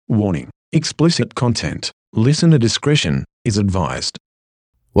Warning: explicit content. Listener discretion is advised.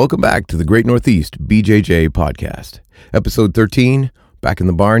 Welcome back to the Great Northeast BJJ podcast. Episode 13, back in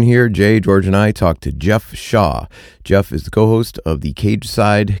the barn here. Jay, George, and I talked to Jeff Shaw. Jeff is the co-host of the Cage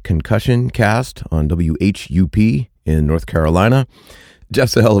Side Concussion cast on WHUP in North Carolina.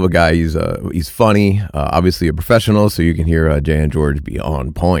 Jeff's a hell of a guy. He's funny, obviously a professional, so you can hear Jay and George be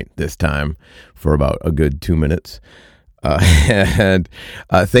on point this time for about a good 2 minutes. And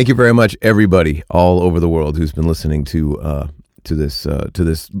thank you very much, everybody all over the world who's been listening to this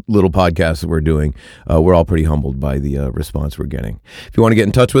little podcast that we're doing. We're all pretty humbled by the response we're getting. If you want to get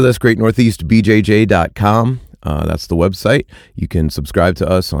in touch with us, greatnortheastbjj.com. That's the website. You can subscribe to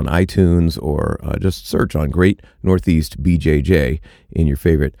us on iTunes or just search on Great Northeast BJJ in your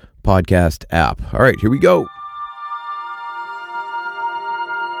favorite podcast app. All right, here we go.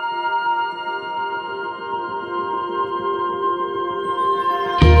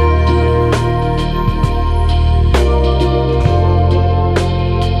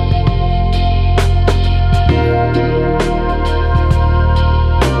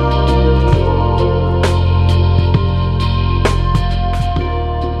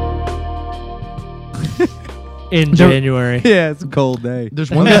 In January. Yeah, it's a cold day. There's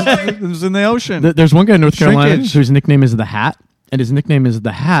one guy. It was in the ocean. There's one guy in North Carolina Shrinkage. whose nickname is the Hat, and his nickname is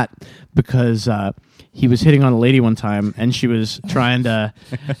the Hat because he was hitting on a lady one time, and she was trying to,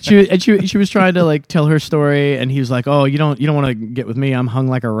 she was trying to like tell her story, and he was like, "Oh, you don't want to get with me? I'm hung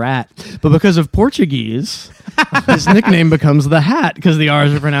like a rat." But because of Portuguese, his nickname becomes the Hat because the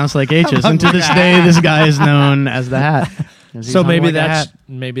R's are pronounced like H's, and to this day, this guy is known as the Hat. So maybe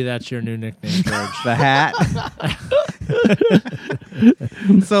that's your new nickname, George. The Hat.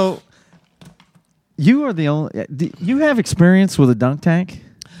 So, you are the only. Do you have experience with a dunk tank?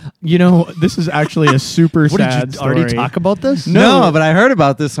 You know, this is actually a super sad story. Already talk about this? No, but I heard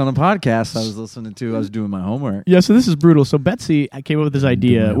about this on a podcast I was listening to. I was doing my homework. Yeah, so this is brutal. So Betsy came up with this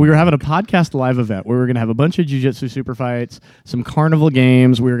idea. We were having a podcast live event where we were going to have a bunch of jiu-jitsu super fights, some carnival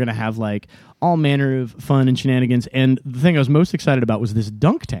games. We were going to have like all manner of fun and shenanigans. And the thing I was most excited about was this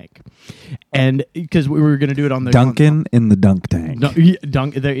dunk tank. And because we were going to do it on the... Duncan in the dunk tank. You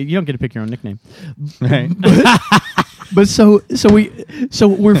don't get to pick your own nickname. Right. But so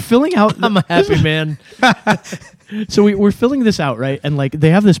we're filling out... I'm a happy man. So we're filling this out, right? And like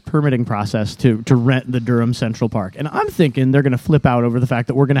they have this permitting process to rent the Durham Central Park. And I'm thinking they're going to flip out over the fact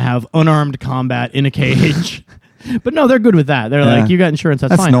that we're going to have unarmed combat in a cage. But no, they're good with that. They're like, you got insurance,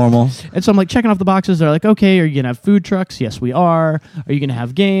 that's fine. Normal. And so I'm like checking off the boxes. They're like, okay, are you going to have food trucks? Yes, we are. Are you going to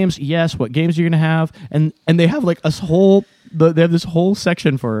have games? Yes. What games are you going to have? And they have like they have this whole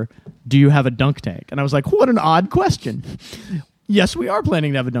section for, do you have a dunk tank? And I was like, what an odd question. Yes, we are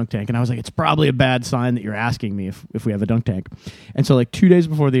planning to have a dunk tank. And I was like, it's probably a bad sign that you're asking me if we have a dunk tank. And so like 2 days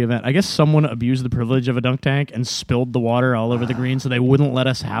before the event, I guess someone abused the privilege of a dunk tank and spilled the water all over the green, so they wouldn't let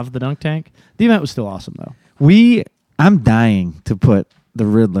us have the dunk tank. The event was still awesome, though. I'm dying to put the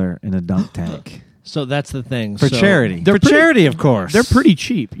Riddler in a dunk tank. So that's the thing. For charity. They're Charity, of course. They're pretty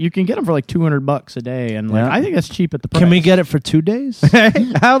cheap. You can get them for like $200 a day, and like I think that's cheap at the price. Can we get it for 2 days?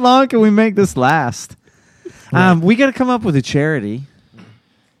 How long can we make this last? We got to come up with a charity.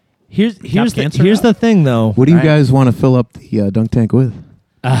 Here's the thing, though. What do you guys want to fill up the dunk tank with?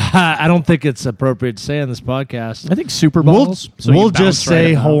 I don't think it's appropriate to say on this podcast. I think Super Balls. We'll just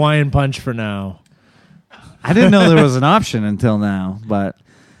say Hawaiian Punch for now. I didn't know there was an option until now, but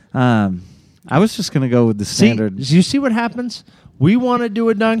I was just going to go with the standard. You see what happens? We want to do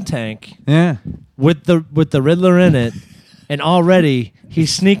a dunk tank with the Riddler in it, and already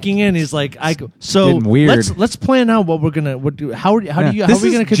he's sneaking in. He's like, weird. Let's plan out what we're gonna how are we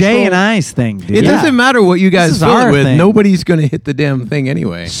gonna control Jay and I's thing, dude. It doesn't matter what you guys fill it with. thing. Nobody's going to hit the damn thing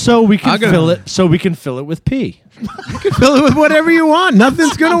anyway. So we can fill it. So we can fill it with pee. You can fill it with whatever you want.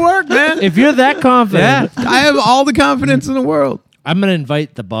 Nothing's going to work, man. If you're that confident, I have all the confidence in the world. I'm going to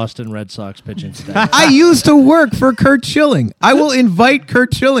invite the Boston Red Sox pitching staff. I used to work for Kurt Schilling. I will invite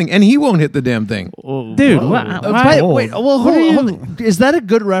Kurt Schilling, and he won't hit the damn thing. Dude, Wait, is that a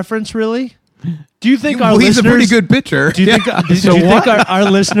good reference, really? Do you think our he's listeners... a pretty good pitcher. Do you think, our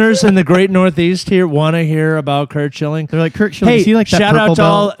listeners in the Great Northeast here want to hear about Kurt Schilling? They're like, Kurt Schilling, hey, is he like that shout out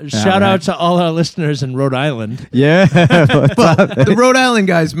belt? to all our listeners in Rhode Island. Yeah. The Rhode Island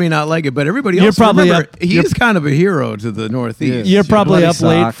guys may not like it, but everybody else, he is kind of a hero to the Northeast. You're probably up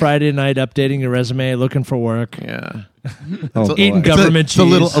late Friday night updating your resume, looking for work. Yeah. Eating government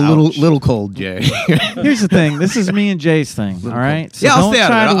cheese. It's a little cold, Jay. Here's the thing. This is me and Jay's thing. All right. So I'll don't stay out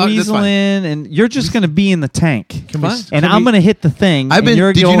try of it. to weasel in, and you're just going to be in the tank, and I'm going to hit the thing. I've been.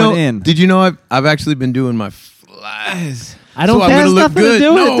 You're Did going you know? in. Did you know I've actually been doing my flies? I don't so think I'm gonna that has look nothing to good.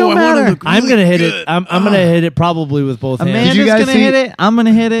 do with it. No, Don't I wanna matter. look I'm really gonna hit good. it. I'm gonna hit it probably with both hands. Amanda's Did you guys gonna see- hit it. I'm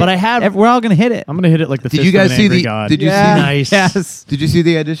gonna hit it. But I have- We're all gonna hit it. I'm gonna hit it like the Did fist you guys of an see angry the? god. Did you Yeah. see? Nice. Yes. Did you see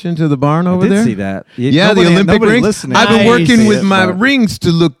the addition to the barn over I did there? see that. Yeah, the Olympic nobody rings. listening. I've been Nice. working with See it, my but- rings to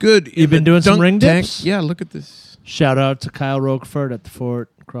look good. in You've been the doing some dunk ring tank. dips? Yeah, look at this. Shout out to Kyle Roquefort at the Fort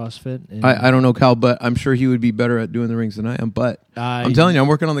CrossFit. And I don't know Cal, but I'm sure he would be better at doing the rings than I am. But I'm telling you, I'm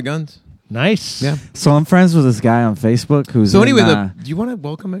working on the guns. Nice. Yeah. So I'm friends with this guy on Facebook who's. So anyway, in, do you want to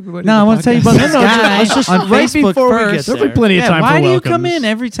welcome everybody? no, I want to tell you about No, this no, guy let's just- on right Facebook before we get first. there. There'll be plenty of Yeah, time why for do you welcomes. come in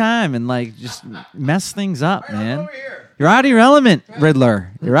every time and like just mess things up, man? You're out of your element,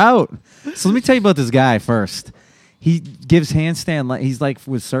 Riddler. You're out. So let me tell you about this guy first. He gives handstand. He's like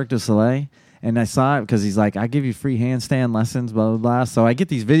with Cirque du Soleil, and I saw it because he's like, I give you free handstand lessons, blah blah blah. So I get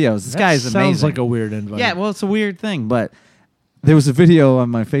these videos. This guy is amazing. Sounds like a weird invite. Yeah, well, it's a weird thing, but there was a video on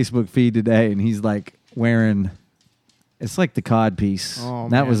my Facebook feed today, and he's like wearing, it's like the cod piece. Oh,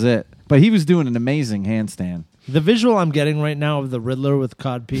 that man. was it. But he was doing an amazing handstand. The visual I'm getting right now of the Riddler with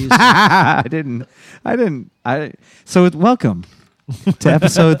codpiece. So welcome to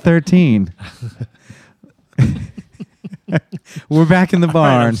episode 13. We're back in the All right,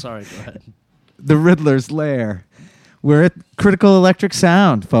 barn. I'm sorry. Go ahead. The Riddler's lair. We're at Critical Electric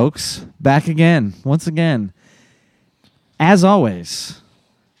Sound, folks. Back again, once again. As always,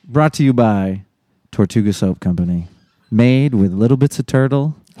 brought to you by Tortuga Soap Company. Made with little bits of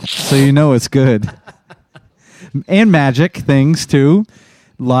turtle, so you know it's good. And magic things, too.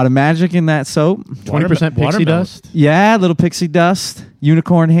 A lot of magic in that soap. 20% pixie Watermelon. dust. Yeah, little pixie dust,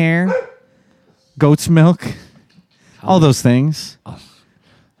 unicorn hair, goat's milk, all those things.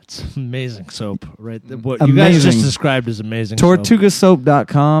 It's amazing soap, right? What you guys Amazing. just described is amazing. soap.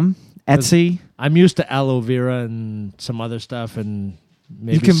 TortugaSoap.com, Etsy. I'm used to aloe vera and some other stuff, and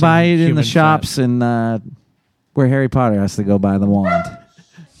maybe You can some buy it in the human shops fat. and where Harry Potter has to go buy the wand.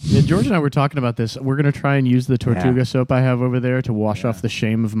 Yeah, George and I were talking about this. We're going to try and use the Tortuga Yeah. soap I have over there to wash off the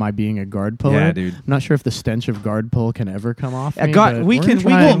shame of my being a guard puller. Yeah, dude. I'm not sure if the stench of guard pull can ever come off. Yeah, me, guard- but we we're can- gonna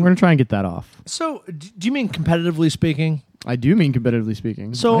we try- will- We're going to try and get that off. So, do you mean competitively speaking? I do mean competitively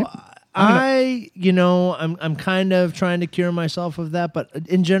speaking. So, I- I'm kind of trying to cure myself of that, but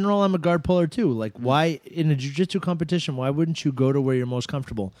in general, I'm a guard puller too. Like, why in a jiu-jitsu competition? Why wouldn't you go to where you're most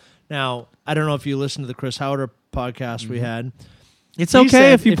comfortable? Now, I don't know if you listened to the Chris Howder podcast we had. It's He okay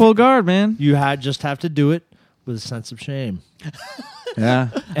said if you pull guard, man. You just have to do it with a sense of shame. Yeah.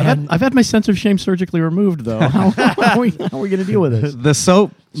 I've had my sense of shame surgically removed, though. How are we going to deal with this? The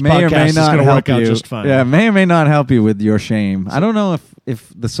soap This may or podcast may is not gonna help work out you. just fine. Yeah, may or may not help you with your shame. I don't know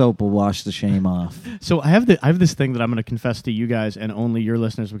if the soap will wash the shame off. So I have this thing that I'm going to confess to you guys and only your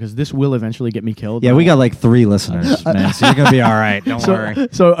listeners because this will eventually get me killed. Yeah, we got like 3 listeners, man. So you're gonna be all right. Don't worry.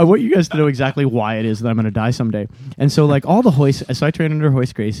 So I want you guys to know exactly why it is that I'm going to die someday. And so like all the hoist, so I train under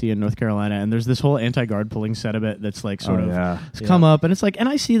Hoist Gracie in North Carolina, and there's this whole anti-guard pulling set of it that's like sort Oh, of yeah. it's come up, and it's like, and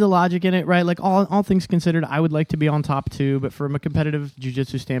I see the logic in it, right? Like all things considered, I would like to be on top too, but from a competitive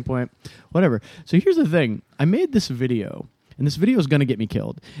jiu-jitsu standpoint, whatever. So here's the thing: I made this video. And this video is going to get me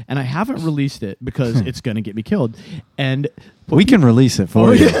killed. And I haven't released it because it's going to get me killed. And We can release it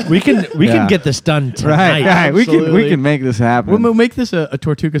for you. We can Yeah. get this done tonight. Right. We Absolutely. can make this happen. we'll make this a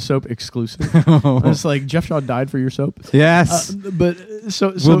Tortuga soap exclusive. It's like Jeff Shaw died for your soap. Yes. But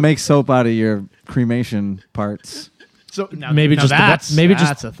so we'll make soap out of your cremation parts. so now, Maybe now just that's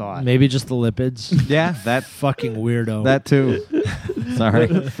that's a thought. Maybe just the lipids. Yeah, that Fucking weirdo. that too. Sorry,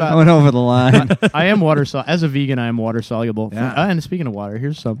 I went over the line. I am water as a vegan. I am water soluble. Yeah. And speaking of water,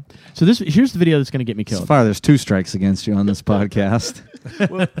 here's some. So here's the video that's going to get me So killed. far, there's 2 strikes against you on this podcast.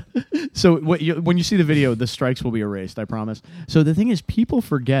 So when you see the video, the strikes will be erased. I promise. So the thing is, people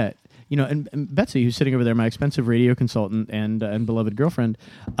forget. You know, and Betsy, who's sitting over there, my expensive radio consultant and beloved girlfriend,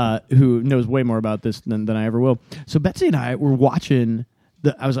 who knows way more about this than I ever will. So Betsy and I were watching.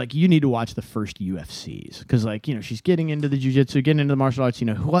 I was like, you need to watch the first UFCs because, like, you know, she's getting into the jiu-jitsu, getting into the martial arts. You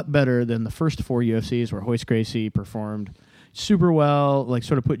know, what better than the first 4 UFCs where Hoist Gracie performed super well, like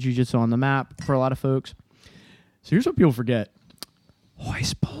sort of put jiu-jitsu on the map for a lot of folks. So here's what people forget: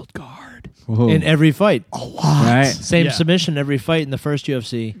 Hoist pulled guard. Whoa. in every fight. Right. Same Yeah. submission every fight in the first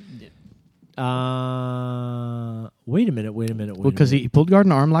UFC. Wait a minute. Well, because he pulled guard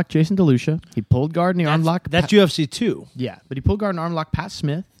and arm lock Jason DeLucia. He pulled guard and the arm lock. That's UFC 2. Yeah, but he pulled guard and arm lock Pat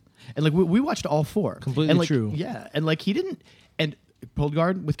Smith, and like we watched all 4. Completely and, like, true. Yeah, and like he didn't, and pulled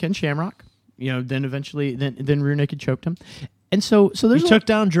guard with Ken Shamrock. You know, then eventually, then rear naked choked him, And so He there's took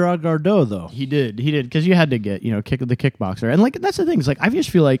down Gerard Gordeau, though. He did, because you had to get the kickboxer, and like that's the thing. Is like I just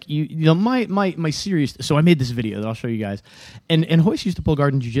feel like you know my serious. So I made this video that I'll show you guys, and Hoist used to pull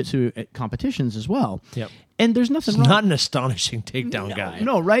guard in jiu-jitsu at competitions as well. Yep. And there's nothing It's wrong. not an astonishing takedown guy.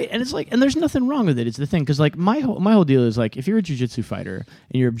 No, right? And it's like, and there's nothing wrong with it. It's the thing, because like my whole deal is like, if you're a jiu-jitsu fighter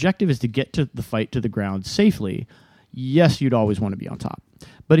and your objective is to get to the fight to the ground safely, yes, you'd always want to be on top.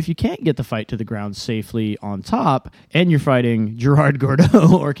 But if you can't get the fight to the ground safely on top, and you're fighting Gerard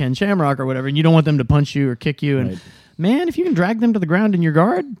Gordeau or Ken Shamrock or whatever, and you don't want them to punch you or kick you, and man, if you can drag them to the ground in your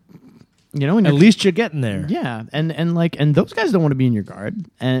guard, and At least you're getting there. yeah, and those guys don't want to be in your guard,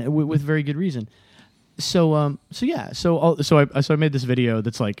 and with very good reason. So I made this video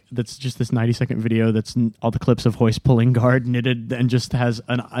that's just this 90-second video that's all the clips of Hoist pulling guard knitted, and just has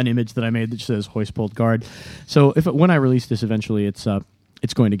an image that I made that says Hoist pulled guard. So when I release this eventually, it's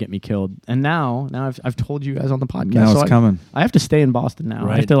going to get me killed. And now I've told you guys on the podcast. Now it's so coming. I have to stay in Boston now. I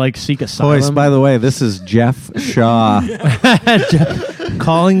Right. have to like seek asylum. Hoist, by the way, this is Jeff Shaw.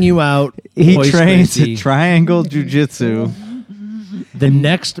 Calling you out. He Hoist trains Gracie. at Triangle Jiu-Jitsu. The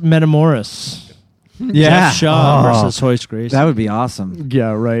next Metamoris. Yeah. Jeff Shaw Oh, versus Hoist Gracie. that would be awesome.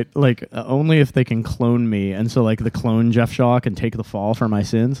 Yeah, right. Like only if they can clone me, and so like the clone Jeff Shaw can take the fall for my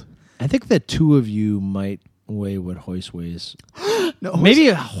sins. I think that two of you might weigh what Hoist weighs. No, Maybe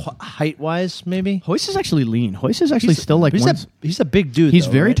height-wise, maybe. Hoist is actually lean. Hoist is actually still like he's a big dude. he's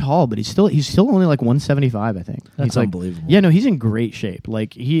though, very right? tall, but he's still only like 175, I think. That's he's like, unbelievable. Yeah, no, he's in great shape.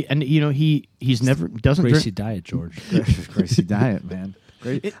 Like he's never doesn't Gracie drink. diet, George. Crazy diet, man.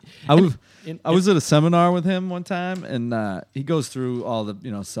 Great. I was at a seminar with him one time, and he goes through all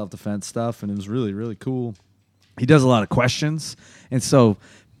the self-defense stuff, and it was really, really cool. He does a lot of questions, and so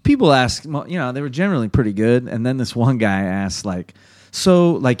people ask, they were generally pretty good, and then this one guy asked,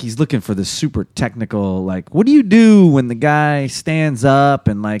 he's looking for this super technical, what do you do when the guy stands up,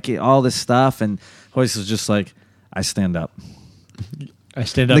 and all this stuff, and Hoist was just like, I stand up. I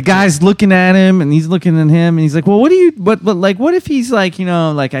stand up. The guy's looking at him, and he's looking at him, and he's like, "Well, what do you? But what if he's I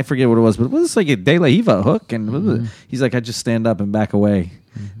forget what it was, but what is like a De La Riva hook?" And he's like, "I just stand up and back away."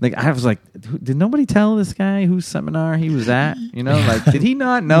 Like I was like, "Did nobody tell this guy whose seminar he was at? Did he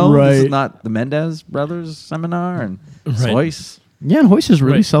not know this is Right. not the Mendez brothers seminar?" And Right. Hoist. Yeah, and Hoist is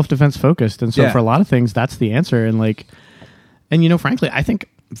really Right. self-defense focused, and so Yeah. for a lot of things, that's the answer. And frankly, I think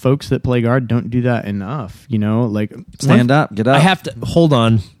folks that play guard don't do that enough. Stand up, get up. I have to hold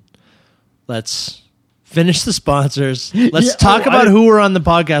on. Let's finish the sponsors. Let's talk about who we're on the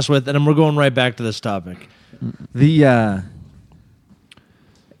podcast with, and then we're going right back to this topic. The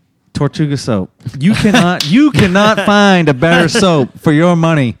Tortuga soap. You cannot find a better soap for your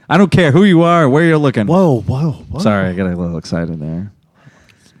money. I don't care who you are or where you're looking. Whoa. Sorry, I got a little excited there.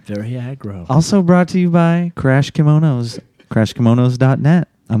 Very aggro. Also brought to you by Crash Kimonos. CrashKimonos.net.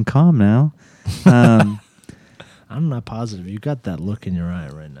 I'm calm now. I'm not positive. You got that look in your eye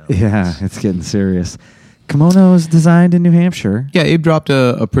right now. Yeah, it's getting serious. Kimonos designed in New Hampshire. Yeah, Abe dropped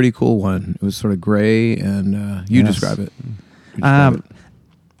a pretty cool one. It was sort of gray, and you Yes. describe it. You describe it.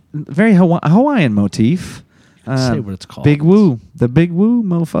 Very Hawaiian motif. Say what it's called. Big Woo. The Big Woo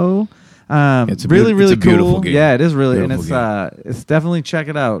mofo. It's a really, beaut- really it's a beautiful cool. game. Yeah, it is really, Beautiful and it's definitely check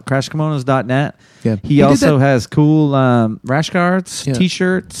it out. CrashKimonos.net. Yeah. He He did also that- has cool rash guards, Yeah.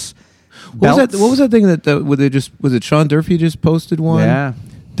 T-shirts. What belts. was that thing was it Sean Durfee just posted one? Yeah.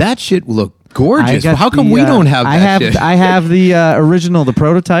 That shit looked gorgeous. I got How come the, we don't have that shit? I have the original, the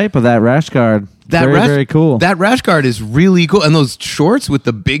prototype of that rash guard. Very cool. That rash guard is really cool, and those shorts with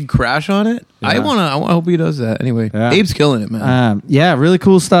the big crash on it. I hope he does that. Anyway, Yeah. Abe's killing it, man. yeah, really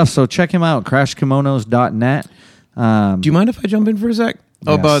cool stuff. So check him out, CrashKimonos.net. Do you mind if I jump in for a sec?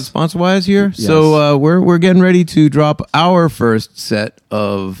 Yes. About sponsor wise here. Yes. So we're getting ready to drop our first set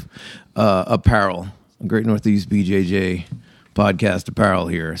of apparel. Great Northeast BJJ podcast apparel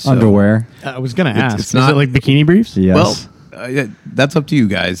here. So, Underwear. I was gonna ask, it's is not- it like bikini briefs? Yes. Well, that's up to you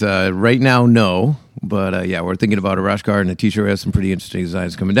guys. Right now, no. But yeah, we're thinking about a rash guard and a t-shirt. We have some pretty interesting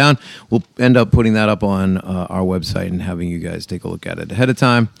designs coming down. We'll end up putting that up on our website and having you guys take a look at it ahead of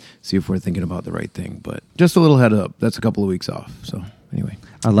time, see if we're thinking about the right thing. But just a little head up. That's a couple of weeks off. So anyway.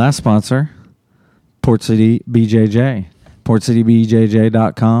 Our last sponsor, Port City BJJ.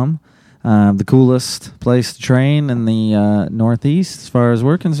 PortCityBJJ.com. The coolest place to train in the Northeast, as far as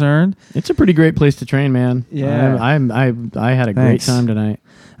we're concerned. It's a pretty great place to train, man. Yeah. I had a great Thanks. time tonight.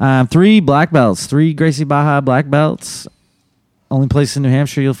 3 black belts, 3 Gracie Baja black belts. Only place in New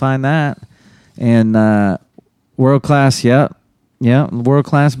Hampshire you'll find that. And world class, yeah, world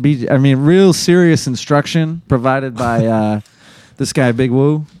class BJ. I mean, real serious instruction provided by this guy, Big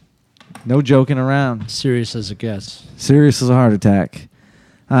Woo. No joking around. Serious as it gets. Serious as a heart attack.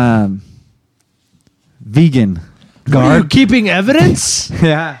 Vegan Are you guard. keeping evidence?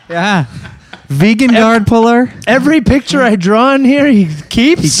 Yeah. Vegan guard puller. Every picture I draw in here, he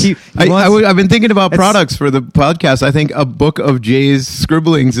keeps. I've been thinking about products for the podcast. I think a book of Jay's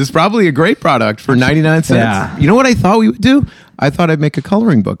scribblings is probably a great product for 99 cents. Yeah. You know what I thought we would do? I thought I'd make a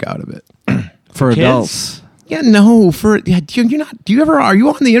coloring book out of it. for kids? adults. Yeah, no. Do you ever? Are you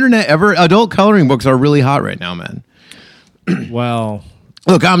on the internet ever? Adult coloring books are really hot right now, man. Well,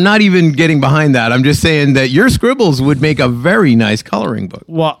 Look, I'm not even getting behind that. I'm just saying that your scribbles would make a very nice coloring book.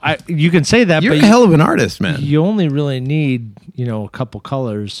 you can say that, You're a but hell of an artist, man. you only really need, a couple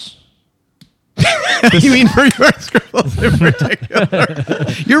colors. You mean for your scribbles in particular?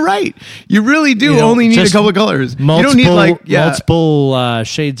 You're right. You really do only need a just couple of colors. Multiple, you don't need multiple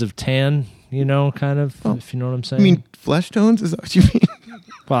shades of tan. Kind of, if you know what I'm saying. You mean flesh tones? Is that what you mean?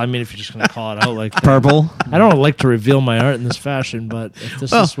 Well, I mean, if you're just going to call it out like that. Purple. I don't like to reveal my art in this fashion, but if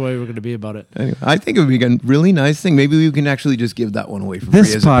this is the way we're going to be about it. Anyway, I think it would be a really nice thing. Maybe we can actually just give that one away for This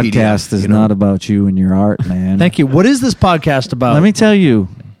free as a podcast PDF, is not about you and your art, man. Thank you. What is this podcast about? Let me tell you.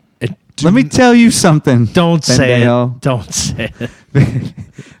 Let me tell you something. Don't say Pendejo. it. Don't say it.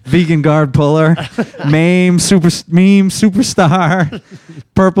 Vegan guard puller, meme superstar,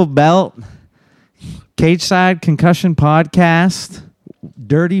 purple belt, cage side concussion podcast,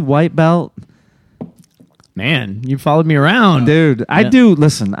 dirty white belt. Man, you followed me around. Dude, I Yeah. do.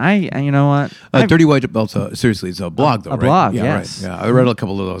 Listen, I you know what? Dirty White Belts. Seriously, it's a blog, though. A right? blog, yeah, yes. Right. Yeah, I read a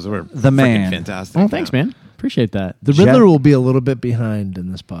couple of those. They were The freaking man. fantastic. Oh, thanks, man. Appreciate that. The Riddler will be a little bit behind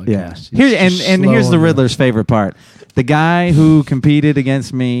in this podcast. Yeah. He's Here and just and slow here's the on Riddler's favorite part. The guy who competed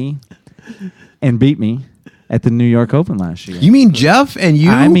against me and beat me at the New York Open last year. You mean Jeff and you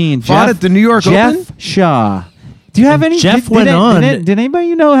fought Jeff, at the New York Jeff Open? Shaw. Do you have any? Jeff went on. Did anybody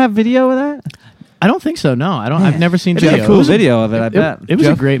have video of that? I don't think so. No, I don't. I've never seen It's a video. cool It was a- video of it. I bet. It was a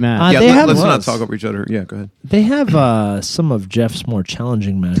Jeff? great match. Yeah, They have- let's not was. talk over each other. Yeah, go ahead. They have some of Jeff's more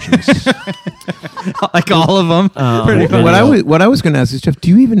challenging matches. Like all of them. What I was going to ask is, Jeff, do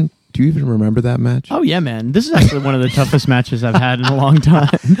you even remember that match? Oh yeah, man. This is actually one of the toughest matches I've had in a long time.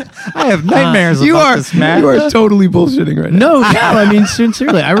 I have nightmares you about are this match. you are totally bullshitting right now. No, I mean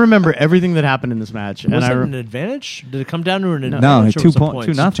sincerely, I remember everything that happened in this match, Was and it I an advantage? Did it come down to an advantage? No, or 2 was it point-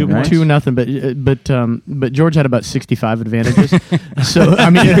 points? 2-0, right? 2-0, but George had about 65 advantages. So I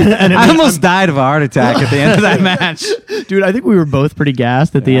mean, and I almost died of a heart attack at the end of that match. dude, I think we were both pretty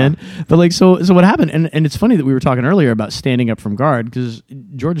gassed at the end. But like, so what happened? And it's funny that we were talking earlier about standing up from guard because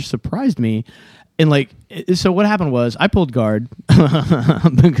George surprised me. And like, so what happened was I pulled guard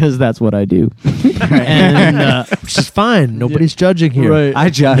because that's what I do. And Which is fine. Nobody's judging here. Right. I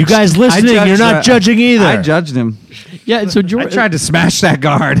judged. You guys listening, I you're not judging either. I judged him. yeah, and so George I tried to smash that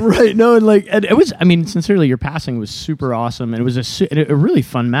guard. Right, no, and like, and it was. I mean, sincerely, your passing was super awesome, and it was a really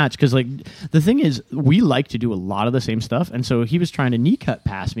fun match because, like, the thing is, we like to do a lot of the same stuff, and so he was trying to knee cut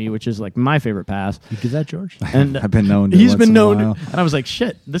past me, which is like my favorite pass. You did that, George? And I've been known to He's once been in a known, while. and I was like,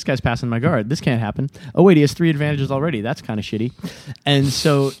 shit, this guy's passing my guard. This can't happen. Oh wait, he has 3 advantages already. That's kind of shitty. And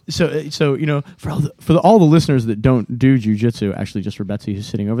so for all the listeners that don't do jujitsu, actually, just for Betsy who's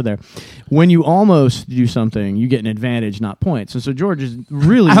sitting over there, when you almost do something, you get an advantage, not points. And so George is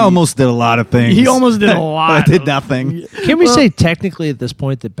really. I almost did a lot of things. He almost did a lot. I did nothing. Can we say technically at this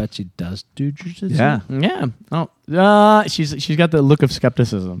point that Betsy does do jiu-jitsu? Yeah. Yeah. Oh, she's got the look of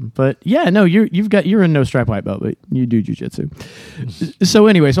skepticism, but yeah, no, you're a no stripe white belt, but you do jujitsu. So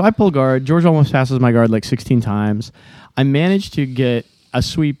anyway, so I pull guard. George almost passes my guard like 16 times. I managed to get a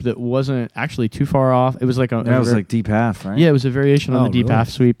sweep that wasn't actually too far off. It was like That was like deep half, right? yeah, it was a variation on Oh, the deep really? half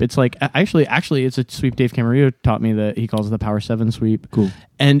sweep. It's like actually, it's a sweep Dave Camarillo taught me that he calls the Power 7 sweep. Cool.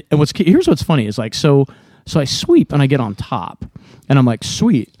 And here's what's funny is like so I sweep and I get on top, and I'm like,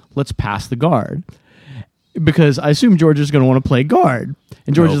 sweet, let's pass the guard. Because I assume George is going to want to play guard.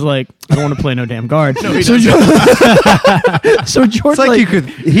 And George is like, I don't want to play no damn guard. So George It's like you could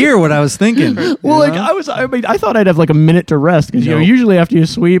hear what I was thinking. well, like I thought I'd have like a minute to rest because usually after you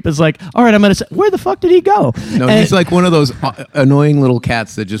sweep, it's like, all right, I'm gonna say, where the fuck did he go? No, And- he's like one of those annoying little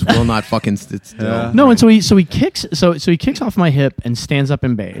cats that just will not fucking sit still. Yeah. No, and so he kicks he kicks off my hip and stands up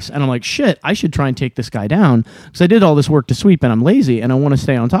in base, and I'm like, shit, I should try and take this guy down because I did all this work to sweep and I'm lazy and I want to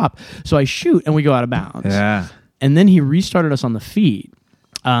stay on top. So I shoot and we go out of bounds. Yeah. And then he restarted us on the feet.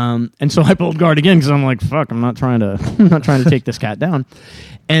 And so I pulled guard again because I'm like, fuck, I'm not trying to take this cat down.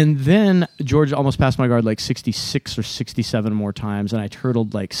 And then George almost passed my guard like 66 or 67 more times, and I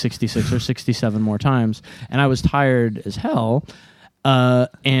turtled like 66 or 67 more times, and I was tired as hell.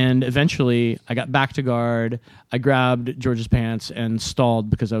 And eventually, I got back to guard. I grabbed George's pants and stalled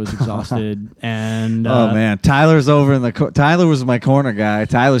because I was exhausted. And oh man, Tyler's over in the. Tyler was my corner guy.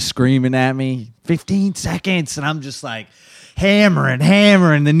 Tyler's screaming at me, 15 seconds, and I'm just like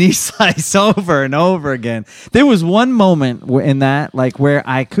hammering the knee slice over and over again. There was one moment in that, like, where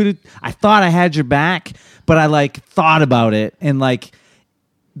I thought I had your back, but I like thought about it, and like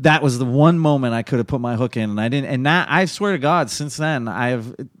that was the one moment I could have put my hook in, and I didn't. And that, I swear to God, since then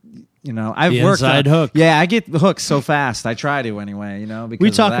I've The worked inside on, hook. Yeah, I get the hook so fast. I try to anyway, because We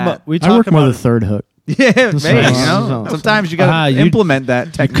of talk that. about we I talk work more about the third hook. Yeah, maybe, nice. sometimes you got to implement that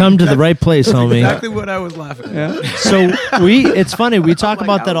You technique. come to the right place, homie. Exactly what I was laughing at. So it's funny, we talk like,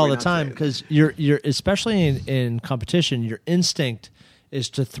 about how that do all we the not time say it? because you're especially in competition, your instinct is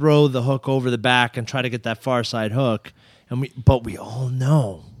to throw the hook over the back and try to get that far side hook, but we all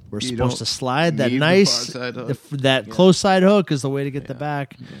know we're You supposed to don't slide that need the nice far side hook. that close side hook is the way to get the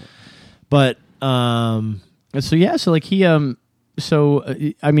back. But So like he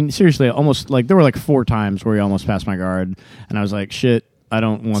I mean, seriously, almost like there were like 4 times where he almost passed my guard, and I was like, shit, I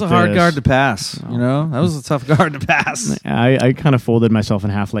don't want It's a this. hard guard to pass. That was a tough guard to pass. I kind of folded myself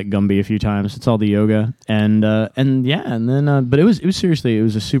in half like Gumby a few times. It's all the yoga, and then but it was seriously, it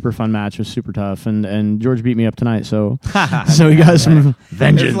was a super fun match. It was super tough, and George beat me up tonight, so he got some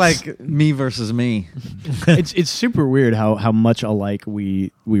vengeance. It's like me versus me. it's super weird how much alike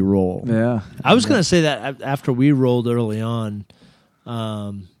we roll. Yeah. I was going to say that after we rolled early on,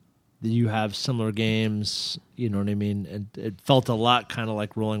 you have similar games, you know what I mean? And it felt a lot kind of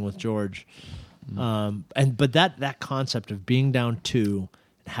like rolling with George. But that concept of being down 2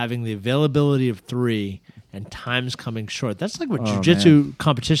 and having the availability of 3 and times coming short, that's like what jiu-jitsu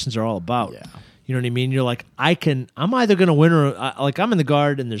competitions are all about. Yeah. You know what I mean? You're like, I'm either going to win or like I'm in the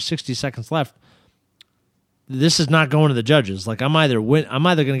guard and there's 60 seconds left. This is not going to the judges. Like I'm either going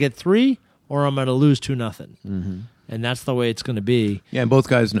to get 3 or I'm going to lose 2-0. Mm-hmm. And that's the way it's going to be. Yeah, and both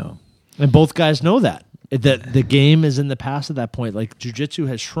guys know. And both guys know that the game is in the past at that point. Like jiu-jitsu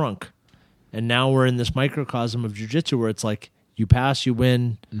has shrunk, and now we're in this microcosm of jiu-jitsu where it's like you pass, you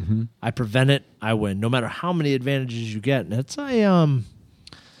win. Mm-hmm. I prevent it, I win. No matter how many advantages you get, and it's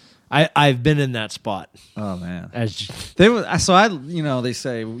I've been in that spot. Oh man. They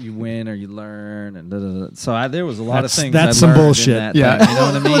say you win or you learn, and so there was a lot of things. That's I some learned in bullshit. that Yeah, thing, you know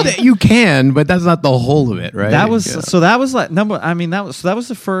what I mean? Well, you can, but that's not the whole of it, right? That was Yeah. that was like that was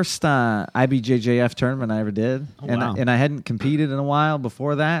the first IBJJF tournament I ever did, and I hadn't competed in a while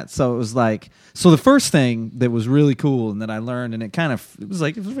before that. So it was like the first thing that was really cool and that I learned, and it was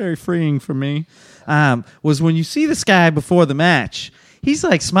very freeing for me, was when you see this guy before the match. He's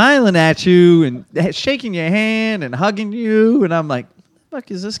like smiling at you and shaking your hand and hugging you, and I'm like, what the fuck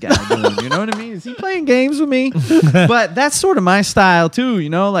is this guy doing? You know what I mean? Is he playing games with me? But that's sort of my style too,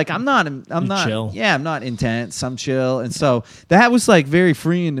 Like I'm not chill. Yeah, I'm not intense. I'm chill, and so that was like very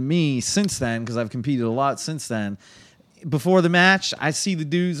freeing to me since then because I've competed a lot since then. Before the match, I see the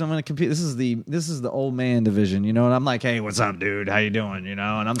dudes I'm going to compete. This is the old man division, and I'm like, hey, what's up, dude? How you doing? And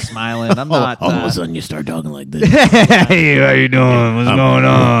I'm smiling. I'm not. All of a sudden, you start talking like this. Hey, how you doing? What's going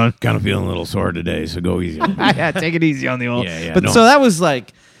on? Kind of feeling a little sore today, so go easy. Yeah, take it easy on the old. Yeah, but no. so that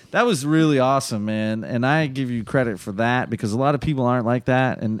was really awesome, man, and I give you credit for that because a lot of people aren't like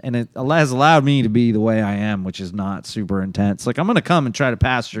that, and it has allowed me to be the way I am, which is not super intense. Like I'm going to come and try to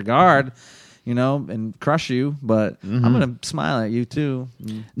pass your guard. And crush you, but I'm gonna smile at you too.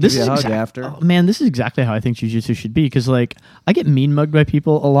 This give is you a hug after. Oh, man, this is exactly how I think jiu-jitsu should be because, like, I get mean mugged by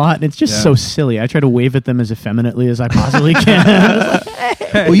people a lot, and it's just so silly. I try to wave at them as effeminately as I possibly can.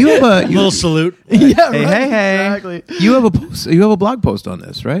 Well, you have a little salute. Yeah, hey. exactly. You have a post. You have a blog post on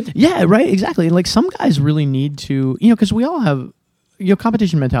this, right? Yeah, right, exactly. And like some guys really need to, because we all have,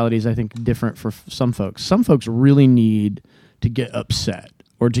 competition mentality is, I think, different for some folks. Some folks really need to get upset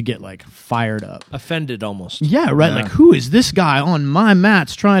or to get like fired up. Offended almost. Yeah, right. Yeah. Like, who is this guy on my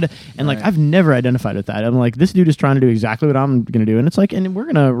mats trying to? And like, I've never identified with that. I'm like, this dude is trying to do exactly what I'm going to do, and it's like, and we're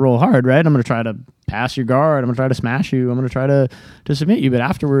going to roll hard, right? I'm going to try to pass your guard. I'm going to try to smash you. I'm going to try to submit you. But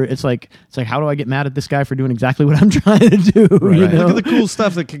afterward, it's like, how do I get mad at this guy for doing exactly what I'm trying to do? Right. You know? Look at the cool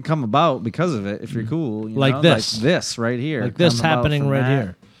stuff that can come about because of it. If you're cool, Like this. like this right here, Like this come about happening from right that-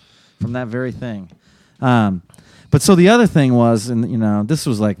 here. from that very thing. But so the other thing was, and this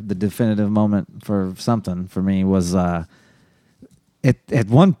was like the definitive moment for something for me was at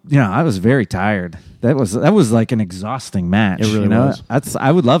one, I was very tired, That was like an exhausting match. It really was.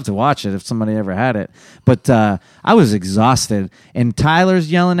 I would love to watch it if somebody ever had it. But I was exhausted, and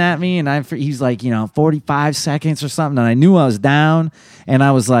Tyler's yelling at me, and he's like, 45 seconds or something, and I knew I was down, and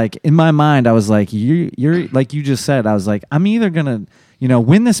I was like, in my mind, I was like, you're like you just said, I was like, I'm either gonna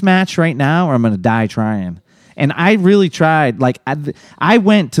win this match right now, or I'm gonna die trying. And I really tried. Like I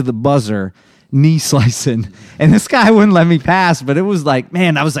went to the buzzer, knee slicing, and this guy wouldn't let me pass. But it was like,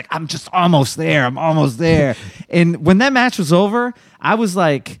 man, I was like, I'm just almost there. I'm almost there. And when that match was over, I was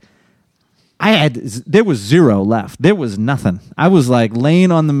like, there was 0 left. There was nothing. I was like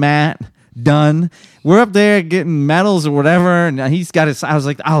laying on the mat, done. We're up there getting medals or whatever, and he's got his. I was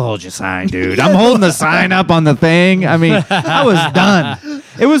like, I'll hold your sign, dude. I'm holding the sign up on the thing. I mean, I was done.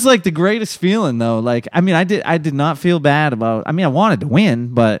 It was like the greatest feeling, though. Like, I mean, I did not feel bad about. I mean, I wanted to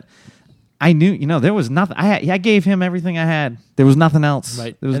win, but I knew, there was nothing. I gave him everything I had. There was nothing else.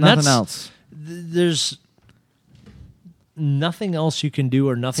 Right. There was And nothing else. There's nothing else you can do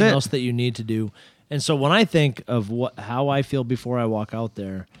or nothing else that you need to do. And so when I think of how I feel before I walk out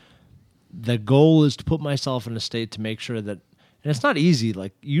there, the goal is to put myself in a state to make sure that, and it's not easy.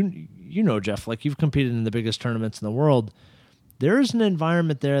 Like Jeff, like you've competed in the biggest tournaments in the world. There is an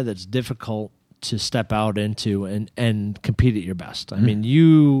environment there that's difficult to step out into and compete at your best. I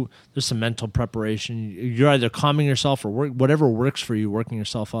mean, there's some mental preparation. You're either calming yourself or whatever works for you, working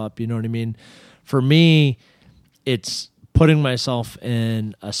yourself up. You know what I mean? For me, it's putting myself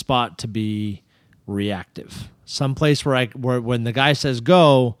in a spot to be reactive. Some place where when the guy says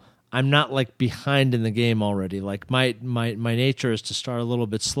go, I'm not like behind in the game already. Like my nature is to start a little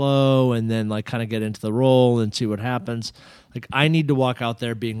bit slow and then like kind of get into the roll and see what happens. Like I need to walk out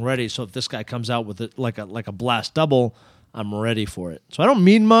there being ready. So if this guy comes out with it like a blast double, I'm ready for it. So I don't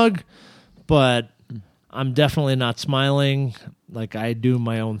mean mug, but I'm definitely not smiling. Like I do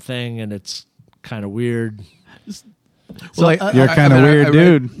my own thing, and it's kind of weird. So you're kind of weird,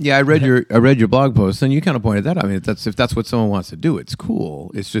 dude. Yeah, I read your blog post, and you kind of pointed that out. I mean, if that's what someone wants to do, it's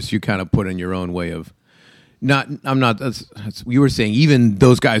cool. It's just you kind of put in your own way of. You were saying even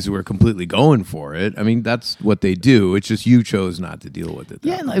those guys who are completely going for it. I mean, that's what they do. It's just you chose not to deal with it.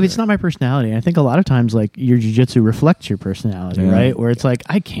 Yeah, it's not my personality. I think a lot of times, like your jiu-jitsu reflects your personality, right? Where it's like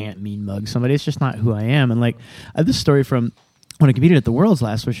I can't mean mug somebody. It's just not who I am. And like I have this story from when I competed at the Worlds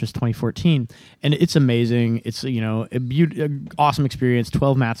last, which was 2014, and it's amazing. It's a awesome experience.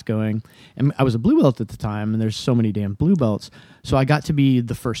 12 mats going, and I was a blue belt at the time, and there's so many damn blue belts. So I got to be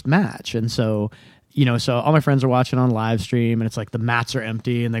the first match, and so. So all my friends are watching on live stream, and it's like the mats are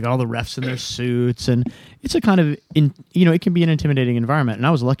empty, and they got all the refs in their suits, and it's a kind of, it can be an intimidating environment. And I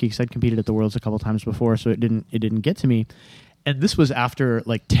was lucky because I'd competed at the Worlds a couple times before, so it didn't get to me. And this was after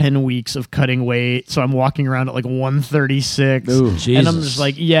like 10 weeks of cutting weight, so I'm walking around at like 136, and I'm just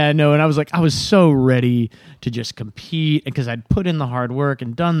like, and I was like, I was so ready to just compete because I'd put in the hard work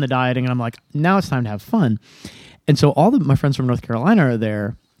and done the dieting, and I'm like, now it's time to have fun. And so all my friends from North Carolina are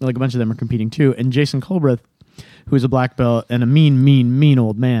there. Like a bunch of them are competing too. And Jason Colbreth, who's a black belt and a mean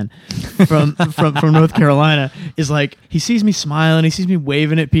old man from North Carolina, is like, he sees me smiling, he sees me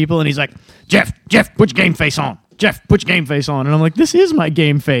waving at people, and he's like, Jeff, put your game face on. Jeff, put your game face on. And I'm like, this is my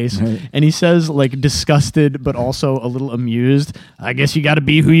game face. Right. And he says, like, disgusted, but also a little amused, I guess you got to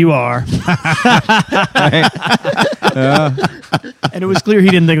be who you are. And it was clear he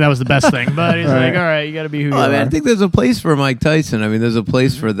didn't think that was the best thing, but he's like, all right, you got to be who you are. I think there's a place for Mike Tyson. I mean, there's a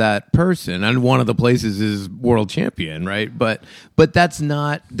place for that person. And one of the places is world champion, right? But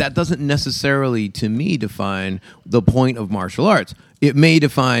that doesn't necessarily, to me, define the point of martial arts. It may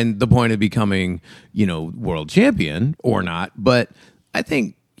define the point of becoming, world champion or not. But I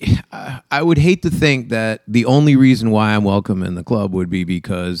think I would hate to think that the only reason why I'm welcome in the club would be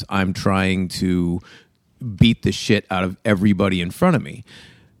because I'm trying to beat the shit out of everybody in front of me.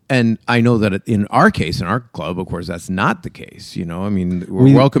 And I know that in our case, in our club, of course, that's not the case. I mean,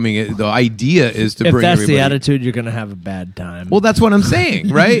 we're welcoming it. The idea is to bring everybody. If that's the attitude, you're going to have a bad time. Well, that's what I'm saying,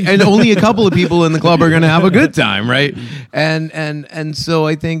 right? And only a couple of people in the club are going to have a good time, right? And so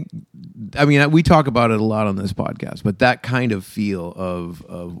I think, we talk about it a lot on this podcast, but that kind of feel of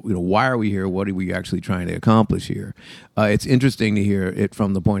why are we here? What are we actually trying to accomplish here? It's interesting to hear it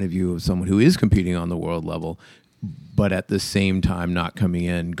from the point of view of someone who is competing on the world level, but at the same time not coming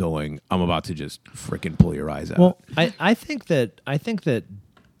in going, I'm about to just freaking pull your eyes out. Well, I think that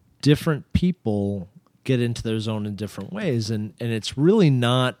different people get into their zone in different ways, and it's really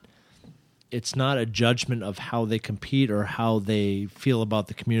not a judgment of how they compete or how they feel about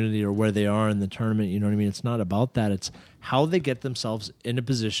the community or where they are in the tournament. You know what I mean? It's not about that. It's how they get themselves in a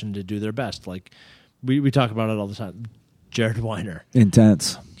position to do their best. Like we talk about it all the time. Jared Weiner.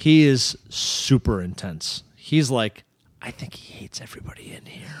 Intense. He is super intense. He's like, I think he hates everybody in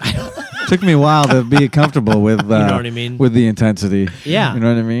here. Took me a while to be comfortable with, know what I mean? with the intensity. Yeah. You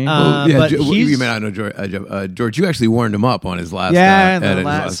know what I mean? But you may not know George. You actually warned him up on his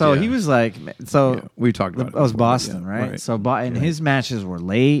last. So he was like, we talked about it. That was before, Boston, yeah, right? So, and his matches were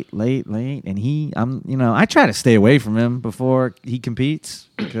late, and I try to stay away from him before he competes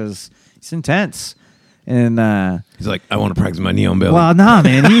because he's intense. And he's like, I want to practice my neon belly. well, nah,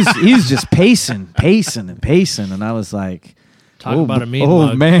 man, he's just pacing, and I was like, Talk about a mean oh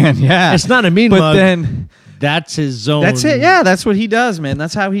mug. man, yeah, It's not a mean but mug. then That's his zone. that's it. Yeah, that's what he does, man.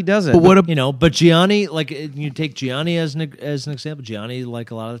 That's how he does it. but what? But Gianni, like you take Gianni as an example. Gianni,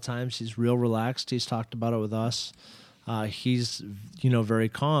 like a lot of the times, he's real relaxed. He's talked about it with us. He's very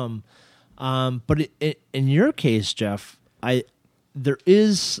calm. But in your case, Jeff, I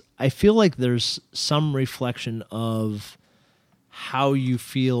feel like there's some reflection of how you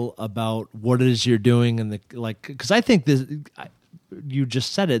feel about what it is you're doing, and because I think this, you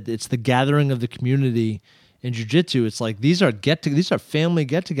just said it. It's the gathering of the community in jiu-jitsu. It's like these are family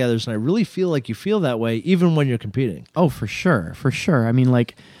get-togethers, and I really feel like you feel that way even when you're competing. Oh, for sure. I mean,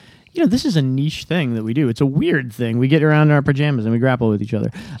 like, this is a niche thing that we do. It's a weird thing. We get around in our pajamas and we grapple with each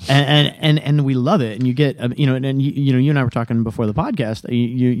other, and we love it. And you get, you and I were talking before the podcast.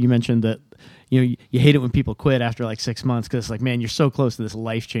 You mentioned that, you hate it when people quit after like 6 months because it's like, man, you're so close to this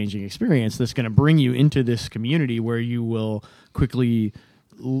life-changing experience that's going to bring you into this community where you will quickly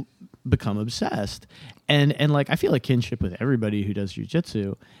become obsessed. And like, I feel like kinship with everybody who does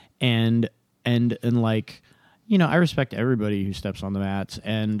jiu-jitsu, and like, I respect everybody who steps on the mats,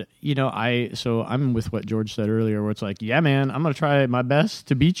 and so I'm with what George said earlier, where it's like, yeah, man, I'm gonna try my best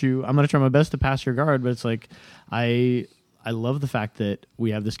to beat you. I'm gonna try my best to pass your guard, but it's like, I love the fact that we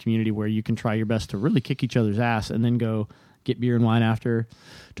have this community where you can try your best to really kick each other's ass, and then go get beer and wine after,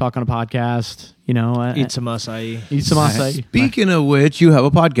 talk on a podcast, Eat some acai. Speaking of which, you have a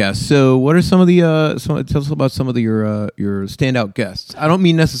podcast. So, what are some of the? Tell us about some of your standout guests. I don't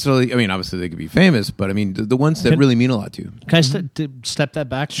mean necessarily. I mean, obviously they could be famous, but I mean the ones that really mean a lot to you. Can I step that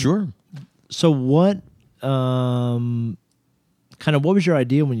back? Sure. So what? Kind of, what was your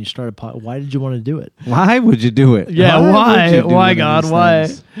idea when you started? Why did you want to do it? Why would you do it? Yeah, would you do why, one of God, these why?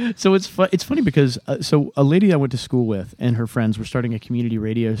 things? So it's funny because so a lady I went to school with and her friends were starting a community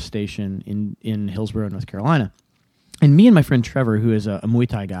radio station in Hillsborough, North Carolina. And me and my friend Trevor, who is a Muay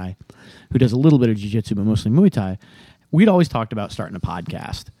Thai guy, who does a little bit of jiu-jitsu, but mostly Muay Thai, we'd always talked about starting a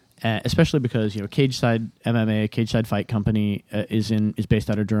podcast, especially because, Cage Side MMA, Cage Side Fight Company is based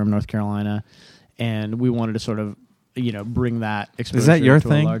out of Durham, North Carolina. And we wanted to sort of, bring that exposure Is that your to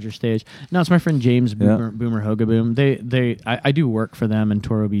thing? a larger stage. No, it's my friend James Boomer Hogaboom. I do work for them and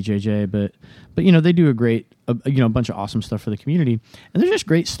Toro BJJ, but they do a great, a bunch of awesome stuff for the community. And there's just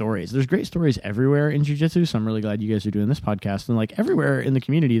great stories. There's great stories everywhere in jiu-jitsu, so I'm really glad you guys are doing this podcast. And like everywhere in the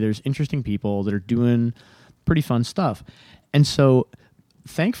community, there's interesting people that are doing pretty fun stuff. And so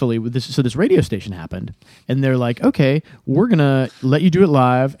thankfully with this radio station happened, and they're like, okay, we're gonna let you do it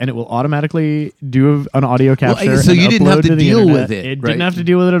live, and it will automatically do an audio capture. So you didn't have to deal with it. It right? didn't have to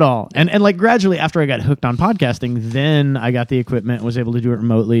deal with it at all. And like gradually after I got hooked on podcasting, then I got the equipment, was able to do it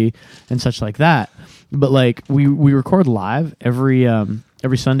remotely and such like that. But like we record live every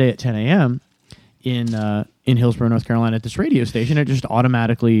Sunday at 10 a.m. in Hillsborough, North Carolina, at this radio station. It just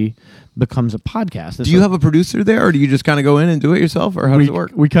automatically becomes a podcast. Do you have a producer there, or do you just kind of go in and do it yourself, or how does it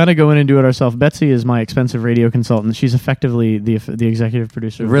work? We kind of go in and do it ourselves. Betsy is my expensive radio consultant. She's effectively the executive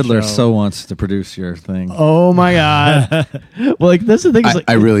producer. Riddler of the show. so wants to produce your thing. Oh my god! Well, like that's the thing. Is like,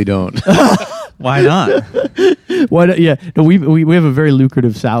 I really don't. Why not? why? Yeah, no. We have a very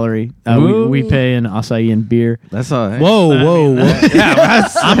lucrative salary. We pay in acai and beer. That's all. Whoa. Yeah,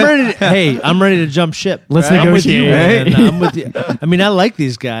 I'm ready to jump ship. Let's I'm with negotiate. you, Right? man. I'm with you. I mean, I like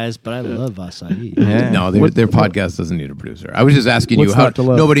these guys, but I love acai. Yeah. No, their podcast doesn't need a producer. I was just asking What's you how. not to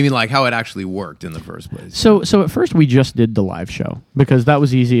love? No, but I mean like how it actually worked in the first place. So at first we just did the live show because that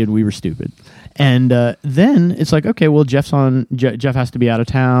was easy and we were stupid. And then it's like, okay, well, Jeff has to be out of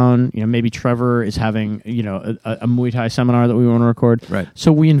town. Maybe Trevor is having, a Muay Thai seminar that we want to record. Right.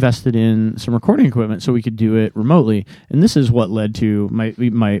 So we invested in some recording equipment so we could do it remotely. And this is what led to my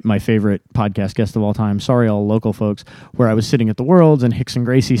my favorite podcast guest of all time. Sorry, all local folks. Where I was sitting at the Worlds and Hickson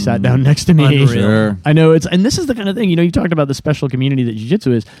Gracie sat down next to me. Unreal. Sure. I know and this is the kind of thing, you talked about the special community that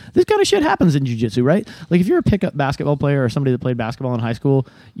jiu-jitsu is. This kind of shit happens in jiu-jitsu, right? Like if you're a pickup basketball player or somebody that played basketball in high school,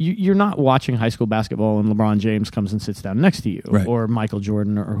 you're not watching high school basketball and LeBron James comes and sits down next to you, Right. or Michael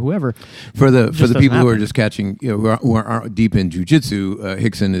Jordan or whoever. For the Just people who are doesn't just catching, who aren't deep in jujitsu,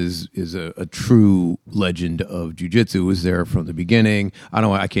 Hickson is a true legend of jujitsu. Was there from the beginning.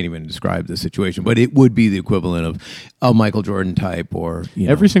 I can't even describe the situation, but it would be the equivalent of a Michael Jordan type, or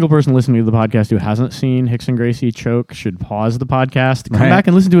Every single person listening to the podcast who hasn't seen Hickson Gracie choke should pause the podcast, come Right. back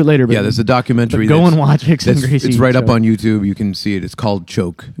and listen to it later. But yeah. There's a documentary. go that's- and watch Hickson that's- Gracie. It's right up choke. on YouTube. You can see it. It's called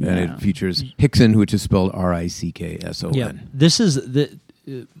Choke, and Yeah. it features Hickson, which is spelled Rickson. Yeah, this is the.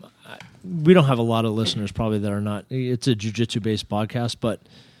 We don't have a lot of listeners probably that are not. It's a jiu-jitsu based podcast, but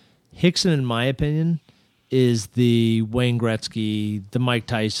Hickson, in my opinion, is the Wayne Gretzky, the Mike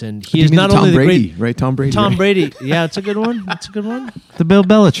Tyson. He You is mean not Tom only the Brady, great right? Tom Brady. Tom right? Brady. Yeah, it's a good one. It's a good one. The Bill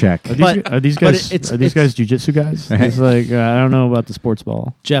Belichick. Are these but guys? it's- Are these it's- guys jujitsu guys? It's like I don't know about the sports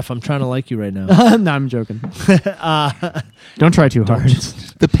ball. Jeff, I'm trying to like you right now. No, I'm joking. Don't try too hard.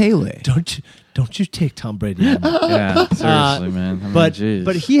 The Pele. Don't you take Tom Brady on me. Yeah, seriously, man. I mean, but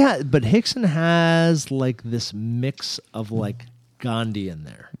jeez. but Hickson has like this mix of like Gandhi in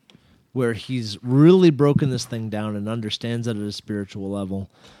there, where he's really broken this thing down and understands it at a spiritual level.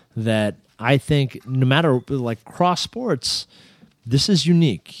 That I think no matter like cross sports, this is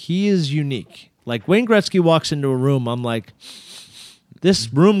unique. He is unique. Like Wayne Gretzky walks into a room, I'm like,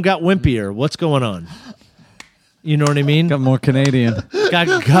 this room got wimpier. What's going on? You know what I mean? got more Canadian.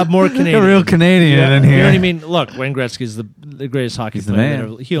 Got more Canadian. Got real Canadian in here. You know what I mean? Look, Wayne Gretzky's the greatest hockey He's the player. man.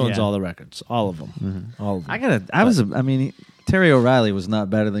 that ever- He owns Yeah. all the records, all of them, all of them. I mean, Terry O'Reilly was not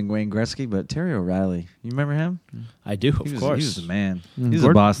better than Wayne Gretzky, but Terry O'Reilly, you remember him? I do, of He course. was the man. Mm. He's a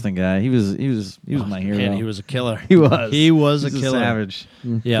Gordon- Boston guy. He was my hero. Man, he was a killer. He was. He was He's a killer. savage.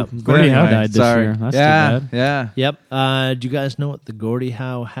 Yep. Gordie Howe Anyway, died this sorry. year. That's yeah, too bad. yeah. Yep. Do you guys know what the Gordie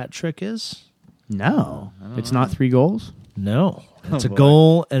Howe hat trick is? No, it's not 3 goals. No. It's Oh, a boy.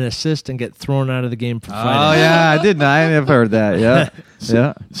 goal, an assist, and get thrown out of the game for Oh fighting. yeah, I didn't. I have heard that. Yeah,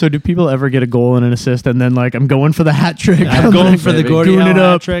 yeah. So do people ever get a goal and an assist, and then like I'm going for the hat trick? I'm going for the Maybe. Gordie Doing Howe it hat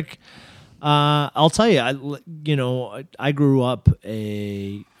up. trick. I'll tell you, I grew up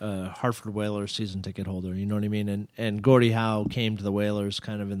a Hartford Whalers season ticket holder. You know what I mean? And Gordie Howe came to the Whalers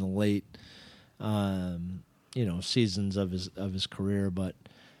kind of in the late, seasons of his career, but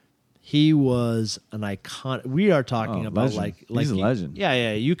he was an icon. We are talking Oh, about legend. like He's a legend.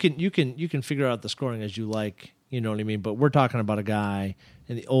 Yeah. You can figure out the scoring as you like. You know what I mean? But we're talking about a guy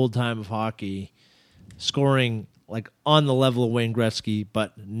in the old time of hockey scoring like on the level of Wayne Gretzky,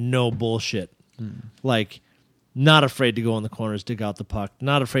 but no bullshit. Like, not afraid to go in the corners, dig out the puck,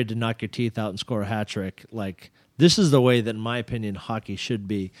 not afraid to knock your teeth out and score a hat trick. Like, this is the way that, in my opinion, hockey should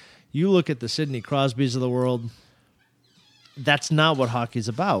be. You look at the Sidney Crosbys of the world, that's not what hockey's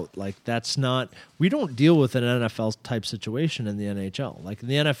about. Like, that's not, we don't deal with an NFL type situation in the NHL. Like, in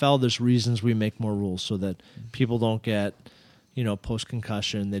the NFL, there's reasons we make more rules so that people don't get,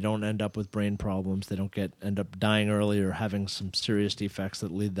 post-concussion, they don't end up with brain problems, they don't end up dying early or having some serious defects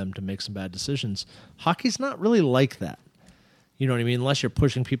that lead them to make some bad decisions. Hockey's not really like that. You know what I mean? Unless you're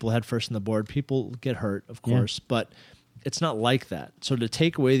pushing people headfirst in the board, people get hurt, of course, but it's not like that. So to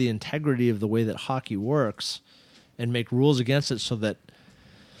take away the integrity of the way that hockey works and make rules against it so that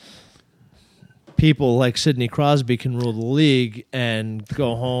people like Sidney Crosby can rule the league and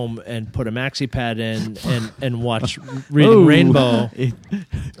go home and put a maxi pad in and watch Reading Rainbow.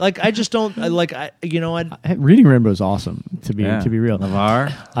 Like, I just don't Reading Rainbow is awesome. To be real, LeVar.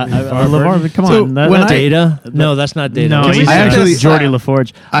 LeVar, come So on, when Data? No, that's not Data. No, That's he's I actually- Jordy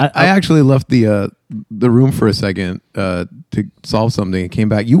LaForge. I actually left the room for a second to solve something and came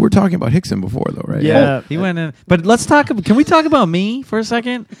back. You were talking about Hickson before, though, right? Yeah. He went in. But let's talk. Can we talk about me for a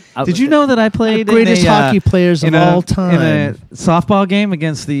second? Did you know that I played greatest in a, hockey players of in a- all time. in a softball game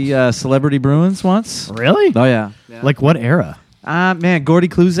against the Celebrity Bruins once? Really? Oh yeah. Like what era? Man, Gordy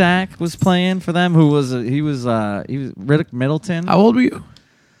Kluzak was playing for them. Who was he was Riddick Middleton. How old were you?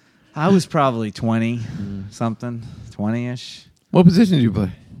 I was probably 20 something, 20ish. What position did you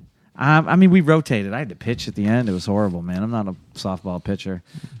play? I mean, we rotated. I had to pitch at the end. It was horrible, man. I'm not a softball pitcher.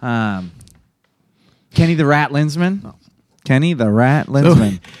 Kenny the Rat Linsman. Kenny the Rat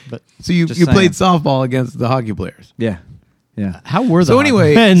Linsman. But So you Just played saying. softball against the hockey players. Yeah. Yeah. how were the So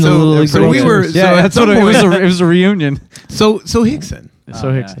anyway, And the Little so, League so we Players. were. Yeah, so at that's some what it was. point- It was a reunion. So Hickson,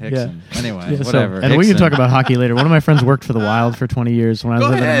 So Hickson. Hickson. Anyway, Yeah, so- whatever. and we can Hickson. talk about hockey later. One of my friends worked for the Wild for 20 years when I was Go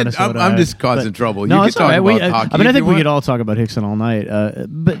living in ahead. Minnesota. I'm just causing trouble. No, You it's can all talk right. about hockey I mean, I if think you we want. could all talk about Hickson all night.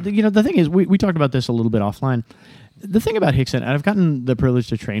 But the thing is, we talked about this a little bit offline. The thing about Hickson, and I've gotten the privilege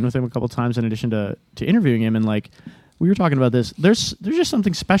to train with him a couple times in addition to interviewing him, and like we were talking about this. There's just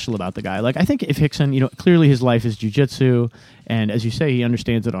something special about the guy. Like I think if Hickson, clearly his life is jiu-jitsu, and as you say, he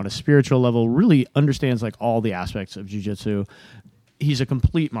understands it on a spiritual level. Really understands like all the aspects of jiu-jitsu. He's a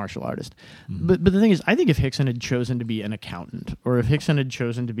complete martial artist. But the thing is, I think if Hickson had chosen to be an accountant, or if Hickson had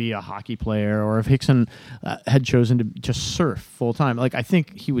chosen to be a hockey player, or if Hickson had chosen to just surf full time, like I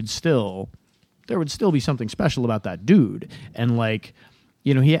think he would still. There would still be something special about that dude, and like,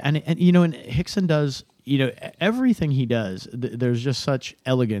 and Hickson does, everything he does. There's just such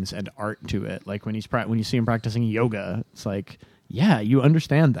elegance and art to it. Like when you see him practicing yoga, it's like, yeah, you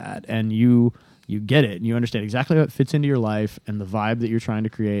understand that, and you get it, and you understand exactly how it fits into your life and the vibe that you're trying to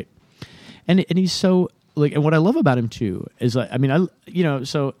create. And he's so like, and what I love about him too is like, I mean,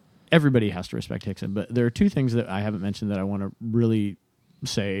 so everybody has to respect Hickson, but there are two things that I haven't mentioned that I want to really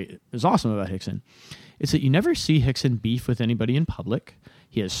say is awesome about Hickson. It's that you never see Hickson beef with anybody in public.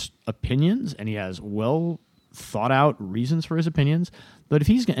 He has opinions and he has well thought out reasons for his opinions. But if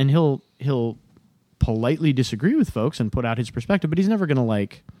he'll politely disagree with folks and put out his perspective, but he's never going to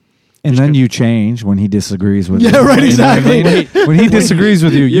like. And then you change when he disagrees with you. Yeah, right, You know what I mean? exactly. When he disagrees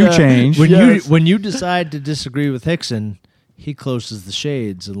with you, you Yeah. change. When you decide to disagree with Hickson, he closes the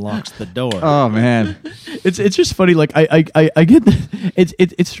shades and locks the door. Oh man, It's just funny. Like I get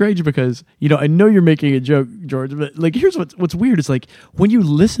it's strange because I know you're making a joke, George, but like here's what's weird is like when you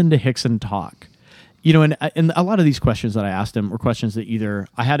listen to Hickson talk, and a lot of these questions that I asked him were questions that either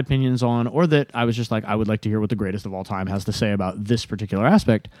I had opinions on or that I was just like, I would like to hear what the greatest of all time has to say about this particular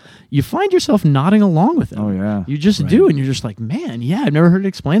aspect. You find yourself nodding along with him. Oh, yeah. You just do, and you're just like, man, yeah, I've never heard it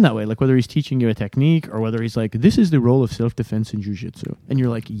explained that way. Like whether he's teaching you a technique or whether he's like, this is the role of self-defense in jiu-jitsu. And you're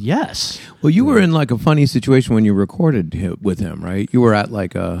like, yes. Well, you were in like a funny situation when you recorded with him, right? You were at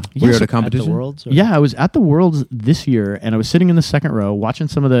like were you at a At the competition? Worlds? Or? Yeah, I was at the Worlds this year, and I was sitting in the second row watching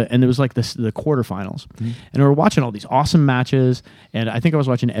some of and it was like the quarterfinals, and we were watching all these awesome matches, and I think I was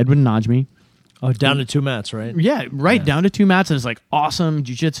watching Edwin Najmi. Oh, down to 2 mats, right? Yeah, down to 2 mats, and it's like awesome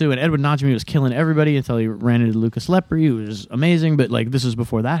jiu-jitsu, and Edwin Najmi was killing everybody until he ran into Lucas Lepri, who was amazing, but like this was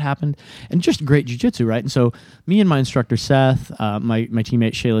before that happened, and just great jiu-jitsu, right? And so me and my instructor Seth, my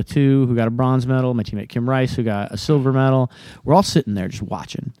teammate Shayla Tu, who got a bronze medal, my teammate Kim Rice, who got a silver medal, we're all sitting there just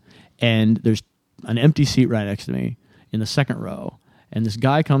watching, and there's an empty seat right next to me in the second row, and this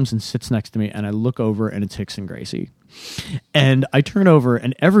guy comes and sits next to me, and I look over, and it's Rickson Gracie, and I turn over,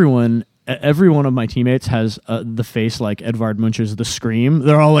 and every one of my teammates has the face like Edvard Munch's The Scream.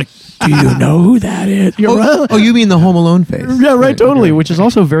 They're all like, do you know who that is? You're right. Oh, you mean the Home Alone face? Yeah, right, totally. Which is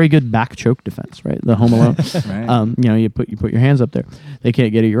also very good back choke defense, right? The Home Alone. Right. You put your hands up there. They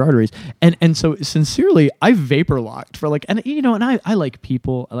can't get at your arteries. And so sincerely, I vapor locked for like, and I like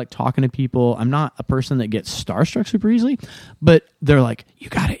people. I like talking to people. I'm not a person that gets starstruck super easily, but they're like, you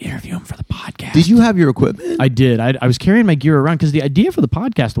got to interview him for the podcast. Did you have your equipment? I did. I was carrying my gear around because the idea for the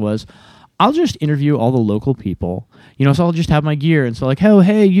podcast was I'll just interview all the local people, so I'll just have my gear. And so like, oh,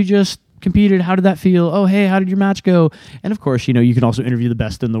 hey, you just competed. How did that feel? Oh, hey, how did your match go? And of course, you can also interview the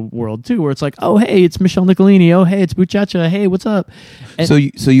best in the world too, where it's like, oh, hey, it's Michelle Nicolini. Oh, hey, it's Buchacha. Hey, what's up? And So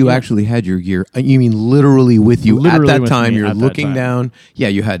you actually had your gear. You mean literally with you Literally at that with time? me You're at that looking time. down. Yeah,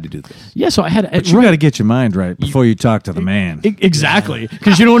 you had to do this. yeah, so I had, But you got to get your mind right before you talk to the man. exactly,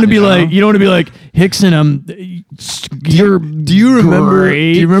 because you don't want to be like Hickson. You're Do you remember?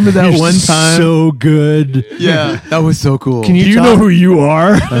 great. Do you remember that one time? So good. Yeah, that was so cool. Do you know who you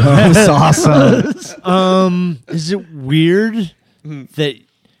are? That's awesome. Is it weird that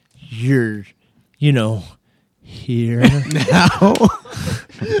you're, here?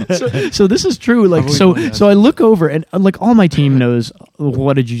 So this is true. Like, so I look over and like all my team knows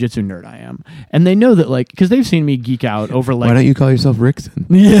what a jiu-jitsu nerd I am, and they know that like because they've seen me geek out over like Why don't you call yourself Rickson?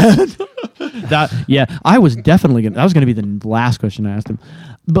 yeah. I was definitely that was gonna be the last question I asked him.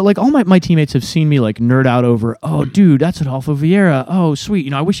 But like all my teammates have seen me like nerd out over, oh dude, that's Adolfo Vieira. Oh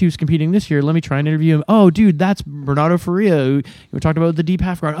sweet, I wish he was competing this year. Let me try and interview him. Oh dude, that's Bernardo Faria. Who we talked about the deep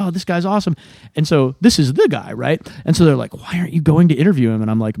half guard. Oh, this guy's awesome. And so this is the guy, right? And so they're like, why aren't you going to interview him? And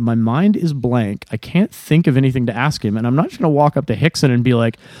I'm like, my mind is blank. I can't think of anything to ask him. And I'm not just gonna walk up to Hickson and be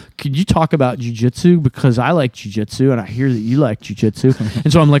like, could you talk about jiu-jitsu? Because I like jiu-jitsu and I hear that you like jiu-jitsu.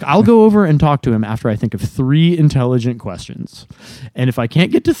 And so I'm like, I'll go over and talk to him after I think of 3 intelligent questions. And if I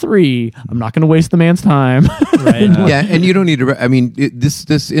can't get to 3, I'm not going to waste the man's time. Right. Yeah, and you don't need to. I mean,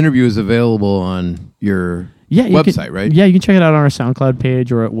 this interview is available on your Yeah, you website, can, right? Yeah, you can check it out on our SoundCloud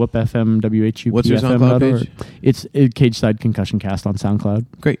page or at whoopfm, WHUPFM.org. What's your SoundCloud page? It's Cage Side Concussion Cast on SoundCloud.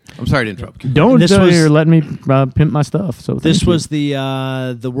 Great. I'm sorry to interrupt. Don't This you're was- letting me pimp my stuff. So This thank you. was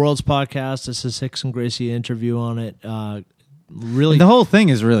the World's Podcast. This is Hicks and Gracie interview on it. Really, The whole thing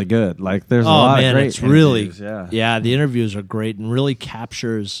is really good. Like, there's a lot of great it's really interviews, yeah. The interviews are great and really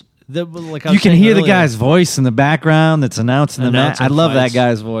captures the like. I You was can saying hear the earlier, guy's voice in the background that's announcing the match. Announcing I love fights. that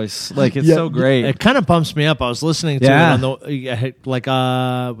guy's voice. Like, it's Yeah, so great. It kind of bumps me up. I was listening to Yeah. it on the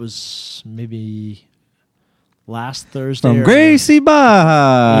it was maybe last Thursday. From or- Gracie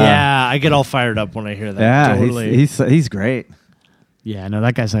Baja. Yeah, I get all fired up when I hear that. Yeah, totally. he's great. Yeah, no,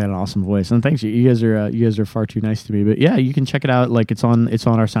 that guy's got an awesome voice, and thanks. You guys are far too nice to me. But yeah, you can check it out. Like it's on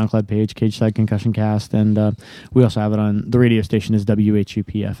our SoundCloud page, Cage Side Concussion Cast, and we also have it on the radio station is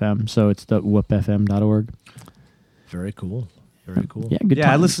WHUP-FM, so it's the whoopfm.org. Very cool. Very cool. Yeah, good. Yeah,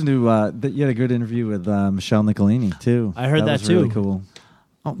 I times. listened to you had a good interview with Michelle Nicolini too. I heard that was really too. cool.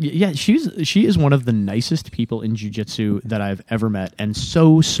 Oh, yeah, she is one of the nicest people in jiu-jitsu that I've ever met, and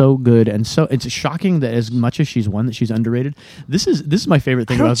so good, and so it's shocking that as much as she's one that she's underrated. This is my favorite I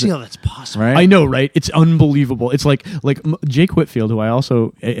thing don't about see it. how that's possible. Right? I know, right? It's unbelievable. It's like Jake Whitfield, who I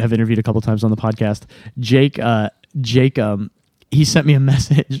also have interviewed a couple times on the podcast. Jake, he sent me a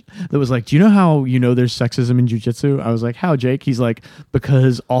message that was like, "Do you know how there's sexism in jiu-jitsu?" I was like, "How, Jake?" He's like,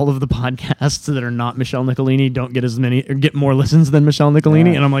 "Because all of the podcasts that are not Michelle Nicolini don't get as many or get more listens than Michelle Nicolini."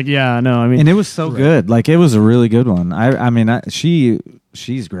 Yeah. And I'm like, "Yeah, no, I mean." And it was so good. Like, it was a really good one.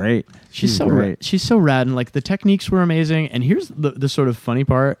 She's great. She's so great. she's so rad, and like the techniques were amazing. And here's the sort of funny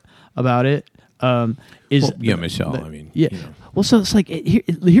part about it is Well, yeah, Michelle. I mean, yeah. Well, so it's like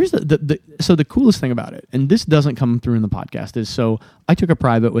here's the coolest thing about it, and this doesn't come through in the podcast, is so I took a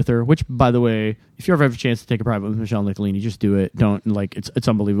private with her, which, by the way, if you ever have a chance to take a private with Michelle Nicolini, just do it. Don't it's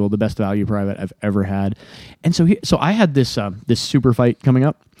unbelievable, the best value private I've ever had. And so I had this super fight coming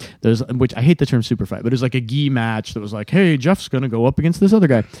up. Which I hate the term super fight, but it was like a gi match that was like, hey, Jeff's gonna go up against this other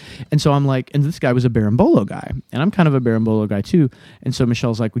guy, and so I'm like, and this guy was a Berimbolo guy, and I'm kind of a Berimbolo guy too, and so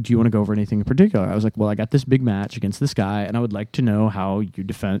Michelle's like, well, do you want to go over anything in particular? I was like, well, I got this big match against this guy, and I would like to know how you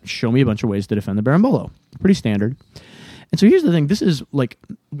show me a bunch of ways to defend the Berimbolo. Pretty standard. And so here's the thing: this is like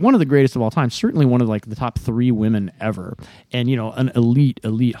one of the greatest of all time, certainly one of like the top 3 women ever, and an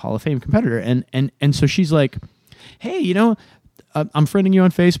elite Hall of Fame competitor, and so she's like, hey, I'm friending you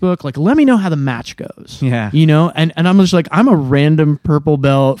on Facebook. Like, let me know how the match goes. Yeah. And I'm just like, I'm a random purple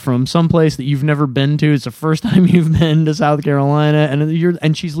belt from someplace that you've never been to. It's the first time you've been to South Carolina,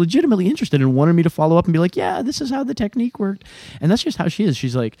 and she's legitimately interested and wanted me to follow up and be like, yeah, this is how the technique worked. And that's just how she is.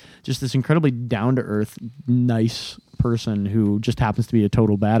 She's like just this incredibly down to earth, nice person who just happens to be a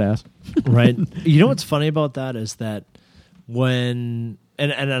total badass. Right. You know what's funny about that is that when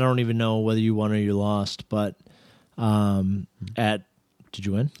and I don't even know whether you won or you lost, but did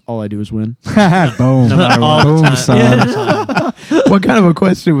you win? All I do is win. Boom. All the Boom, time. son. Yeah, all the time. what kind of a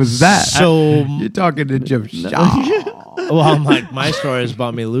question was that? So, You're talking to Jeff Shaw. well, my story is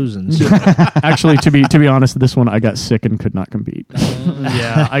about me losing. So. Actually, to be honest, this one I got sick and could not compete.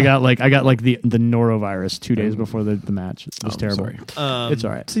 Yeah, I got like the norovirus 2 days before the match. It was terrible. sorry. It's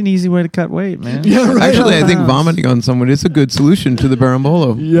all right. It's an easy way to cut weight, man. Actually, I think vomiting on someone is a good solution to the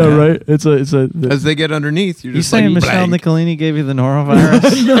Berimbolo. Yeah, right. It's a As they get underneath, you're You just saying like, Michelle blank. Nicolini gave you the norovirus?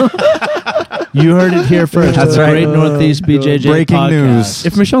 You heard it here first. That's The right. Great Northeast BJJ Breaking podcast. news.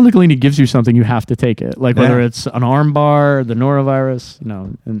 If Michelle Nicolini gives you something, you have to take it. Like whether Yeah. it's an arm bar, the norovirus,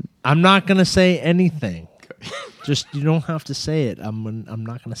 and I'm not going to say anything. Just you don't have to say it. I'm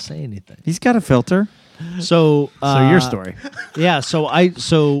not going to say anything. He's got a filter. So your story. Yeah. So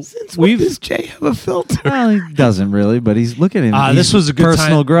When does Jay have a filter? Well, he doesn't really, but he's looking at this he's was a good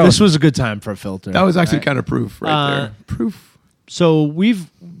personal time. growth. This was a good time for a filter. That was actually kind of proof right there. Proof. So we've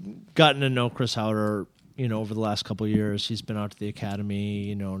gotten to know Chris Howder, over the last couple of years. He's been out to the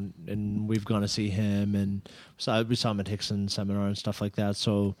academy, and we've gone to see him, and we saw him at Hickson seminar and stuff like that.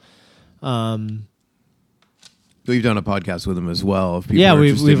 So, We've done a podcast with him as well. If people Yeah, are we've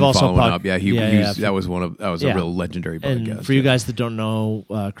interested in also following up. Yeah, he yeah. was, that was a real legendary and podcast. for you guys that don't know,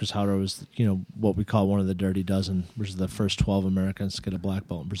 Chris Howder was, what we call one of the Dirty Dozen, which is the first 12 Americans to get a black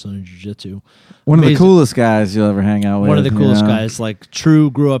belt in Brazilian Jiu-Jitsu. one of the Amazing. coolest guys you'll ever hang out with. One of the coolest you know? guys. Like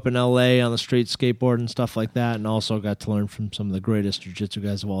True grew up in L.A. on the street skateboard and stuff like that, and also got to learn from some of the greatest jiu-jitsu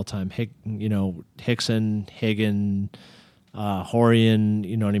guys of all time. Hickson, Higgin, Horian,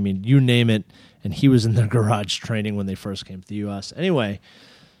 you know what I mean? You name it. And he was in their garage training when they first came to the U.S. Anyway,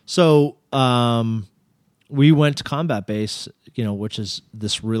 so we went to Combat Base, which is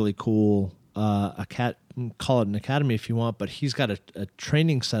this really cool call it an academy if you want, but he's got a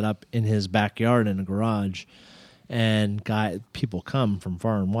training set up in his backyard in a garage, and people come from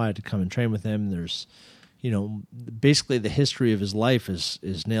far and wide to come and train with him. There's, basically the history of his life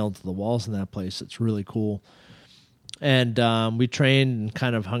is nailed to the walls in that place. It's really cool. And we trained and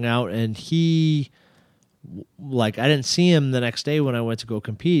kind of hung out, and I didn't see him the next day when I went to go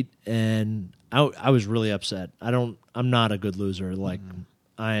compete, and I was really upset. I'm not a good loser.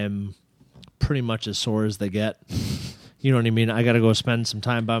 I am pretty much as sore as they get. You know what I mean? I got to go spend some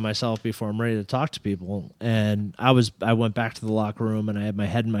time by myself before I'm ready to talk to people. And I went back to the locker room, and I had my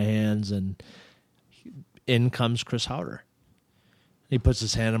head in my hands, and in comes Chris Howder. He puts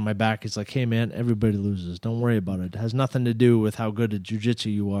his hand on my back. He's like, "Hey, man, everybody loses. Don't worry about it. It has nothing to do with how good at jiu-jitsu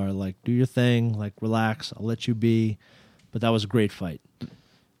you are. Do your thing. Relax. I'll let you be." But that was a great fight.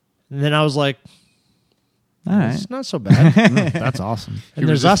 And then I was like, all right, it's not so bad. That's awesome. And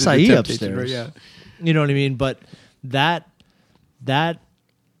there's resisted the acai temptation, upstairs. right? Yeah. You know what I mean? But that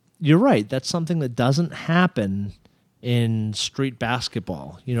you're right. That's something that doesn't happen in street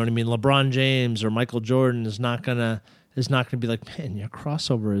basketball. You know what I mean? LeBron James or Michael Jordan is not gonna be like, "Man, your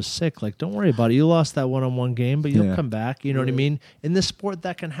crossover is sick. Don't worry about it. You lost that one-on-one game, but you'll come back." You know what I mean? In this sport,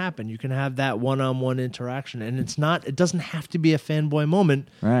 that can happen. You can have that one-on-one interaction, and it doesn't have to be a fanboy moment.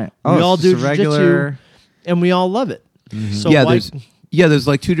 Right. We all it's do just a jiu-jitsu, regular. and we all love it. So there's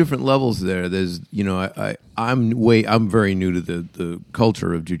two different levels there. There's, I'm very new to the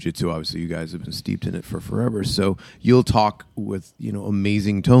culture of jiu-jitsu. Obviously, you guys have been steeped in it for forever. So you'll talk with,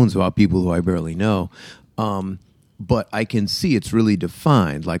 amazing tones about people who I barely know. But I can see it's really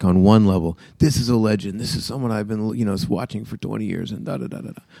defined. On one level, this is a legend. This is someone I've been, watching for 20 years and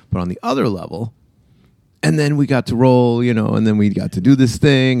da-da-da-da-da. But on the other level, and then we got to roll, and then we got to do this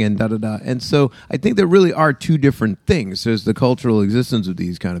thing and da-da-da. And so I think there really are two different things. There's the cultural existence of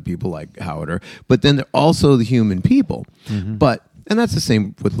these kind of people like Howder, but then there are also the human people. Mm-hmm. And that's the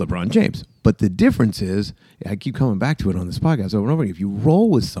same with LeBron James. But the difference is, I keep coming back to it on this podcast over and over again, if you roll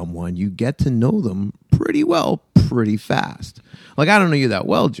with someone, you get to know them pretty well, pretty fast. I don't know you that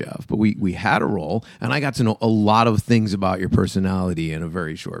well, Jeff, but we had a roll, and I got to know a lot of things about your personality in a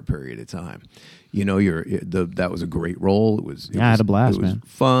very short period of time. That was a great role. I had a blast, It was man.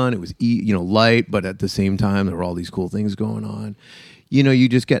 fun. It was light, but at the same time, there were all these cool things going on. You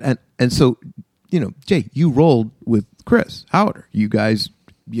just get and so, Jay, you rolled with Chris Howder. You guys,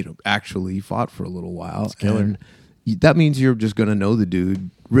 actually fought for a little while. And that means you're just going to know the dude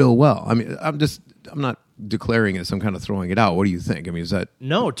real well. I mean, I'm not declaring it, so I'm kind of throwing it out. What do you think? I mean, is that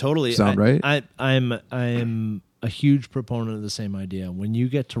no, totally sound right? I'm a huge proponent of the same idea. When you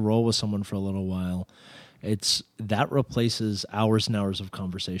get to roll with someone for a little while, that replaces hours and hours of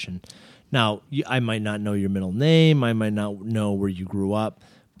conversation. Now, I might not know your middle name, I might not know where you grew up,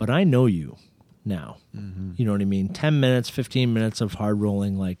 but I know you now. Mm-hmm. You know what I mean? 10 minutes, 15 minutes of hard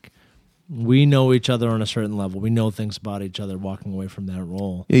rolling, we know each other on a certain level. We know things about each other walking away from that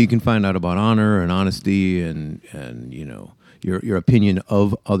roll. Yeah, you can find out about honor and honesty and your opinion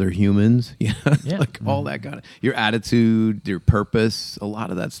of other humans. Yeah. All that kind of your attitude, your purpose. A lot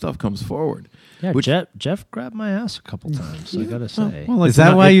of that stuff comes forward. Yeah, Jeff grabbed my ass a couple times. I gotta say. Is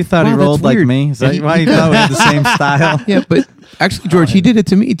that why you thought he rolled like me? Is that why you thought we had the same style? Yeah, but actually, George, he did it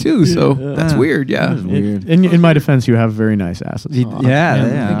to me too. So that's weird. Yeah, weird. In my defense, you have very nice asses.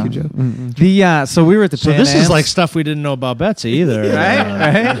 Thank you, Jeff. So we were at the Pan this is Ams. stuff we didn't know about Betsy either.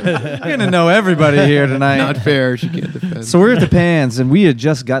 right? You're gonna know everybody here tonight. Not fair. She can't defend. So we're at the Pans, and we had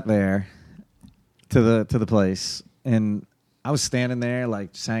just got there to the place, and I was standing there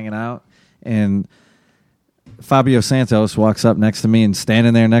just hanging out, and Fabio Santos walks up next to me and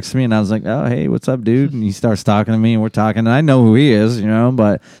standing there next to me, and I was like, "Oh, hey, what's up, dude?" And he starts talking to me, and we're talking, and I know who he is,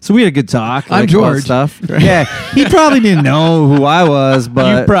 but so we had a good talk. I'm about George. Stuff. Yeah, he probably didn't know who I was,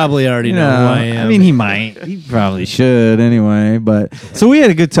 but You probably already know who I am. I mean, he might. He probably should anyway. But so we had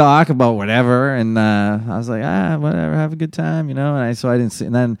a good talk about whatever, and I was like, whatever, have a good time, And so I didn't see.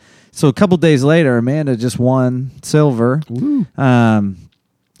 And then so a couple days later, Amanda just won silver,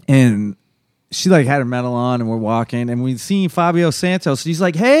 and she had her medal on, and we're walking, and we'd seen Fabio Santos. He's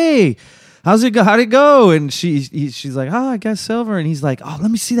like, "Hey, how'd it go?" And she's like, "Oh, I got silver." And he's like, "Oh, let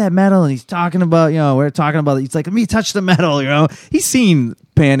me see that medal." And he's talking about, we're talking about it. He's like, "Let me touch the medal." He's seen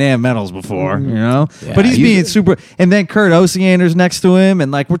Pan Am medals before, Yeah, but he's being super. And then Kurt Osiander's next to him,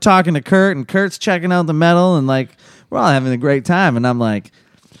 and we're talking to Kurt, and Kurt's checking out the medal, and we're all having a great time. And I'm like,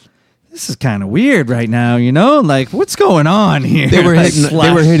 this is kind of weird right now, what's going on here? They were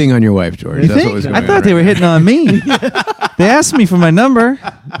hitting on your wife, George. That's what was going on. I thought they were hitting on me. They asked me for my number.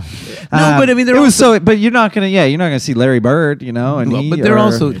 but I mean, it was so. But you're not gonna see Larry Bird, and well, but they're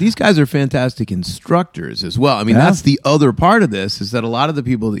also these guys are fantastic instructors as well. I mean, that's the other part of this is that a lot of the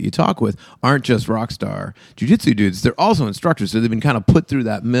people that you talk with aren't just rock star jiu-jitsu dudes; they're also instructors. So they've been kind of put through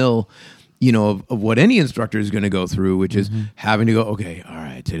that mill. Of what any instructor is going to go through, which is having to go, okay, all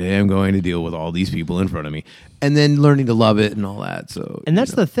right, today I'm going to deal with all these people in front of me, and then learning to love it and all that. So, and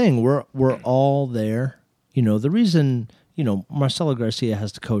that's the thing, we're all there. The reason, Marcelo Garcia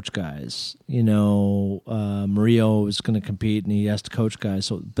has to coach guys. Murillo is going to compete and he has to coach guys.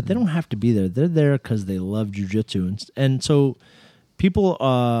 So, but they don't have to be there. They're there because they love jiu-jitsu, and so people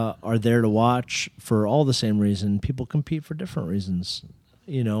are there to watch for all the same reason. People compete for different reasons.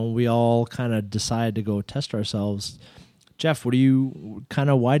 We all kind of decide to go test ourselves. Jeff, why do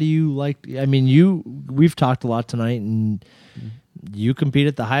you like, we've talked a lot tonight and you compete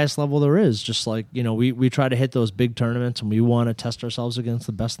at the highest level there is. Just like, we try to hit those big tournaments and we want to test ourselves against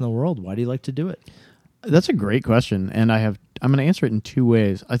the best in the world. Why do you like to do it? That's a great question, and I'm going to answer it in two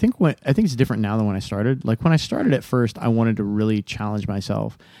ways. I think it's different now than when I started. Like when I started at first, I wanted to really challenge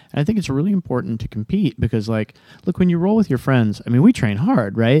myself, and I think it's really important to compete because, like, look, when you roll with your friends, we train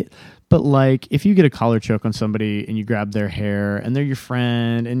hard, right? But like, if you get a collar choke on somebody and you grab their hair and they're your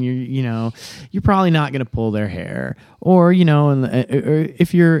friend, and you're probably not going to pull their hair, or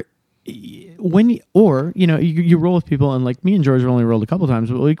if you're you roll with people, and like me and George have only rolled a couple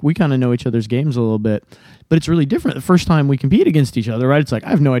times, but we kind of know each other's games a little bit. But it's really different the first time we compete against each other, right? It's like, I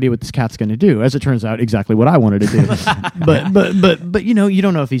have no idea what this cat's going to do. As it turns out, exactly what I wanted to do. but you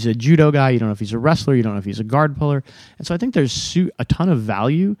don't know if he's a judo guy, you don't know if he's a wrestler, you don't know if he's a guard puller, and so I think there's a ton of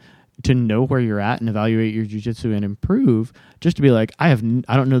value to know where you're at and evaluate your jiu-jitsu and improve, just to be like, I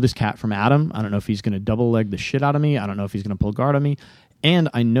don't know this cat from Adam. I don't know if he's going to double leg the shit out of me. I don't know if he's going to pull guard on me. And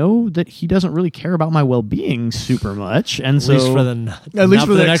I know that he doesn't really care about my well-being super much, and at least for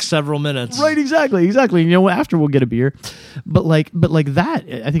the next several minutes, right? Exactly. After we'll get a beer, but like that,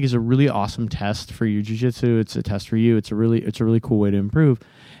 I think is a really awesome test for your jiu-jitsu. It's a test for you. It's a really cool way to improve.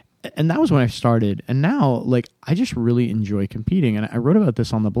 And that was when I started, and now like I just really enjoy competing. And I wrote about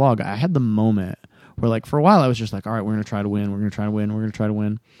this on the blog. I had the moment where, like, for a while I was just like, all right, we're going to try to win. We're going to try to win. We're going to try to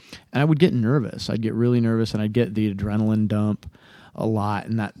win. And I would get nervous. I'd get really nervous, and I'd get the adrenaline dump a lot,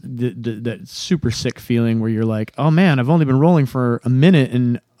 and that super sick feeling where you're like, oh man, I've only been rolling for a minute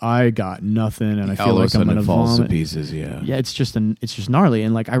and I got nothing, and I feel like I'm gonna falls vomit. To pieces. Yeah, it's just gnarly.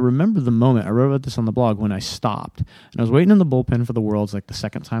 And like, I remember the moment, I wrote about this on the blog, when I stopped and I was waiting in the bullpen for the Worlds, like the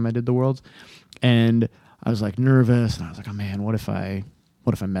second time I did the Worlds, and I was like nervous, and I was like, oh man, what if I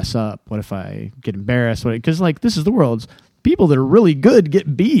mess up? What if I get embarrassed? Because like, this is the Worlds. People that are really good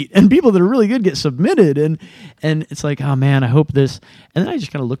get beat, and people that are really good get submitted, and it's like, oh man, I hope this. And then I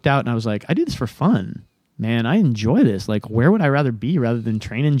just kind of looked out and I was like, I do this for fun, man. I enjoy this. Like, where would I rather be rather than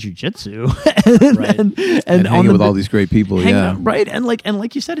training jiu-jitsu and hanging with all these great people? Yeah, right. And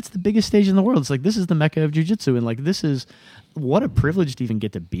like you said, it's the biggest stage in the world. It's like, this is the mecca of jiu-jitsu, and like, this is what a privilege to even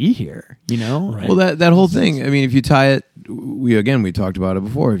get to be here. Right? Well, that whole thing. If you tie it, we talked about it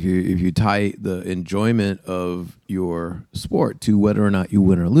before. If you tie the enjoyment of your sport to whether or not you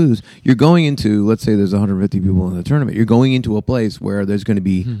win or lose, you're going into, let's say there's 150 people in the tournament, you're going into a place where there's going to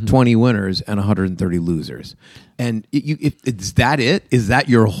be 20 winners and 130 losers. And is that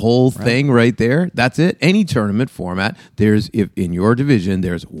your whole thing right there? That's it. Any tournament format, if in your division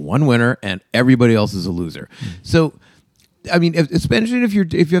there's one winner and everybody else is a loser. So, especially if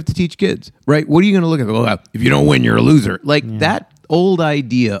you have to teach kids, right? What are you going to look at? Well, if you don't win, you're a loser. That old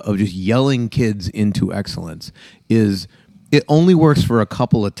idea of just yelling kids into excellence it only works for a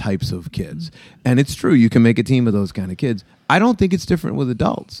couple of types of kids. And it's true, you can make a team of those kind of kids. I don't think it's different with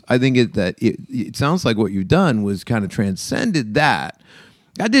adults. I think it sounds like what you've done was kind of transcended that.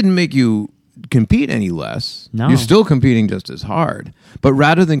 That didn't make you compete any less. No. You're still competing just as hard. But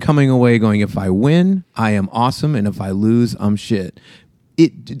rather than coming away going, if I win, I am awesome, and if I lose, I'm shit.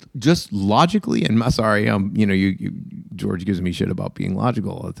 It just logically, and sorry, George gives me shit about being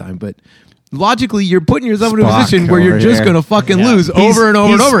logical all the time, but logically, you're putting yourself in a position where you're just going to fucking lose over and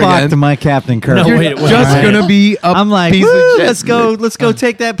over and over again. To my Captain Kirk. You're just going to be a I'm like, piece of shit. let's go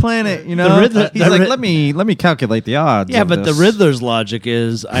take that planet. He's like, let me calculate the odds. Yeah, but this. the Riddler's logic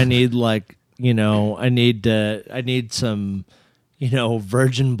is, I need some,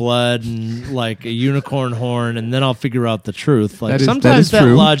 virgin blood and like a unicorn horn, and then I'll figure out the truth. Like, sometimes that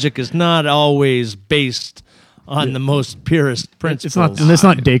true. logic is not always based on the most purest principles. It's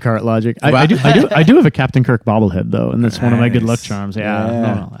not Descartes logic. I do have a Captain Kirk bobblehead though, and that's one of my good luck charms. Yeah.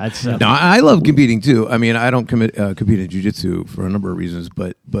 No, that's No, I love competing too. I mean, I don't compete in jiu-jitsu for a number of reasons,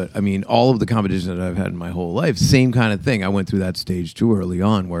 but I mean, all of the competitions that I've had in my whole life, same kind of thing. I went through that stage too early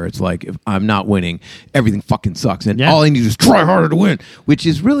on, where it's like, if I'm not winning, everything fucking sucks, and all I need is try harder to win, which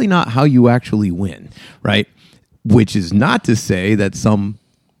is really not how you actually win, right? Which is not to say that some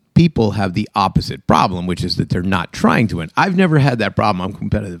people have the opposite problem, which is that they're not trying to win. I've never had that problem. I'm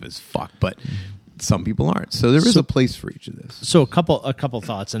competitive as fuck, but some people aren't. So there is a place for each of this. So a couple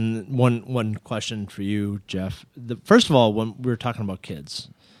thoughts, and one question for you, Jeff. First of all, when we were talking about kids,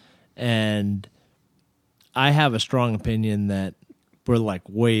 and I have a strong opinion that we're like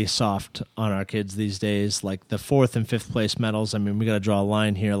way soft on our kids these days. Like the 4th and 5th place medals. I mean, we got to draw a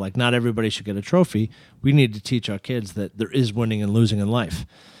line here. Like not everybody should get a trophy. We need to teach our kids that there is winning and losing in life.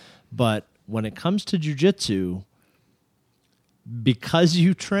 But when it comes to jiu-jitsu, because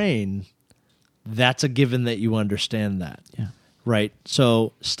you train, that's a given that you understand that. Yeah. Right?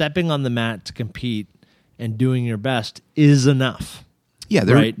 So stepping on the mat to compete and doing your best is enough. Yeah,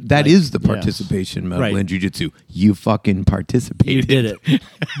 right? That is the participation medal in jiu-jitsu. You fucking participated. You did it.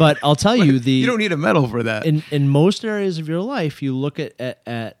 But I'll tell you, you don't need a medal for that. In most areas of your life, you look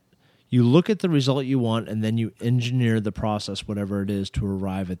at you look at the result you want, and then you engineer the process, whatever it is, to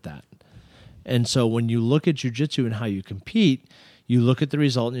arrive at that. And so when you look at jiu-jitsu and how you compete, you look at the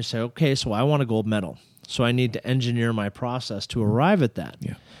result and you say, okay, so I want a gold medal. So I need to engineer my process to arrive at that.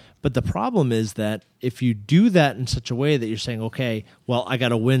 Yeah. But the problem is that if you do that in such a way that you're saying, okay, well, I got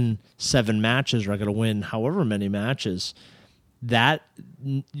to win 7 matches or I got to win however many matches, that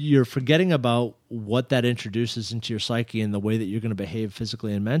you're forgetting about what that introduces into your psyche and the way that you're going to behave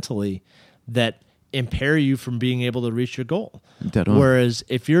physically and mentally that impair you from being able to reach your goal. Whereas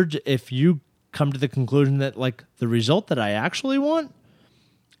if you come to the conclusion that like the result that I actually want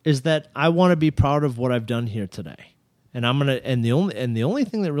is that I want to be proud of what I've done here today. And the only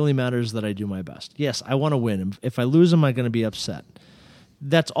thing that really matters is that I do my best. Yes, I want to win. If I lose, am I going to be upset?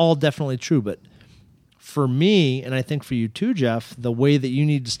 That's all definitely true. But for me, and I think for you too, Jeff, the way that you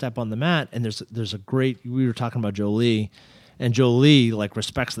need to step on the mat, and there's a great. We were talking about Joe Lee, and Joe Lee like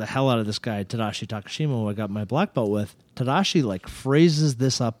respects the hell out of this guy Tadashi Takashima, who I got my black belt with. Tadashi like phrases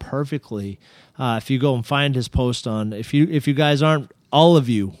this up perfectly. If you go and find his post on, if you guys aren't. All of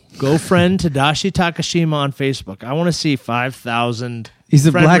you, go friend Tadashi Takashima on Facebook. I want to see 5,000 He's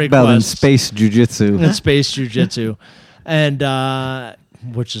a friend black belt in requests space jiu-jitsu. in space jiu-jitsu. And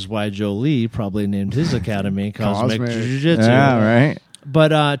which is why Joe Lee probably named his academy Cosmic Jiu-Jitsu. Yeah, right.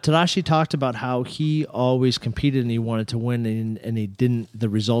 But Tadashi talked about how he always competed and he wanted to win, and he didn't. The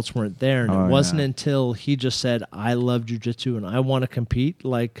results weren't there, and it wasn't until he just said, "I love jiu-jitsu and I want to compete,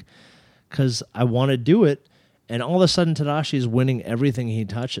 like, because I want to do it." And all of a sudden, Tadashi is winning everything he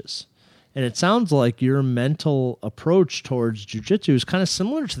touches. And it sounds like your mental approach towards jiu-jitsu is kind of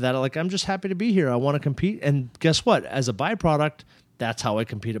similar to that. Like, I'm just happy to be here. I want to compete. And guess what? As a byproduct, that's how I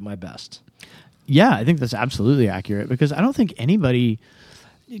compete at my best. Yeah, I think that's absolutely accurate because I don't think anybody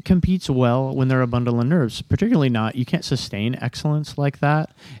competes well when they're a bundle of nerves, particularly not. You can't sustain excellence like that.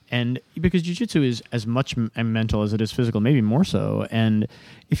 And because jiu-jitsu is as much mental as it is physical, maybe more so. And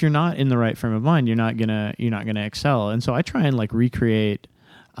if you're not in the right frame of mind, you're not gonna excel. And so I try and like recreate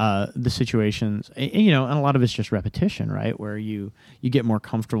the situations, and a lot of it's just repetition, right? Where you get more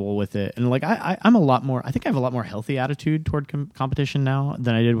comfortable with it. And like I'm a lot more. I think I have a lot more healthy attitude toward competition now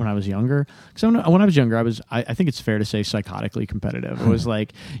than I did when I was younger. Because when I was younger, I think it's fair to say psychotically competitive. It was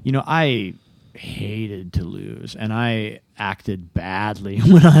like I hated to lose, and I acted badly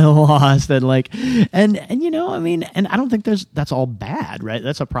when I lost, and and I don't think that's all bad, right?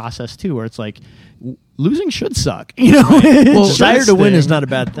 That's a process too, where it's like losing should suck, Well, desire to win is not a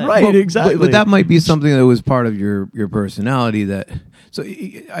bad thing, right? Exactly, but that might be something that was part of your personality. That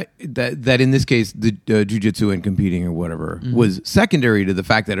in this case, the jiu-jitsu and competing or whatever was secondary to the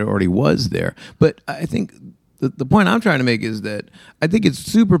fact that it already was there. But I think. The point I'm trying to make is that I think it's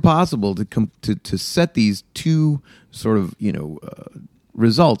super possible to set these two sort of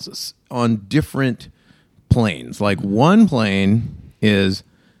results on different planes. Like one plane is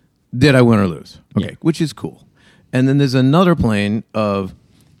did I win or lose? Okay, which is cool. And then there's another plane of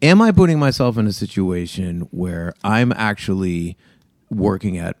am I putting myself in a situation where I'm actually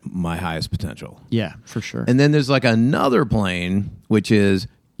working at my highest potential? Yeah, for sure. And then there's like another plane which is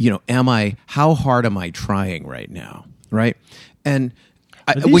how hard am I trying right now? Right. And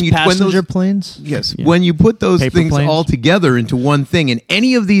when passenger planes? Yes. Yeah. When you put those Paper things planes? all together into one thing, and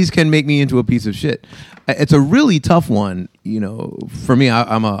any of these can make me into a piece of shit. It's a really tough one. For me,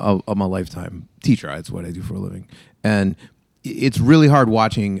 I'm a lifetime teacher. That's what I do for a living. And it's really hard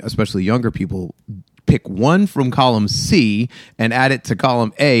watching, especially younger people, pick one from column C and add it to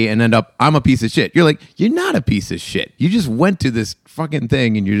column A and end up, I'm a piece of shit. You're like, you're not a piece of shit. You just went to this fucking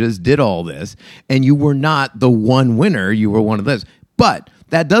thing and you just did all this, and you were not the one winner. You were one of those. But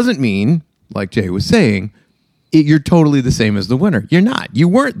that doesn't mean, like Jay was saying, you're totally the same as the winner. You're not. You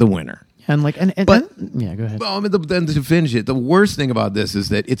weren't the winner. And like, and But- yeah, go ahead. Well, I mean, then to finish it, the worst thing about this is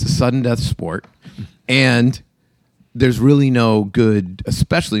that it's a sudden death sport, and there's really no good,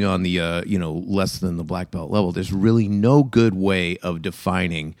 especially on the less than the black belt level. There's really no good way of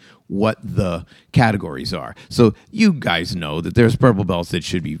defining what the categories are. So you guys know that there's purple belts that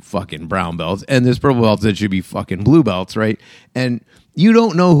should be fucking brown belts, and there's purple belts that should be fucking blue belts, right? And you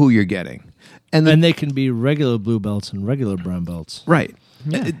don't know who you're getting, and they can be regular blue belts and regular brown belts. right.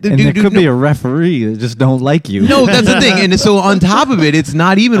 And there could be a referee that just don't like you. No, that's the thing. And so on top of it, it's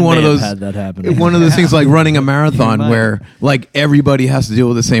not even one of May have those had that happen. one of those things like running a marathon might. where like everybody has to deal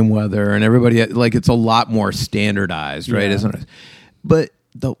with the same weather and everybody like it's a lot more standardized, right? Yeah. Isn't it? But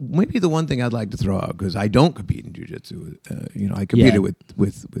maybe the one thing I'd like to throw out, because I don't compete in jiu-jitsu, I competed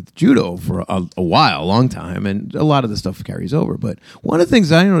with judo for a while, a long time, and a lot of the stuff carries over. But one of the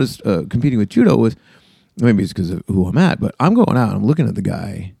things I noticed competing with judo was, maybe it's because of who I'm at, but I'm going out, I'm looking at the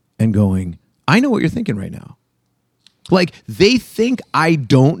guy and going, I know what you're thinking right now. Like, they think I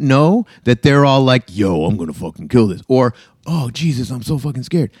don't know that they're all like, yo, I'm going to fucking kill this. Or, oh, Jesus, I'm so fucking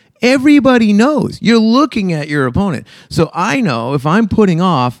scared. Everybody knows. You're looking at your opponent. So I know if I'm putting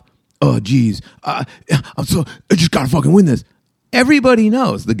off, oh, geez, I just got to fucking win this. Everybody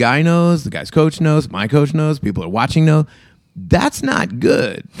knows. The guy knows. The guy's coach knows. My coach knows. People are watching know. That's not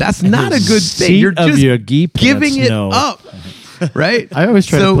good. That's not a good thing. Seat You're of just your gi pants, giving it no. up, right? I always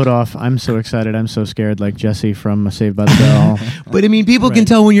try So- to put off, I'm so excited, I'm so scared, like Jesse from Saved by the Bell. But I mean, people can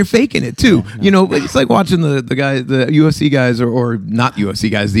tell when you're faking it too. It's like watching the UFC guys or not UFC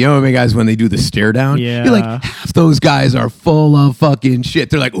guys, the MMA guys when they do the stare down. Yeah. You're like, half those guys are full of fucking shit.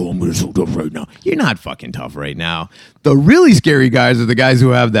 They're like, oh, I'm gonna so tough right now. You're not fucking tough right now. The really scary guys are the guys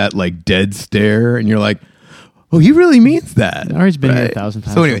who have that like dead stare, and you're like, oh, he really means that. Ari's been here 1,000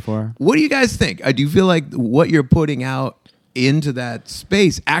 times So anyway, before. what do you guys think? Do you feel like what you're putting out into that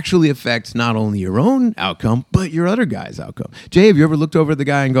space actually affects not only your own outcome, but your other guy's outcome? Jay, have you ever looked over at the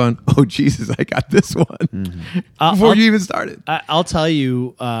guy and gone, oh, Jesus, I got this one before you even started? I'll tell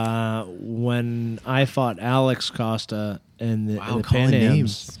you, when I fought Alex Costa in the Pan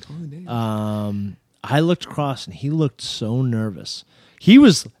Ams, I looked across and he looked so nervous. He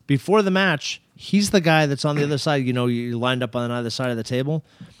was, before the match, he's the guy that's on the other side. You know, you're lined up on either side of the table.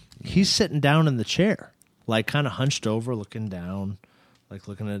 He's sitting down in the chair, like kind of hunched over, looking down, like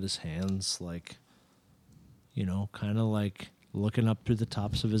looking at his hands, like, you know, kind of like looking up through the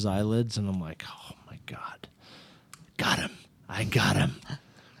tops of his eyelids. And I'm like, oh my God, got him. I got him.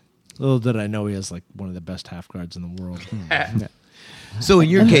 Little did I know he has like one of the best half guards in the world. So in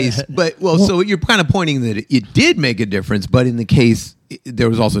your case, so you're kind of pointing that it did make a difference, but in the case, there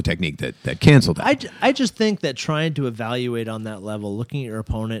was also technique that canceled that. I just think that trying to evaluate on that level, looking at your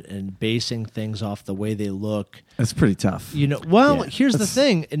opponent and basing things off the way they look, That's pretty tough. you know. Well, Yeah. here's the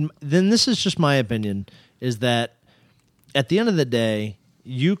thing, and then this is just my opinion: is that at the end of the day,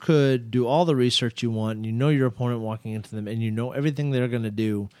 you could do all the research you want, and you know your opponent walking into them, and you know everything they're going to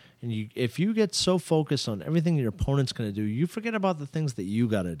do. And if you get so focused on everything your opponent's going to do, you forget about the things that you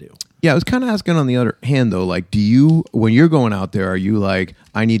got to do. Yeah, I was kind of asking on the other hand, though, like, when you're going out there, are you like,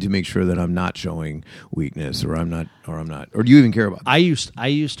 I need to make sure that I'm not showing weakness or I'm not, or do you even care about that? I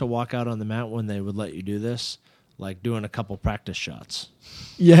used to walk out on the mat when they would let you do this, like doing a couple practice shots.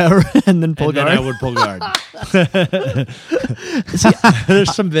 Yeah, and then pull And then guard. I would pull guard.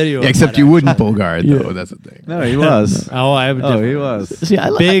 There's some video. Yeah, of except that, you wouldn't pull guard, though. That's the thing. No, he was. Oh, I would. Oh, he was. See, I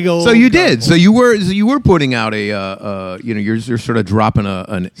like Big old. So you did. So you were putting out you're sort of dropping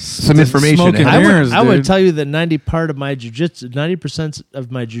some information. smoking ahead. mirrors. I would dude. tell you that 90%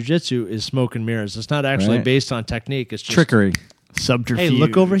 of my jujitsu is smoke and mirrors. It's not actually Right. based on technique. It's just Trickery. subterfuge. Hey,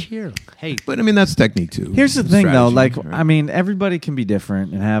 look over here. Hey, But I mean, that's technique too. Here's the thing, though. Strategy, Like, right? I mean, everybody can be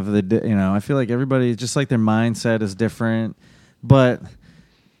different and have I feel like everybody, just like their mindset is different. But,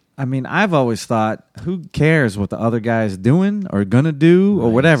 I mean, I've always thought, who cares what the other guy's doing or gonna do or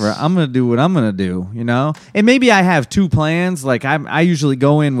whatever? I'm gonna do what I'm gonna do, you know? And maybe I have two plans. Like, I usually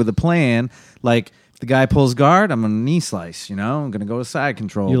go in with a plan, like, The guy pulls guard. I'm gonna knee slice. I'm gonna go to side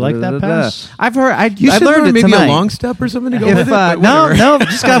control. You like that pass? I've heard. I should learned learn it maybe tonight. a long step or something to go If, with it. but no, whatever.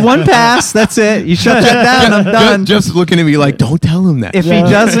 just got one pass. That's it. You shut that down. I'm done. Just looking at me like, don't tell him that. If he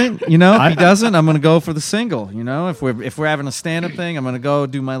doesn't, I'm gonna go for the single. If we're having a stand up thing, I'm gonna go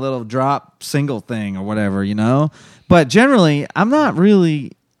do my little drop single thing or whatever. But generally, I'm not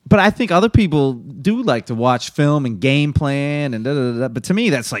really. But I think other people do like to watch film and game plan and da da da. But to me,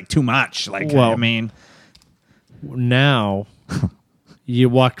 that's like too much. Well, now you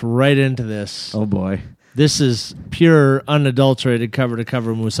walked right into this. oh boy. This is pure, unadulterated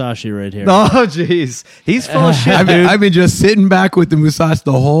cover-to-cover Musashi right here. Oh jeez, he's full of shit, I've dude. been just sitting back with the Musashi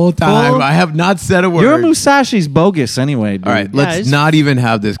the whole time. Full- I have not said a word. Your Musashi's bogus anyway, dude. All right, let's it's- not even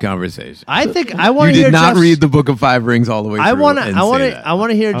have this conversation. I think I want You to hear did not Jeff's, read the Book of Five Rings all the way through. I want to. and I want say to. that. I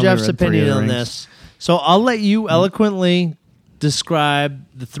want to hear only Jeff's read 3 opinion of the on rings. this. So I'll let you eloquently describe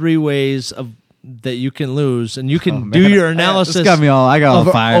the 3 ways of that you can lose, and you can do your analysis. This got me all. I got all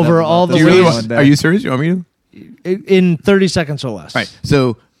over- fired over up all about the Do you this really ways- one want, day. are you serious? You want me to? in 30 seconds or less. All right.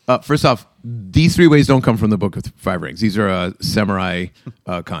 So first off, these 3 ways don't come from the Book of Five Rings. These are a samurai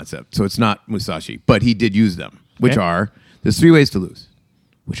concept. So it's not Musashi, but he did use them, which Okay. are there's 3 ways to lose,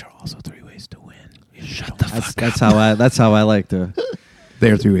 which are also 3 ways to win. Shut the fuck up. That's how I like to.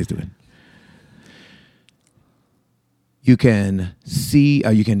 There are 3 ways to win. You can see,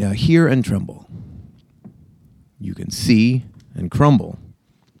 you can hear and tremble. You can see and crumble,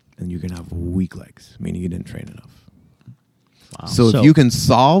 and you can have weak legs, meaning you didn't train enough. Wow. So if you can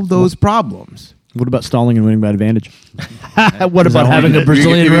solve those problems, What about stalling and winning by advantage? What about having a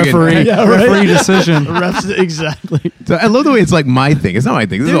Brazilian we can- referee? Referee decision. Refs, exactly. so I love the way it's like my thing. It's not my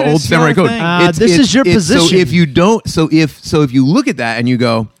thing. This Dude, is an old it's your samurai code. thing. This is your position. So if you don't, so if you look at that and you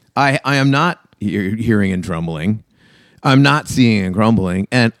go, I am not hearing and trembling. I'm not seeing and grumbling,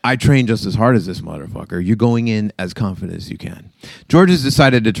 and I train just as hard as this motherfucker. You're going in as confident as you can. George has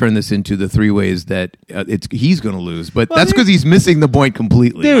decided to turn this into the 3 ways that he's going to lose, but that's because he's missing the point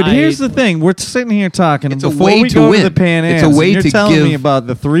completely. Dude, here's the thing. We're sitting here talking. It's a before way we to go win. to the Pan It's Ams, a way and you're to telling give- me about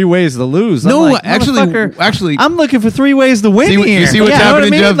the 3 ways to lose. No, I'm like, actually, motherfucker, I'm looking for 3 ways to win See what- you here. see what's You know what happening,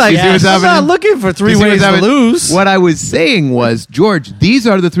 I mean? Jeff? Like, You see what's I'm happening? not looking for 3 You see ways what's to happening? lose. What I was saying was, George, these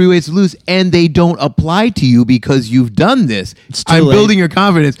are the 3 ways to lose, and they don't apply to you because you've done this. It's too I'm late. building your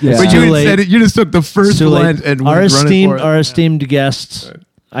confidence, Yeah. but It's you too late. said it. You just took the first Too late. one and our run it esteemed for it. our esteemed guest,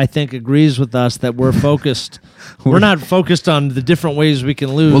 I think, agrees with us that we're focused. We're not focused on the different ways we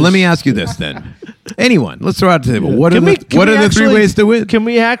can lose. Well, let me ask you this then. Anyone, let's throw out the table. What are Can the we- can what we are the 3 actually- ways to win? Can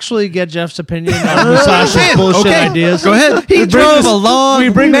we actually get Jeff's opinion on Musashi's bullshit Okay. ideas? Go ahead. He We bring drove this- a long, we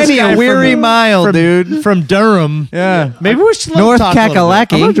bring this many guy a weary from- mile, dude. From Durham. Yeah. Maybe we should let North him talk a little bit.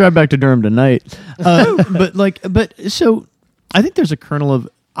 I'm gonna Kakalaki. drive back to Durham tonight. But so I think there's a kernel of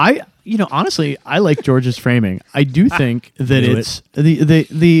honestly, I like George's framing. I do think that Knew it's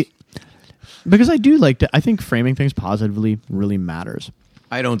the because I do like to. I think framing things positively really matters.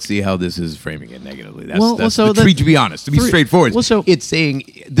 I don't see how this is framing it negatively. That's, Well, that's so the the- treat, to be honest, to be three- straightforward. well, so- it's saying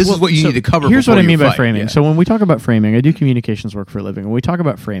this is what you So need to cover. Here's before what I you mean by fight. framing. Yeah. So when we talk about framing, I do communications work for a living. When we talk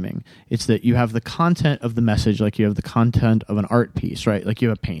about framing, it's that you have the content of the message, like you have the content of an art piece, right? Like you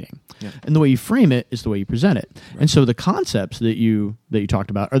have a painting, and the way you frame it is the way you present it. And so the concepts that you talked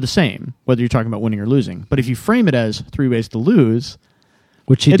about are the same, whether you're talking about winning or losing. But if you frame it as 3 ways to lose,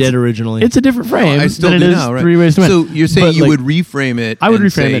 Which he It's- did originally. it's a different frame I still than do it is now, right? 3 ways to win. So you're saying But, you like, would reframe it. I would and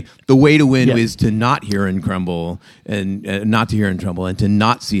reframe say it. The way to win Yeah. is to not hear and crumble, and not to hear and tremble, and to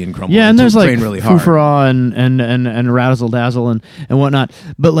not see and crumble. Yeah, and to there's like train really hard. foo-for-ah and razzle dazzle and whatnot.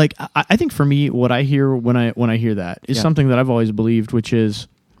 But like, I think for me, what I hear when I hear that is Yeah. something that I've always believed, which is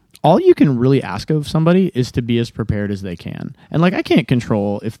all you can really ask of somebody is to be as prepared as they can. And like, I can't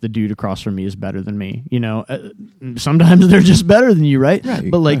control if the dude across from me is better than me. Sometimes they're just better than you, right?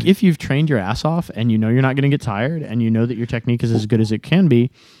 Right, But like, right. if you've trained your ass off and you know you're not going to get tired and you know that your technique is as good as it can be,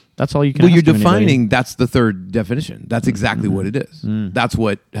 that's all you can. Well, you're ask of anybody. defining. That's the third definition. That's exactly Mm-hmm. what it is. That's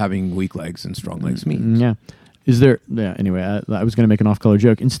what having weak legs and strong legs means. Yeah. Is there? Yeah. Anyway, I was going to make an off-color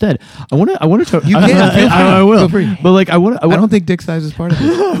joke. Instead, I want to. talk. You can. Feel free. I will. Feel free. But like, I want. I don't think dick size is part of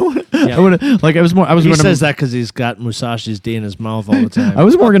it. I want to. Like, I was more. I was. he gonna, says that because he's got Musashi's D in his mouth all the time. I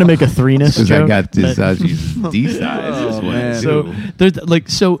was more going to make a threeness Because I joke. got this but- D size. is what I man. so do. there's like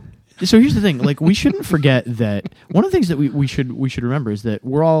so. So here's the thing. Like, we shouldn't forget that one of the things that we should remember is that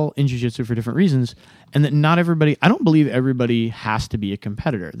we're all in jiu-jitsu for different reasons, and that not everybody. I don't believe everybody has to be a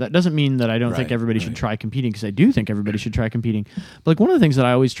competitor. That doesn't mean that I don't think Right, everybody right. should try competing, because I do think everybody should try competing. But like, one of the things that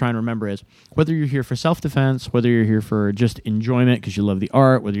I always try and remember is whether you're here for self-defense, whether you're here for just enjoyment because you love the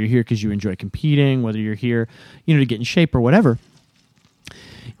art, whether you're here because you enjoy competing, whether you're here, to get in shape or whatever.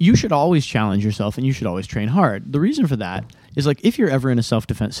 you should always challenge yourself and you should always train hard. The reason for that is like if you're ever in a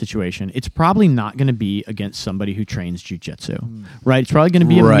self-defense situation, it's probably not going to be against somebody who trains jiu-jitsu, right? It's probably going to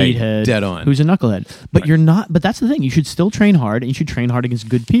be a Right. meathead Dead on. who's a knucklehead. But you're not. But that's the thing. You should still train hard, and you should train hard against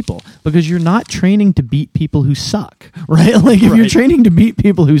good people because you're not training to beat people who suck, right? Like if you're training to beat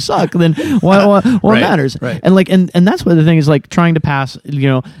people who suck, then what Right. matters? Right. And like and that's what the thing is like trying to pass. You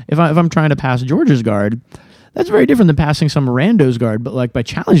know, if I'm trying to pass George's guard. That's very different than passing some rando's guard, but like by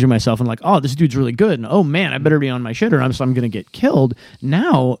challenging myself and like, oh, this dude's really good, and oh man, I better be on my shit or I'm going to get killed.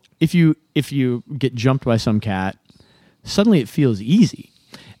 Now, if you get jumped by some cat, suddenly it feels easy,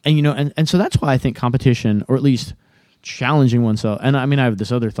 and you know, and so that's why I think competition, or at least challenging oneself, and I mean, I have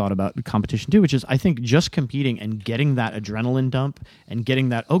this other thought about competition too, which is I think just competing and getting that adrenaline dump and getting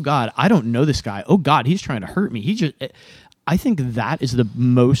that, oh God, I don't know this guy, oh God, he's trying to hurt me, I think that is the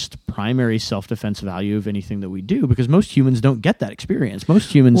most primary self-defense value of anything that we do because most humans don't get that experience.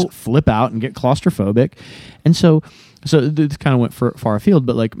 Most humans flip out and get claustrophobic. And so this kind of went far afield,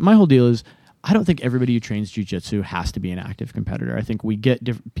 but like my whole deal is I don't think everybody who trains jiu-jitsu has to be an active competitor. I think we get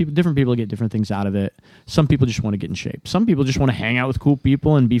different people get different things out of it. Some people just want to get in shape. Some people just want to hang out with cool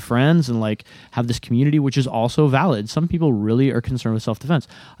people and be friends and like have this community, which is also valid. Some people really are concerned with self-defense.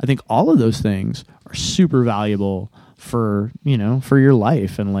 I think all of those things are super valuable for your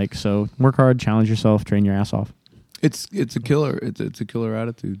life, and like, so work hard, challenge yourself, train your ass off. It's a killer. It's a killer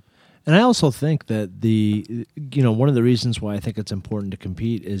attitude. And I also think that one of the reasons why I think it's important to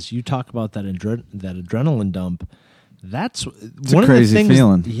compete is you talk about that adrenaline dump. That's one a crazy of the things.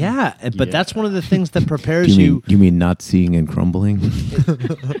 feeling. Yeah, but that's one of the things that prepares You mean not seeing and crumbling?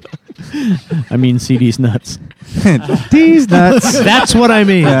 I mean, CD's nuts. These nuts. That's what I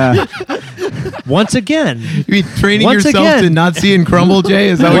mean. Yeah. Once again, You mean training Once yourself again- to not see and crumble, Jay?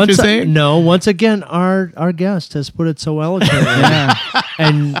 Is that what you're saying? No, once again, our guest has put it so eloquently, Yeah.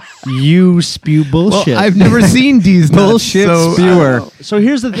 and you spew bullshit. Well, I've never seen D's nuts, Bullshit so spewer. So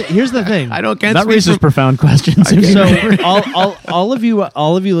here's the thing. I don't get That raises profound questions. So all of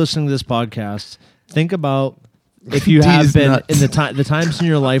you listening to this podcast, think about if you have D's been nuts. in the times in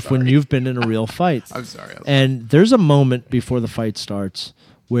your life when you've been in a real fight. I'm sorry. And there's a moment before the fight starts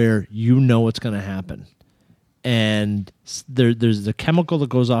where you know what's going to happen. And there's the chemical that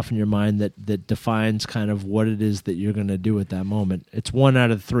goes off in your mind that defines kind of what it is that you're going to do at that moment. It's 1 out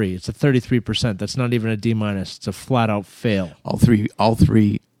of 3. It's a 33%. That's not even a D-. It's a flat out fail. All three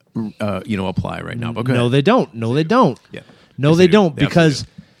apply right now. But go No, ahead. they don't. No, they don't. Yeah. No, Yes, they they do. don't, They because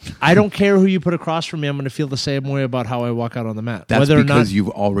I don't care who you put across from me. I'm going to feel the same way about how I walk out on the mat. That's Whether or because not you've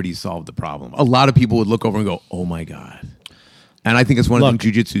already solved the problem. A lot of people would look over and go, "Oh my god." And I think it's one of the things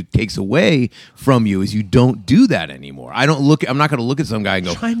jiu-jitsu takes away from you is you don't do that anymore. I'm not going to look at some guy and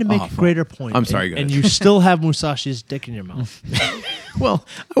go, trying to make "Oh, a fuck." greater point. I'm sorry, go and ahead. you still have Musashi's dick in your mouth. Well,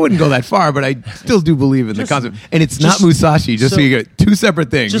 I wouldn't go that far, but I still do believe in the concept. And it's not just- Musashi, just so you get two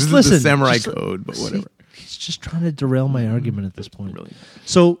separate things. Just This is listen. the samurai Just- code, but see, whatever. he's just trying to derail my argument at this point. Really.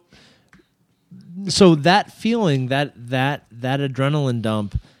 So that feeling, that adrenaline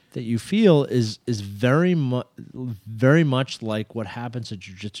dump that you feel is very much like what happens at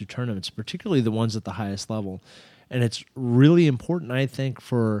jiu-jitsu tournaments, particularly the ones at the highest level. And it's really important, I think,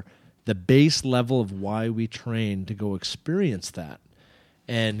 for the base level of why we train to go experience that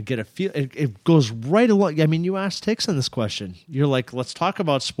and get a feel. It goes right along. I mean, you asked Tixon this question. You're like, let's talk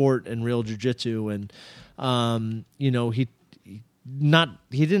about sport and real jiu-jitsu. And,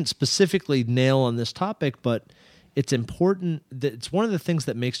 he didn't specifically nail on this topic, but it's important that it's one of the things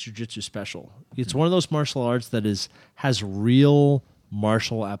that makes jiu-jitsu special. It's one of those martial arts that has real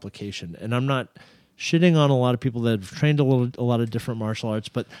martial application. And I'm not shitting on a lot of people that have trained a lot of different martial arts,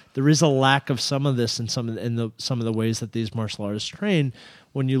 but there is a lack of some of this in some of the ways that these martial artists train.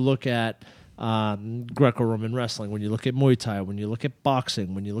 When you look at Greco-Roman wrestling, when you look at Muay Thai, when you look at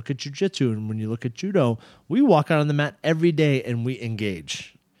boxing, when you look at jiu-jitsu, and when you look at judo, we walk out on the mat every day and we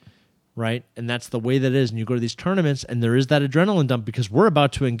engage. Right? And that's the way that it is. And you go to these tournaments and there is that adrenaline dump because we're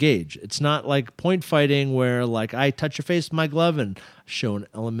about to engage. It's not like point fighting where like I touch your face with my glove and show an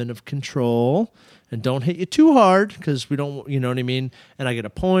element of control and don't hit you too hard because we don't, you know what I mean? And I get a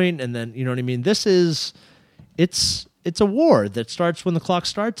point and then, you know what I mean? It's a war that starts when the clock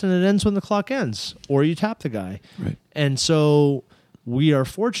starts and it ends when the clock ends, or you tap the guy. Right. And so we are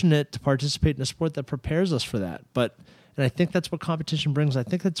fortunate to participate in a sport that prepares us for that. And I think that's what competition brings. I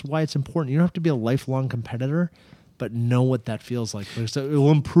think that's why it's important. You don't have to be a lifelong competitor, but know what that feels like. Because it will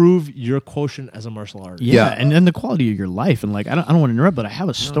improve your quotient as a martial artist. Yeah, Yeah. and the quality of your life. And like, I don't want to interrupt, but I have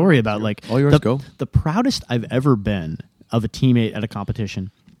a story about like All yours, go. the proudest I've ever been of a teammate at a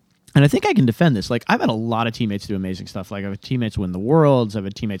competition And I think I can defend this. Like, I've had a lot of teammates do amazing stuff. Like, I've had teammates win the worlds. I've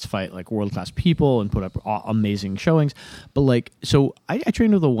had teammates fight, like, world-class people and put up amazing showings. But, like, so I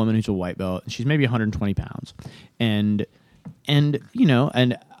trained with a woman who's a white belt, and she's maybe 120 pounds. And you know,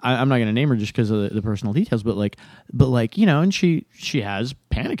 and I'm not going to name her just because of the personal details, but you know, and she has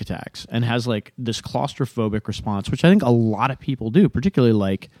panic attacks and has, like, this claustrophobic response, which I think a lot of people do, particularly,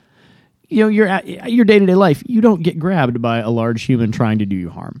 like, you know, your day-to-day life, you don't get grabbed by a large human trying to do you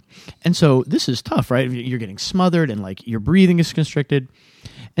harm. And so this is tough, right? You're getting smothered and, like, your breathing is constricted.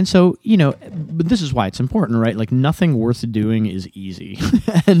 And so, you know, but this is why it's important, right? Like, nothing worth doing is easy.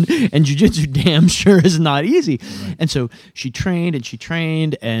 and jiu-jitsu damn sure is not easy. Right. And so she trained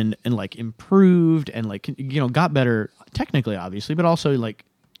and like improved and, like, you know, got better technically, obviously, but also, like,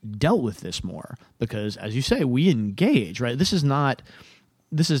 dealt with this more because, as you say, we engage, right? This is not,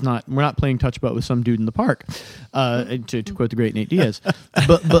 we're not playing touch boat with some dude in the park, to quote the great Nate Diaz.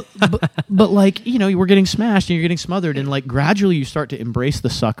 but like, you know, we're getting smashed and you're getting smothered, and, like, gradually you start to embrace the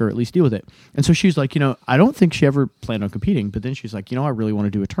suck or at least deal with it. And so she's like, you know, I don't think she ever planned on competing, but then she's like, you know, I really want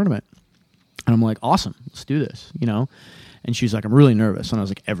to do a tournament. And I'm like, awesome, let's do this, you know? And she's like, I'm really nervous. And I was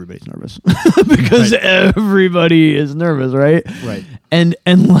like, everybody's nervous because everybody is nervous, right? Right. And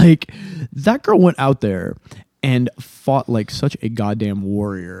like, that girl went out there and fought like such a goddamn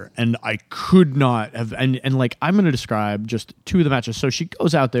warrior. And I could not have, and like, I'm going to describe just two of the matches. So she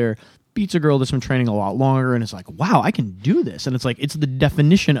goes out there, beats a girl that's been training a lot longer, and it's like, wow, I can do this. And it's like, it's the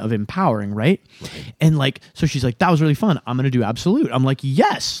definition of empowering, right? And, like, so she's like, that was really fun. I'm going to do absolute. I'm like,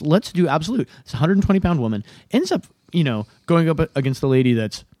 yes, let's do absolute. This 120-pound woman ends up, you know, going up against a lady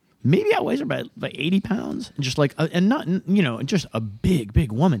that's maybe outweighs her by 80 pounds, and just like, and not, you know, just a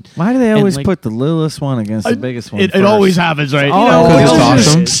big woman. Why do they always like, put the littlest one against the biggest one? It always happens, right? Because it's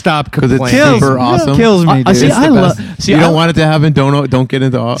awesome. Stop Because it's complaining. super awesome. Kills me, dude. See, It's the I love. best. See, You I don't want it to happen. Don't get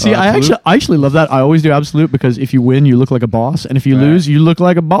into. I actually love that. I always do absolute because if you win, you look like a boss, and if you lose, you look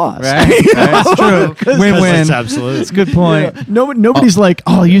like a boss. Right? That's true. Win-win. It's absolute. That's a good point. Yeah. Nobody's like,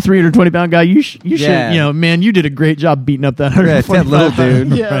 oh, you 320-pound guy, you should, Yeah. you know, man, you did a great job beating up that Yeah, that little 120-pound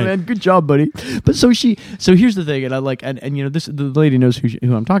dude. Yeah, Right. man, good job, buddy. But so here's the thing, and I like, and you know, the lady knows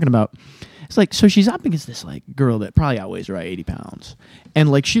who I'm talking about. It's like, so she's up against this, like, girl that probably outweighs her by 80 pounds,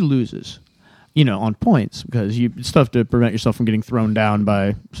 and, like, she loses, you know, on points because it's tough to prevent yourself from getting thrown down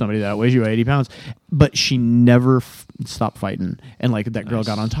by somebody that weighs you by 80 pounds. But she never stopped fighting, and, like, that girl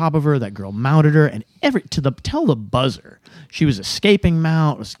got on top of her. That girl mounted her, and tell the buzzer, she was escaping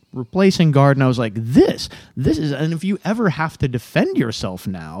mount, was replacing guard, and I was like, this is. And if you ever have to defend yourself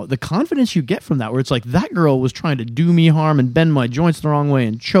now, the confidence you get from that, where it's like, that girl was trying to do me harm and bend my joints the wrong way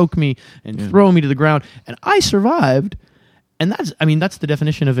and choke me and throw me to the ground, and I survived. And that's the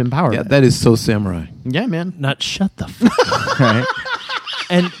definition of empowerment. Yeah, that is so samurai. Yeah, man. Not shut the fuck. Right.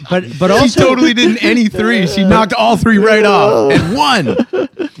 And but She also totally didn't any three. She knocked all three right off and won.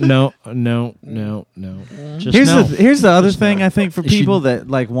 no. Just Here's the other Just thing no. I think for people that,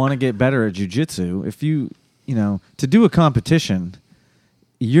 like, want to get better at jiu-jitsu. If you know, to do a competition,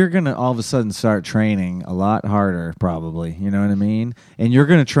 you're going to all of a sudden start training a lot harder, probably. You know what I mean? And you're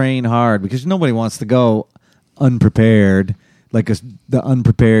going to train hard because nobody wants to go unprepared, like the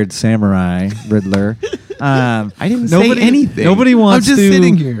unprepared samurai Riddler. I didn't say anything. Nobody wants I'm just to,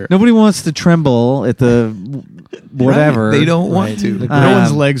 sitting here. Nobody wants to tremble at the whatever. Right. They don't want to. Like, no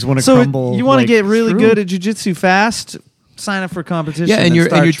one's legs want to so crumble. You want to like, get really true. good at jiu-jitsu fast? Sign up for competition. Yeah, and your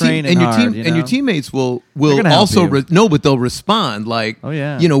start team training and your hard, team you and your know? teammates will gonna help also you. no, but they'll respond like, Oh,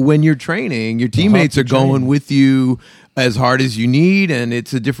 yeah. you know, when you're training, your teammates are going with you as hard as you need, and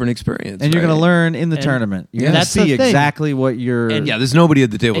it's a different experience. And you're right? going to learn in the And- tournament. You're Yeah. going to That's see the thing. exactly what you're. And Yeah, there's nobody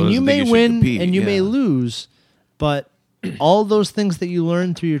at the table. and that you doesn't may think should win compete. and you Yeah. may lose, but all those things that you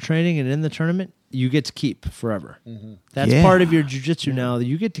learn through your training and in the tournament, you get to keep forever. That's Yeah. part of your jiu-jitsu now. That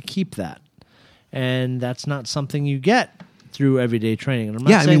you get to keep that, and that's not something you get through everyday training. And I'm not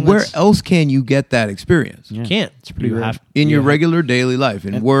Yeah, I saying mean, where that's- else can you get that experience? you can't. It's pretty rare. In your You have- regular daily life,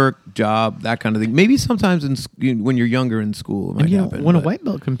 in work, job, that kind of thing. Maybe sometimes when you're younger in school, it might And, you know, happen. when a but- white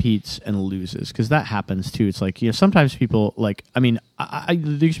belt competes and loses, because that happens too. It's like, you know, sometimes people like. I mean,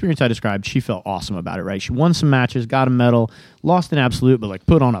 the experience I described, she felt awesome about it. Right, she won some matches, got a medal, lost an absolute, but like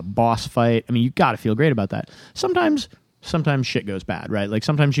put on a boss fight. I mean, you got to feel great about that. Sometimes shit goes bad, right? Like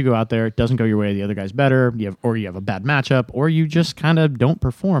sometimes you go out there, it doesn't go your way, the other guy's better, you have a bad matchup, or you just kind of don't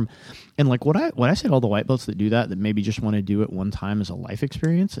perform. And like what I say to all the white belts that do that maybe just want to do it one time as a life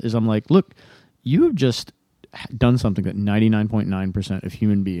experience is I'm like, look, you have just done something that 99.9% of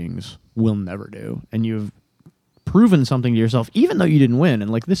human beings will never do, and you've proven something to yourself, even though you didn't win.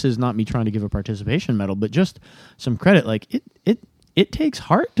 And like, this is not me trying to give a participation medal, but just some credit. Like it takes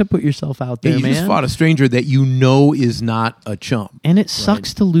heart to put yourself out Yeah, there, you man. just fought a stranger that you know is not a chump. And it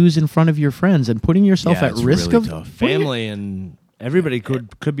sucks to lose in front of your friends and putting yourself Yeah, at it's risk really of tough. Family and everybody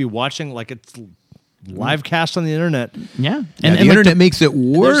could be watching like it's live cast on the internet. Yeah. And the like, internet makes it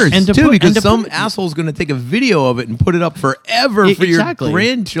worse and to too, put- because and to some put- asshole's going to take a video of it and put it up forever for Exactly. your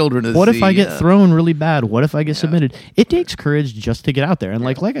grandchildren to what see. if I get Yeah. thrown really bad? What if I get submitted? It takes courage just to get out there. And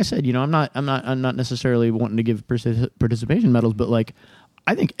like I said, I'm not necessarily wanting to give participation medals, but like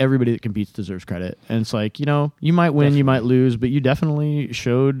I think everybody that competes deserves credit. And it's like, you might win, you might lose, but you definitely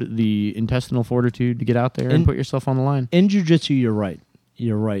showed the intestinal fortitude to get out there and And- put yourself on the line. In jiu-jitsu, you're right.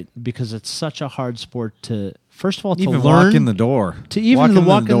 You're right, because it's such a hard sport to, first of all, to Even learn walk in the door. to even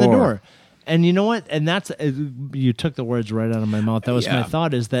walk in the door. And you know what? And that's you took the words right out of my mouth. That was my Yeah.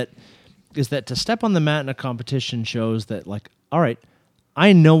 thought. Is that to step on the mat in a competition shows that, like, all right,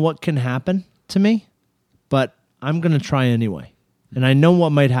 I know what can happen to me, but I'm going to try anyway. And I know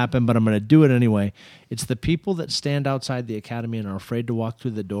what might happen, but I'm going to do it anyway. It's the people that stand outside the academy and are afraid to walk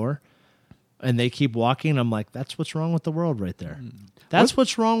through the door, and they keep walking. I'm like, that's what's wrong with the world right there. That's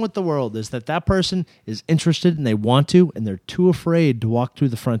what's wrong with the world, is that person is interested and they want to, and they're too afraid to walk through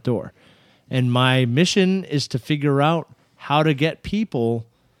the front door. And my mission is to figure out how to get people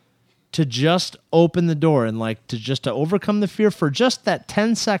to just open the door and to overcome the fear for just that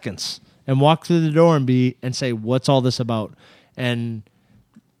 10 seconds and walk through the door and say, what's all this about? And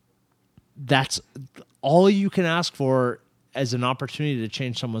that's all you can ask for as an opportunity to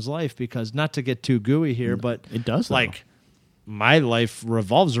change someone's life, because not to get too gooey here, but It does, though. like my life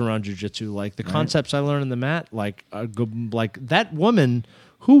revolves around jiu-jitsu. Like the concepts I learned in the mat, like that woman,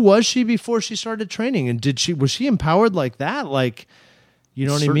 who was she before she started training? And was she empowered like that? Like, you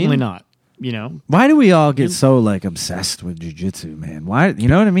know what I mean? Certainly not. Why do we all get so like obsessed with jujitsu, man? Why? You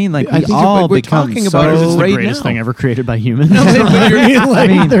know what I mean? Like I we think all we're become talking so. about it It's the right greatest now. thing ever created by humans. I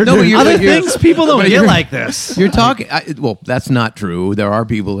mean, you're- other you're- things people don't but get you're- like this. You're talking. Well, that's not true. There are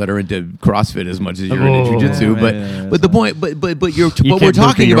people that are into CrossFit as much as you're into jiu-jitsu. yeah, but the point. But but You we're can't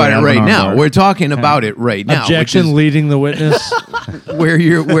talking your about way it out of right an now. armbar. We're talking about it right now. Objection, leading the witness. where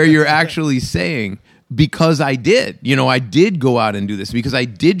you're actually saying, because I did, I did go out and do this, because I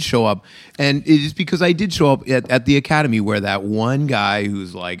did show up, and it is because I did show up at the academy where that one guy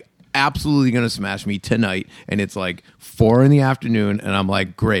who's like absolutely going to smash me tonight, and it's like 4 p.m, and I'm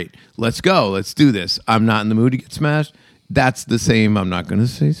like, great, let's go, let's do this. I'm not in the mood to get smashed. That's the same. I'm not going to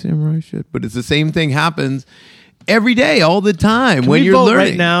say samurai shit, but it's the same thing happens every day, all the time when we you're vote learning.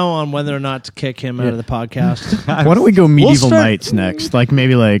 right now on whether or not to kick him out of the podcast. Why don't we go medieval start- knights next? Like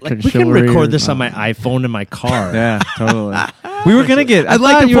maybe like We can chivalry record or- this on my iPhone in my car. Yeah, totally. We were gonna get. I'd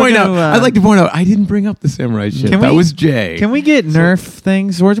like to point out. I'd like to point out. I didn't bring up the samurai shit. Can That we- was Jay. Can we get Nerf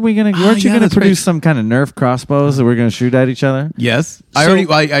things? Weren't you yeah, gonna that's produce right. some kind of Nerf crossbows that we're gonna shoot at each other? Yes,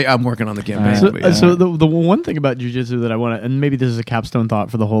 I'm working on the campaign. So, but yeah. so the one thing about jujitsu that I want to, and maybe this is a capstone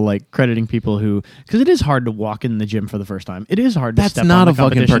thought for the whole like crediting people who, because it is hard to walk in the gym for the first time. It is hard to That's step not on a the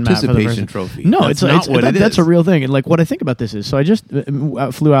fucking competition mat for the participation first- trophy. No, That's it's not what it That's is. a real thing. And like what I think about this is, so I just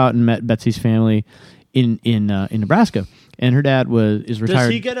flew out and met Betsy's family in Nebraska, and her dad is retired. Does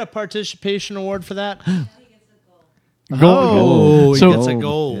he get a participation award for that? Gold. Oh, So- he gets a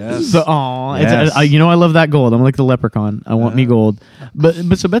gold. Yes. So, aw, Yes. I love that gold. I'm like the leprechaun. I want me gold. But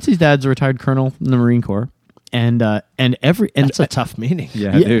so Betsy's dad's a retired colonel in the Marine Corps, and That's a tough meeting.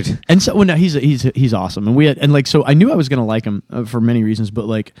 Yeah, dude. And so, well, no, he's awesome, and so I knew I was gonna like him for many reasons, but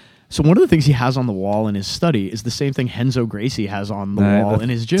like. So one of the things he has on the wall in his study is the same thing Henzo Gracie has on the wall in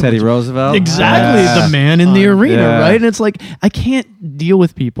his gym. Teddy which- Roosevelt. Exactly, Yeah. the man in the arena, Yeah. right? And it's like I can't deal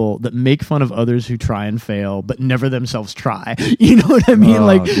with people that make fun of others who try and fail, but never themselves try. You know what I mean? Oh,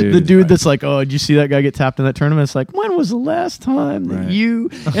 like dude. the dude that's like, "Oh, did you see that guy get tapped in that tournament?" It's like, when was the last time that Right. you?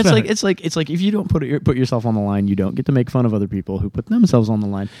 It's like if you don't put yourself on the line, you don't get to make fun of other people who put themselves on the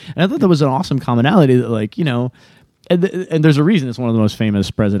line. And I thought that was an awesome commonality that, like, And there's a reason it's one of the most famous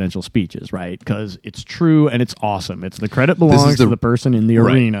presidential speeches, right? Because it's true and it's awesome. It's the credit belongs to the person in the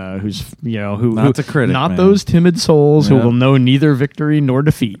Right. arena who's Not the critic, not man. those timid souls who Yeah. will know neither victory nor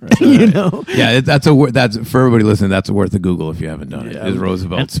defeat. yeah, that's for everybody listening. That's worth a Google if you haven't done it. His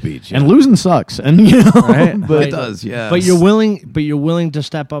Roosevelt's speech, And losing sucks, and Right? but it does. Yeah, But you're willing to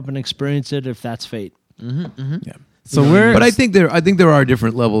step up and experience it if that's fate. Yeah. So we're. But I think there are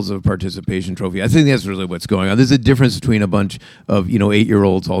different levels of participation trophy. I think that's really what's going on. There's a difference between a bunch of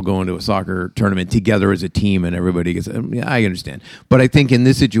 8-year-olds all going to a soccer tournament together as a team, and everybody gets. Yeah, I understand. But I think in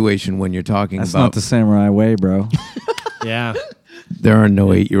this situation, when you're talking That's about not the samurai way, bro. Yeah. There are no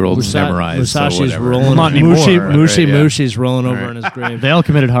 8-year-old samurais. Musashi's so whatever. rolling. Not anymore, Mushi's rolling over in his grave. They all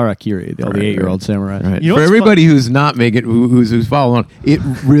committed harakiri. All the 8-year-old samurai. Right. You know For what's everybody who's not making, who's following, it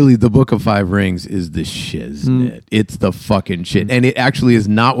really, the Book of Five Rings is the shiznit. It's the fucking shit, and it actually is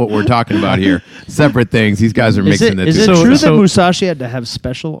not what we're talking about here. Separate things. These guys are mixing Is the it two. true So- that Musashi had to have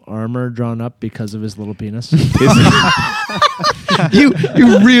special armor drawn up because of his little penis? you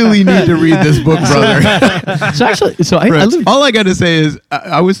really need to read this book, brother. So actually, I Rich, lived. all I got to say is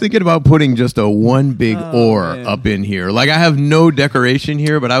I was thinking about putting just a one big oar up in here. Like, I have no decoration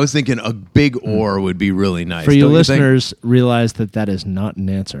here, but I was thinking a big oar would be really nice. For you don't think? listeners, realize that is not an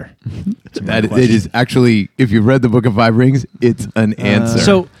answer. That it is actually, if you've read the Book of Five Rings, it's an answer.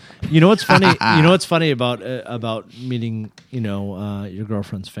 So, you know what's funny? You know what's funny about meeting, your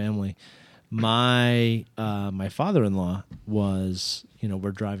girlfriend's family. My father-in-law was,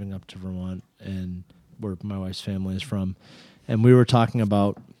 we're driving up to Vermont, and where my wife's family is from, and we were talking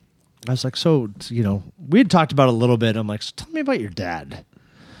about. I was like, so, we had talked about it a little bit. I'm like, so tell me about your dad.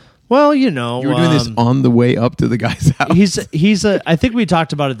 Well, you were doing this on the way up to the guy's house. I think we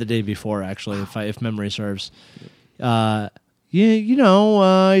talked about it the day before, actually, if memory serves. He's kind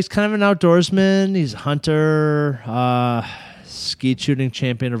of an outdoorsman. He's a hunter, skeet shooting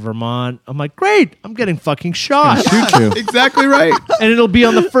champion of Vermont. I'm like, great, I'm getting fucking shot. Shoot you. Exactly right. And it'll be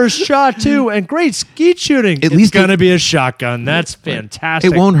on the first shot, too. And great, skeet shooting. At least it's going to be a shotgun. That's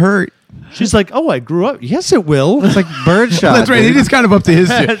fantastic. It won't hurt. She's like, oh, I grew up. Yes, it will. It's like birdshot. That's right. dude. It is kind of up to his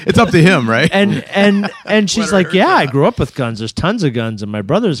shit. It's up to him, right? And she's like, yeah, I grew up with guns. There's tons of guns, and my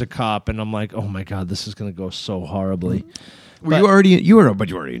brother's a cop. And I'm like, oh my god, this is going to go so horribly. you were already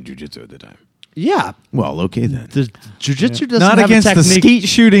in jiu-jitsu at the time. Yeah, Well, okay then. the jiu-jitsu doesn't Not have against a the technique. skeet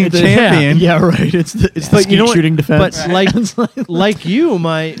shooting champion. Yeah, right. It's the But skeet shooting defense. But like you,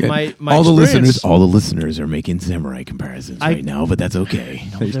 my all the experience- listeners are making samurai comparisons right now, but that's okay.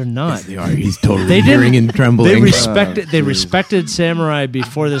 No, they're not. Yes, they are. He's totally They didn't- hearing and trembling. They respected. They respected samurai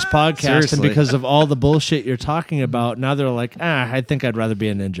before this podcast, Seriously. and because of all the bullshit you're talking about, now they're like, I think I'd rather be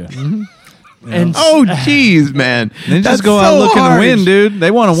a ninja. And Oh, jeez, man. Ninjas That's go out so looking harsh. to win, dude. They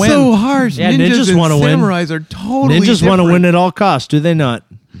want to win. So harsh. Yeah, ninjas ninjas and wanna win. samurais are totally ninjas want to different. win at all costs, do they not?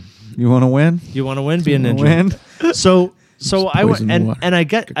 You want to win? You want to win? Be a ninja. Win? So I went poison and water. and I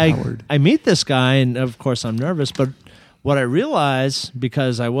Coward. I meet this guy, and of course I'm nervous. But what I realized,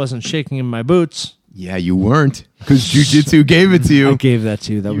 because I wasn't shaking in my boots, Yeah, you weren't, because jiu-jitsu gave it to you. I gave that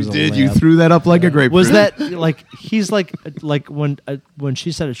to you. That You was a did. You layup. threw that up like a grapefruit. Was that like he's like when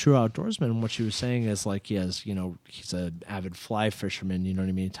she said a true outdoorsman? What she was saying is like he has he's an avid fly fisherman. You know what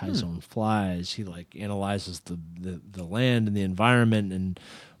I mean? He ties his own flies. He like analyzes the land and the environment and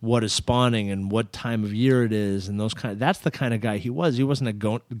what is spawning and what time of year it is and those kind. That's the kind of guy he was. He wasn't a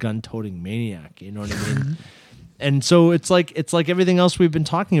gun-toting maniac. You know what I mean? And so it's like everything else we've been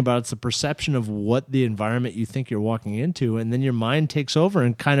talking about. It's the perception of what the environment you think you're walking into, and then your mind takes over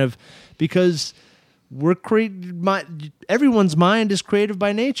and kind of because everyone's mind is creative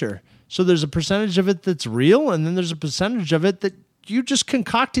by nature. So there's a percentage of it that's real, and then there's a percentage of it that you just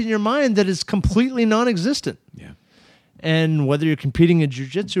concoct in your mind that is completely non-existent. Yeah. And whether you're competing in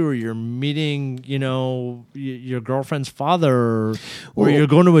jiu-jitsu or you're meeting, your girlfriend's father or you're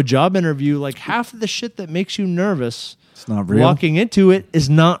going to a job interview, like half of the shit that makes you nervous It's not real. walking into it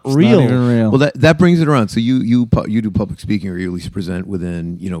is not It's real. Not even real. Well, that brings it around. So you do public speaking, or you at least present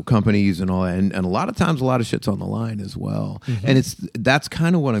within companies and all that, and a lot of times a lot of shit's on the line as well. Mm-hmm. And that's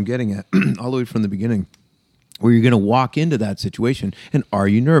kind of what I'm getting at all the way from the beginning, where you're going to walk into that situation, and are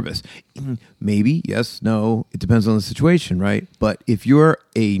you nervous? Maybe, yes, no. It depends on the situation, right? But if you're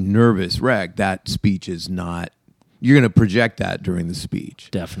a nervous wreck, that speech is not. You're going to project that during the speech.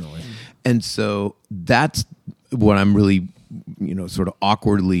 Definitely. And so that's what I'm really, sort of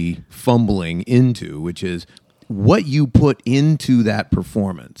awkwardly fumbling into, which is what you put into that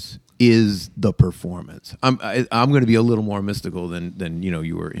performance is the performance. I'm going to be a little more mystical than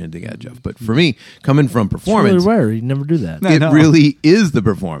you were hinting at, Jeff. But for me, coming from performance, It's really rare. You never do that. it No. really is the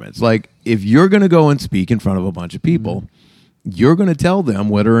performance. Like, if you're going to go and speak in front of a bunch of people, you're going to tell them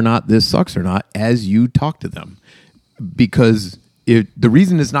whether or not this sucks or not as you talk to them. Because the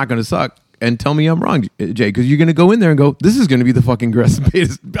reason it's not going to suck, and tell me I'm wrong, Jay, because you're going to go in there and go, this is going to be the fucking greatest.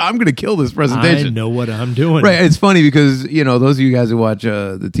 I'm going to kill this presentation. I know what I'm doing. Right. It's funny because, those of you guys who watch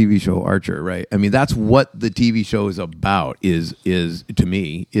the TV show Archer, right? I mean, that's what the TV show is about is to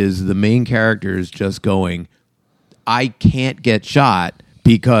me, is the main characters just going, I can't get shot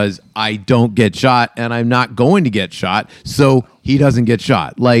because I don't get shot and I'm not going to get shot. So he doesn't get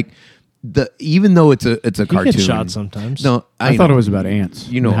shot. Like, even though it's a He cartoon. gets shot sometimes. No, I thought know. it was about ants.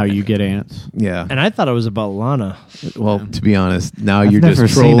 You know- and how you get ants. Yeah. And I thought it was about Lana. Well, to be honest, now I've you're never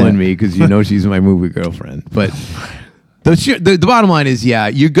just seen trolling it. me because you know she's my movie girlfriend. But the bottom line is, yeah,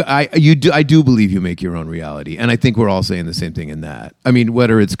 I do believe you make your own reality, and I think we're all saying the same thing in that. I mean,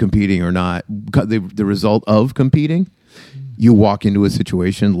 whether it's competing or not, the result of competing, you walk into a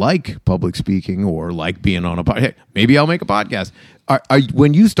situation like public speaking or like being on a podcast. Hey, maybe I'll make a podcast.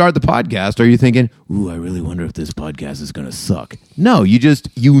 When you start the podcast, are you thinking, "Ooh, I really wonder if this podcast is going to suck"? No, you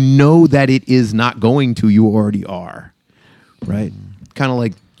know that it is not going to. You already are, right? Kind of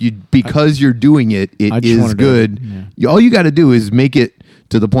like because you're doing it, I it just is wanted to- good. yeah. All you got to do is make it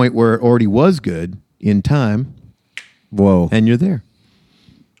to the point where it already was good in time, Whoa. and you're there.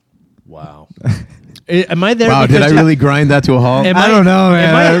 Wow. Am I there? Wow, did I because- really grind that to a halt? Am I don't know, man.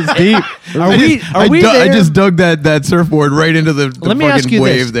 am I- That was deep. Are we I there? just dug that surfboard right into the Let me fucking ask you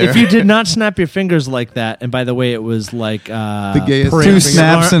wave this: there. if you did not snap your fingers like that, and by the way, it was like the gayest Two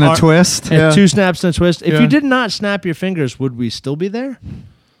snaps and a twist. and 2 snaps and a twist. If Yeah. you did not snap your fingers, would we still be there?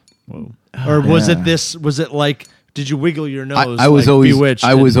 Whoa. Or was Yeah. it this? Was it like? Did you wiggle your nose? I was like always Bewitched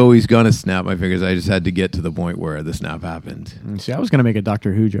I and- was always gonna snap my fingers. I just had to get to the point where the snap happened. See, I was going to make a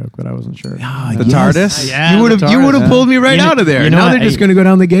Doctor Who joke, but I wasn't sure. The TARDIS? Yeah, you would the have TARDIS, pulled me right You know- out of there. you know Now what? they're just gonna go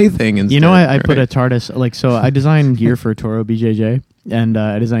down the gay thing instead. You know, I put a Right. TARDIS, like, so I designed gear for Toro BJJ, and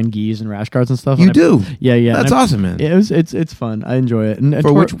I designed geese and rash guards and stuff. You and I- do? Yeah, yeah. That's and awesome, man. It's fun. I enjoy it. And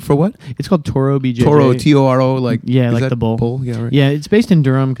For what? It's called Toro BJJ. Toro, Toro, like Yeah, is like that the bull. Yeah, right. Yeah, it's based in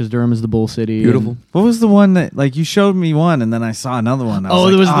Durham because Durham is the bull city. Beautiful. What was the one that, like, you showed me one and then I saw another one? I was Oh,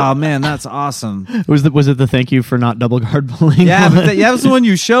 like, there was oh man, that's awesome. Was it the thank you for not double guard pulling? Yeah, but that was the one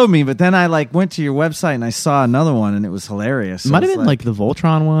you showed me. But then I like went to your website and I saw another one and it was hilarious. It might have been like the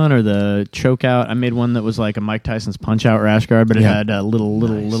Voltron one or the choke out. I made one that was like a Mike Tyson's punch out rash guard, but it Yeah. had a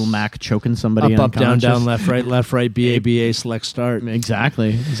little Mac choking somebody up, down, unconscious. down, left, right, BA, select, start.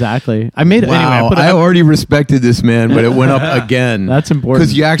 Exactly. I made it Wow, anyway. I put it I up- already respected this man, but it went up again. That's important.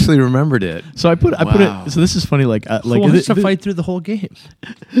 because you actually remembered it. So I put Wow. it. So this is funny. Like Who wants to fight through the whole game?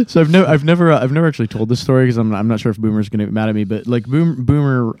 So I've never actually told this story because I'm not sure if Boomer's going to be mad at me. But like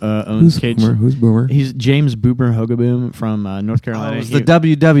Boomer owns Cage. Who's Boomer? He's James Boomer Hogaboom from North Carolina. it was He- the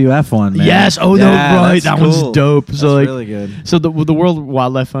WWF one, man. Yes. Oh no. Yeah, Right. that's That cool. one's dope. So That's like really good. So the World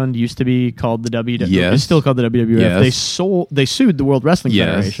Wildlife Fund used to be called the WWF. Yes. It's still called the WWF. Yes. They sued the World Wrestling Yes.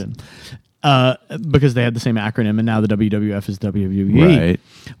 Federation. Because they had the same acronym, and now the WWF is WWE. Right.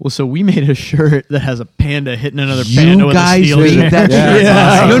 Well, so we made a shirt that has a panda hitting another You panda with a guys steel made chair. that Yeah, shit?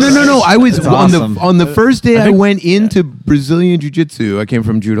 that's awesome. No. I was That's on awesome. the first day I went into Brazilian Jiu-Jitsu. I came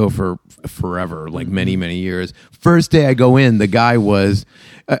from judo for forever, like many years. First day I go in, the guy was.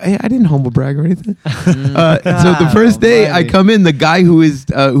 I didn't humble brag or anything. So the first day I almighty. come in, the guy who is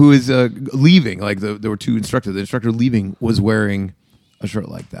leaving, like there were two instructors. The instructor leaving was wearing a shirt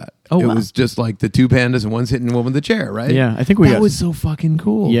like that. Oh, it wow. was just like the two pandas and one's hitting one with the chair, right? Yeah, I think we that got. was so fucking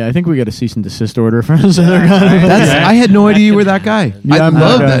cool. Yeah, I think we got a cease and desist order from this other guy. I had no idea you were that guy. Yeah, I I'm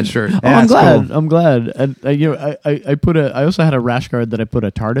love not- that shirt. Oh, Yeah, I'm it's glad. cool. I'm glad. And I also had a rash guard that I put a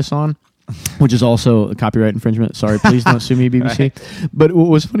TARDIS on, which is also a copyright infringement. Sorry, please don't sue me, BBC. But what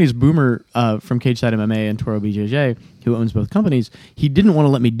was funny is Boomer from Cage Side MMA and Toro BJJ, who owns both companies, he didn't want to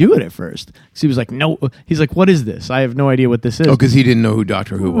let me do it at first. So he was like, no. He's like, what is this? I have no idea what this is. Oh, because he didn't know who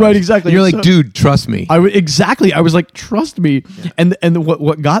Doctor Who was. Right, exactly. And you're like, So- dude, trust me. Exactly. I was like, trust me. And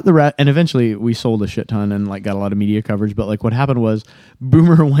what got the rat, and eventually we sold a shit ton and like got a lot of media coverage. But like what happened was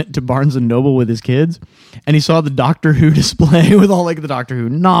Boomer went to Barnes and Noble with his kids, and he saw the Doctor Who display with all like the Doctor Who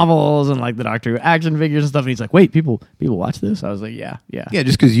novels and like the Doctor Who action figures and stuff. And he's like, wait, people watch this? I was like, yeah. yeah,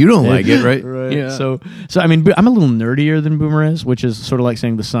 just because you don't like it, right? Right. Yeah. So I mean, I'm a little nerdier than Boomer is, which is sort of like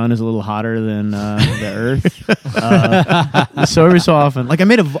saying the sun is a little hotter than the Earth. So every so often, like I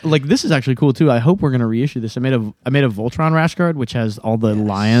made this is actually cool too. I hope we're gonna reissue this. I made a Voltron rash guard, which has all the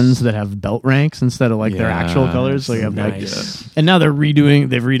lions that have belt ranks instead of like their actual colors. So you have Nice. and now they've redone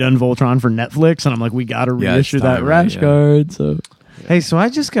Voltron for Netflix, and I'm like, we got to Yeah, it's reissue that time, rash yeah. guard. So Hey, so I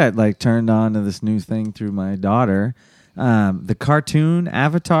just got like turned on to this new thing through my daughter, the cartoon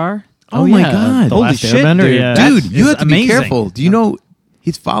Avatar. Oh my yeah, God. The Holy Last shit, Airbender, dude. yeah. Dude, That you is have to be amazing. careful. Do you know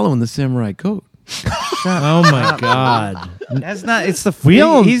he's following the samurai code? Oh my God. That's not. It's the. We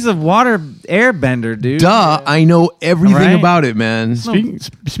all- He's a water airbender, dude. Duh, I know everything Right. about it, man.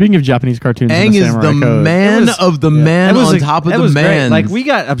 Speaking of Japanese cartoons, Aang and the is Samurai the Code, man of the man That was on a- top of that the was great. man. Like we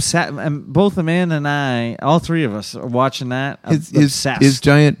got upset. Both Amanda and I, all three of us, are watching that. Obsessed. his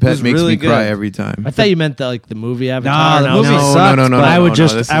giant It pet was makes really me cry good. every time. I thought you meant the movie Avatar. Nah, and the I was movie like, sucked, no, but I would no,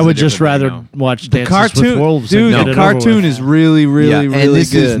 just this is I a would just different rather thing watch The Dances with cartoon, Wolves. dude. and The get it over cartoon with. is really, really, yeah, really and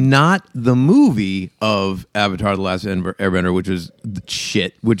this good. is not the movie of Avatar: The Last Airbender, which was the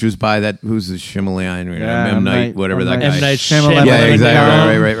shit, which was by that who's the Himalayan, M. Night, whatever that guy. M. Night Shyamalan. Yeah, Shyamalan.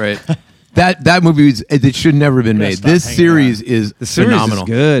 exactly. Right. That movie it should never have been made. stop This hanging series is The series is phenomenal.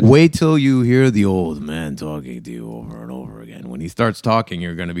 good. Wait till you hear the old man talking to you over and over again. When he starts talking,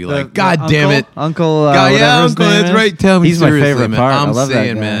 you're going to be like, "God damn it, Uncle." God, yeah, whatever his Uncle, name that's is. right. Tell me He's my seriously, favorite man. part. I I'm love that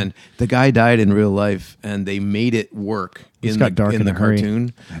saying, guy. man, the guy died in real life, and they made it work It's in got the dark in the a hurry.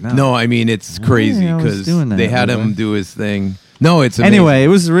 cartoon. know. No, I mean it's crazy I was because doing that, they had brother. him do his thing. No, it's amazing. Anyway, it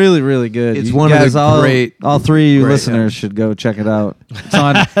was really, really good. It's You one of guys, the all three of you great, listeners yeah. should go check it out. It's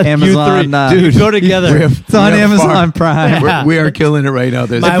on Amazon. Dude, go together. It's on Amazon Prime. Yeah. We are killing it right now.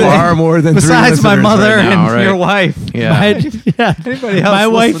 There's My far more than Besides three my listeners mother right now, and right? your wife, Yeah. Anybody else My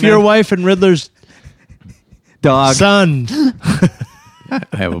wife, listening? your wife, and Riddler's dog. son.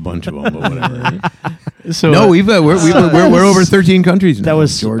 I have a bunch of them, but whatever. So No, we're over 13 countries now. That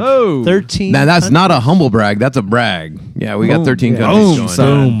was George. Oh, 13. Now that's not a humble brag. That's a brag. Yeah, we got Boom. 13 Yeah. countries Boom, going.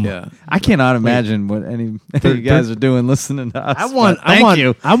 son. Yeah. I cannot imagine what any of you guys are doing listening to us. I want. but thank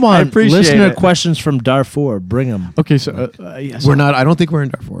you. I want appreciate listener it. questions from Darfur. Bring them. okay, so yes. We're not. I don't think we're in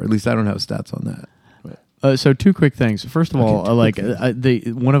Darfur. At least I don't have stats on that. So two quick things. First of all,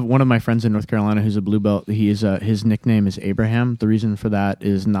 one of my friends in North Carolina who's a blue belt. He is his nickname is Abraham. The reason for that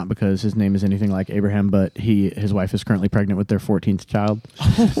is not because his name is anything like Abraham, but his wife is currently pregnant with their 14th child.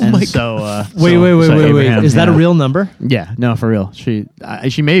 Oh my Wait. Wait. Is that a real number? Yeah, no, for real. She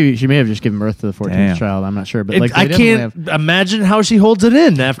may have just given birth to the 14th Damn. child. I'm not sure, but like I they can't definitely imagine how she holds it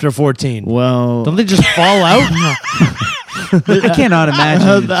in after 14. Well, Don't they just fall out? I cannot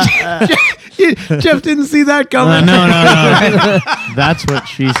imagine. Jeff didn't see that coming. no. That's what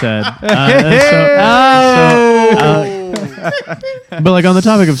she said. But like on the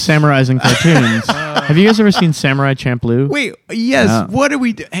topic of samurais and cartoons, have you guys ever seen Samurai Champloo? Wait. Yes. No. What are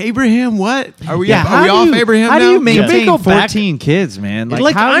we? Abraham? What are we? Yeah, are we off Abraham How now? do you Can we maintain go back? 14 kids, man?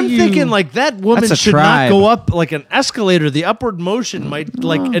 Like how I'm do you- thinking, like that woman That's a should tribe. not go up like an escalator. The upward motion might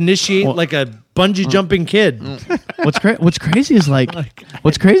like initiate like a bungee jumping kid. What's crazy is like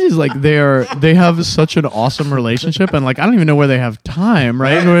they have such an awesome relationship, and like I don't even know where they have time,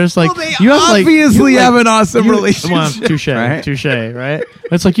 right? Where it's like Well, they you have like obviously you, like, have an awesome you- relationship. Come on, touche, Right? touche, right?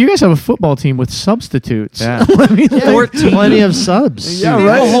 It's like you guys have a football team with substitutes. Yeah. I mean, like, 14, plenty of subs. Yeah, Dude,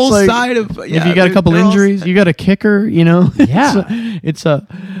 right. it's The whole like- side of. if you got a couple injuries, you got a kicker. You know, Yeah. it's a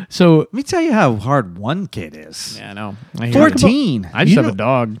so. Let me tell you how hard one kid is. Yeah, no, I hear you. 14. I just You have know- a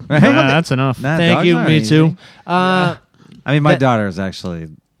dog. Right? Yeah, that's enough. Nah, Thank dogs you. aren't Me easy. too. I mean, my That- daughter is actually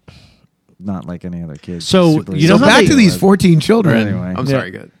not like any other kid. She's So, super you know So how back they- to these 14 children. Anyway. I'm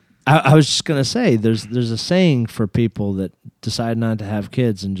sorry. Good. I was just gonna say, there's a saying for people that decide not to have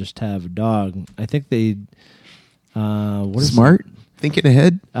kids and just have a dog. I think they, what is Smart. Thinking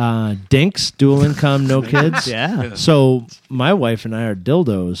ahead. it? Dinks, dual income, no kids. Yeah. So my wife and I are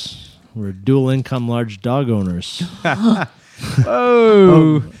dildos. We're dual income, large dog owners.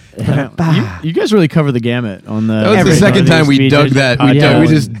 Oh. You guys really cover the gamut on the. That was the Everything. second time we dug that. We Yeah.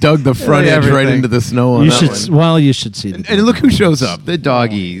 just dug the front edge right Everything. into the snow on You that should. one. Well, you should see. The And look who shows up. The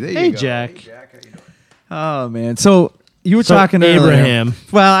doggy. There you hey, go. Jack. Oh, man. So you were So talking Abraham.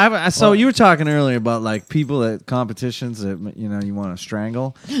 earlier. Well, you were talking earlier about like people at competitions that you want to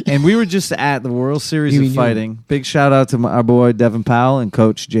strangle, and we were just at the World Series You of mean you? Fighting. Big shout out to our boy Devin Powell and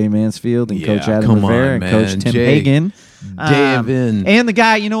Coach Jay Mansfield and Yeah, Coach Adam come Rivera on, and Coach man. Tim Jay. Hagan. Devin. And the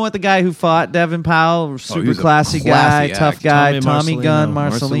guy, the guy who fought Devin Powell, he super was a classy classy guy, tough act. guy, Tommy Tommy Gunn,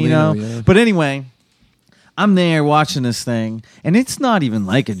 Marcelino, Marcelino. yeah. But anyway, I'm there watching this thing, and it's not even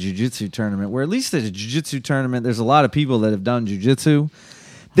like a jiu-jitsu tournament, where at least at a jiu-jitsu tournament, there's a lot of people that have done jiu-jitsu.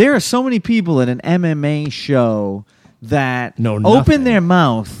 There are so many people at an MMA show that Know open nothing. their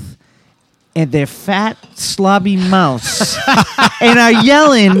mouth and their fat, slobby mouths and are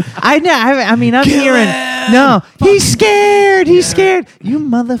yelling. I'm hearing, no, he's scared. He's scared. You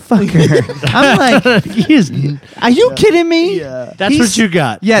motherfucker. I'm like, He is. are you kidding me? That's He's- what you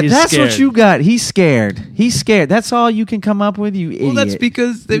got. Yeah, He's that's scared. what you got. He's scared. He's scared. That's all you can come up with, you idiot. Well, that's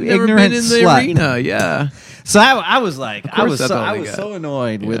because they've You never been ignorant in the slut. arena. Yeah. So I was like, I course was that's so all I they was got. so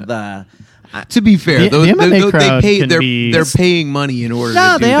annoyed with To be fair, The MMA crowd can be- they're paying money in order.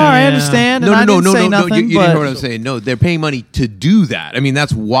 No, to do they that. are. I Yeah. understand. No, and I no, didn't no, say no, no. nothing, You but didn't hear what I'm saying. No, they're paying money to do that. I mean,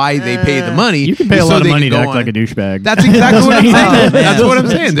 that's why they pay the money. You can pay is a so lot of they money can to go act like a on. douchebag. That's exactly what I'm saying. saying. That's what I'm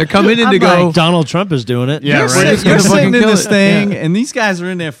saying. They're coming in to go. Donald Trump is doing it. Yeah, You're, right. sit- It's you're gonna fucking sitting in kill this it. thing, and these guys are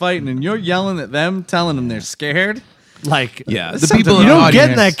in there fighting, and you're yelling at them, telling them they're scared. Like, Yeah, That's the something people in you the don't audience. get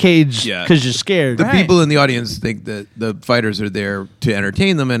in that cage Yeah. because you're scared. The Right. people in the audience think that the fighters are there to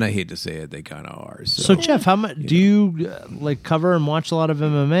entertain them, and I hate to say it, they kind of are. So, Jeff, how much do you like cover and watch a lot of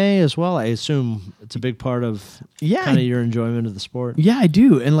MMA as well? I assume it's a big part of Yeah, kind of your enjoyment of the sport. Yeah, I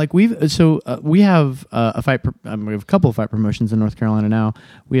do, and like we have a fight. We have a couple of fight promotions in North Carolina now.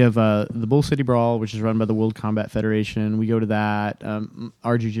 We have the Bull City Brawl, which is run by the World Combat Federation. We go to that.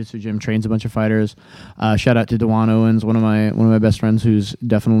 Our jiu-jitsu gym trains a bunch of fighters. Shout out to Dewan Owens, one of my best friends, who's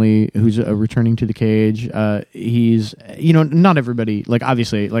returning to the cage. He's not everybody, like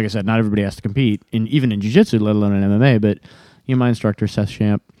obviously, like I said, not everybody has to compete even in jiu-jitsu, let alone in MMA. But my instructor Seth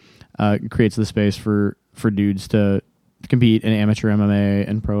Champ creates the space for dudes to compete in amateur MMA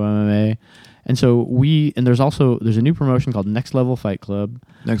and pro MMA. And so there's a new promotion called Next Level Fight Club.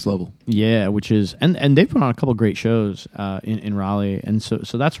 next level. Yeah, which is and they've put on a couple great shows in Raleigh, and so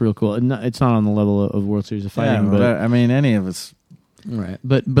that's real cool. And it's not on the level of World Series of Fighting, but I mean, any of us. right.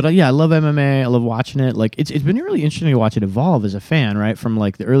 But yeah, I love MMA. I love watching it. Like it's been really interesting to watch it evolve as a fan, right? From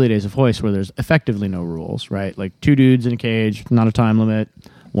like the early days of Hoist, where there's effectively no rules, right? Like two dudes in a cage, not a time limit.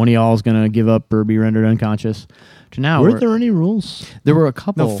 One of y'all is gonna give up or be rendered unconscious. To now, Were there any rules? there were a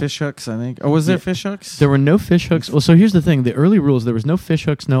couple. No fish hooks, I think. Or was there fish hooks? There were no fish hooks. Well, so here's the thing: the early rules, there was no fish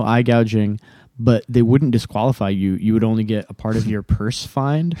hooks, no eye gouging, but they wouldn't disqualify you. You would only get a part of your purse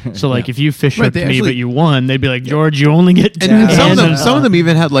fined. So, like, if you fish Right, hooked they me, actually- but you won, they'd be like, George, you only get. And two some of them, hands." some of them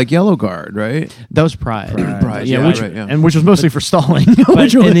even had like yellow guard, right? That was Pride. Pride, yeah, yeah, which right, yeah. and which was mostly for stalling.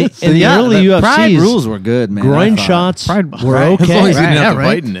 But in the early the Pride UFCs, rules were good, man. I groin thought. shots Pride- were right. okay. As long as you didn't Yeah, have to right.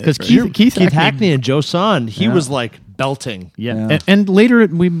 fight in it. Because right? Keith Hackney and Joe Son, he Yeah. was like belting. Yeah, Yeah. And later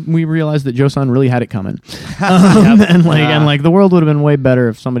we realized that Joe Son really had it coming, and like the world would have been way better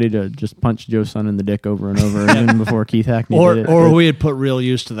if somebody to just punch Joe Son in the dick over and over even before Keith Hackney did it. Or we had put real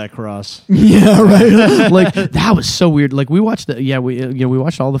use to that cross. Yeah, right. Like that was so weird. Like we watched we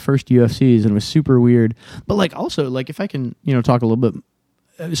watched all the first UFCs and it was super weird. But like also like if I can talk a little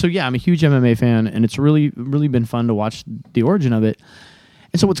bit. So yeah, I'm a huge MMA fan and it's really been fun to watch the origin of it.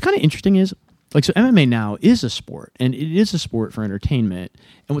 And so what's kind of interesting is like so MMA now is a sport and it is a sport for entertainment.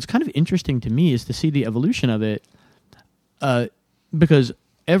 And what's kind of interesting to me is to see the evolution of it, because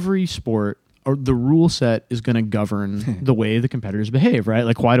every sport or the rule set is going to govern the way the competitors behave, right?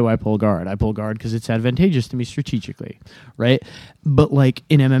 Like, why do I pull guard? I pull guard because it's advantageous to me strategically, right? But like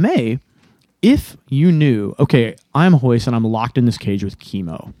in MMA, if you knew, okay, I'm Hoist and I'm locked in this cage with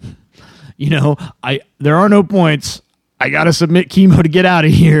Chemo, there are no points. I got to submit Chemo to get out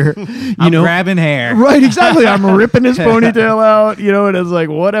of here. I'm grabbing hair. Right, exactly. I'm ripping his ponytail out, and it's like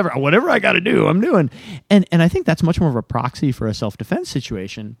whatever I got to do, I'm doing. And I think that's much more of a proxy for a self-defense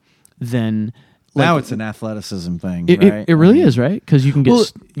situation than Now like, it's an athleticism thing, it, right? it really is, right? Because you can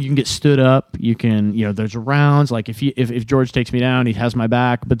get stood up. You can, there's rounds. Like if George takes me down, he has my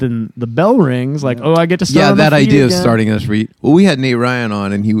back. But then the bell rings. Like, I get to start. Yeah, on the that feet idea of again. starting us read. Well, we had Nate Ryan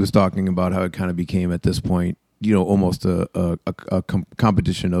on, and he was talking about how it kind of became at this point, almost a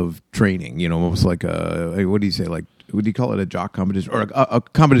competition of training. Almost like what do you say? Like, what do you call it? A jock competition or a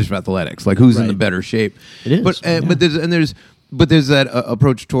competition of athletics? Like, who's in the better shape? It is, but there's that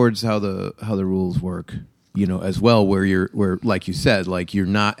approach towards how the rules work. As well, where like you said, like you're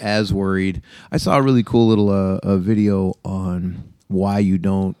not as worried. I saw a really cool little a video on why you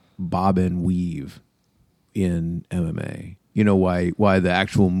don't bob and weave in MMA. Why the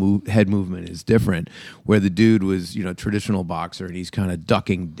actual head movement is different. Where the dude was, traditional boxer, and he's kind of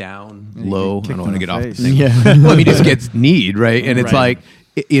ducking down low. I don't want to get off the thing. Yeah. Well, he just gets kneed, right? And it's like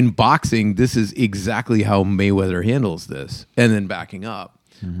in boxing, this is exactly how Mayweather handles this, and then backing up.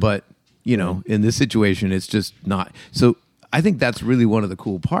 Mm-hmm. But in this situation, it's just not. So I think that's really one of the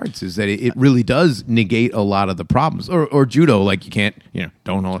cool parts is that it really does negate a lot of the problems. Or judo, like you can't,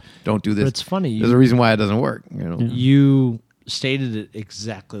 don't do this. But it's funny. There's a reason why it doesn't work. You stated it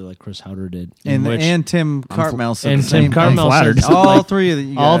exactly like Chris Howder did. And Tim Cartmel said and the same Tim Cartmel flattered. said all like, three of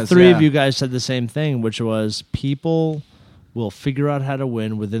you guys. all three yeah. of you guys said the same thing, which was people will figure out how to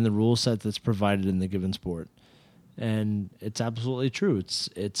win within the rule set that's provided in the given sport. And it's absolutely true.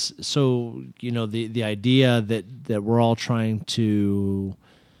 It's so the idea that we're all trying to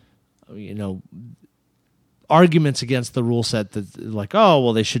arguments against the rule set that like, oh,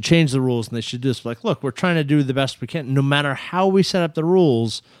 well, they should change the rules and they should do this. Like, look, we're trying to do the best we can. No matter how we set up the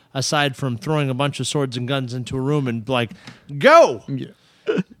rules, aside from throwing a bunch of swords and guns into a room and like, go!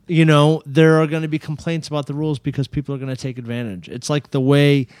 You know, there are going to be complaints about the rules because people are going to take advantage. It's like the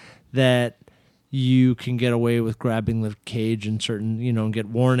way that you can get away with grabbing the cage in certain, you know, and get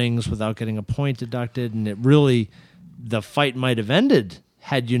warnings without getting a point deducted. And it really, the fight might have ended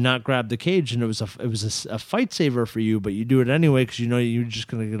had you not grabbed the cage, and it was a fight saver for you, but you do it anyway because you know you're just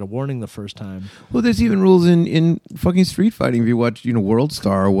going to get a warning the first time. Well, there's even rules in fucking street fighting. If you watch, you know, World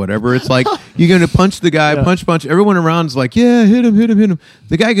Star or whatever, it's like you're going to punch the guy, punch. Everyone around is like, yeah, hit him.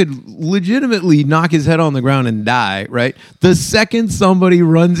 The guy could legitimately knock his head on the ground and die, right? The second somebody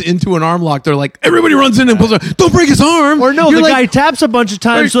runs into an arm lock, they're like, everybody runs in and pulls out, don't break his arm. Or no, You're the like, guy taps a bunch of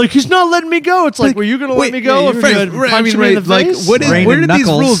times, like, he's not letting me go. It's like, were you going to let me go? If Right, you had punched me in the like, face? what is, Rain where and did these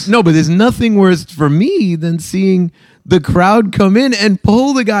knuckles. rules? No, but there's nothing worse for me than seeing the crowd come in and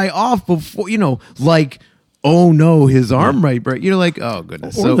pull the guy off before, you know, like, oh no, his arm might break. You're like, oh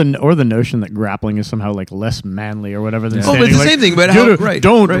goodness. Or the notion that grappling is somehow like less manly or whatever than Oh, but standing it's the like, same thing, but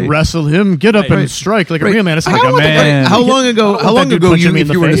don't right. wrestle him, get up Right. and strike like Right. a real man. It's I like don't a want the man. guy- How long ago? I don't want that dude punching me in if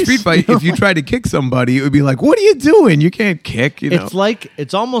the you were in a face. street fight, if you tried to kick somebody, it would be like, what are you doing? You can't kick. You know.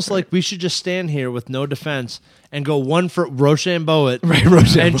 It's almost like we should just stand here with no defense and go one for Rochambeau it, Right,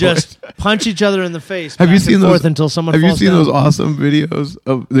 Rochambeau and just punch each other in the face. Have you back and seen forth those? until someone Have you falls seen down. those awesome videos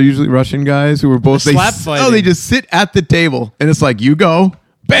of? They're usually Russian guys who are both The slap fighting. they just sit at the table and it's like you go,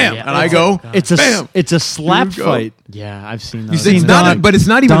 bam, Yeah, and I go, It's a bam. it's a slap You go. fight. Yeah, I've seen You those. see, it's not, but it's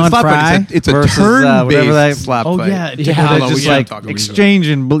not even a Don slap Fry fight. It's a versus, turn-based whatever that- slap Oh, fight. yeah. Yeah, Yeah, they're hold on, we just gotta like talk about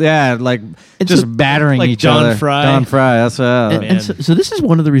exchanging, like And just so- battering like each Don other. Fry. Don Fry. That's And so this is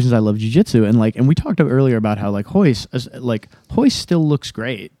one of the reasons I love jiu-jitsu, and we talked earlier about how like Hoist still looks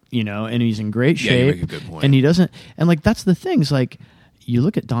great, you know, and he's in great Yeah, you shape, make a good point. and he doesn't, and like that's the thing, is like you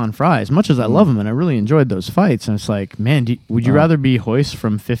look at Don Fry, as much as I love him and I really enjoyed those fights, and it's like, man, would you rather be Hoist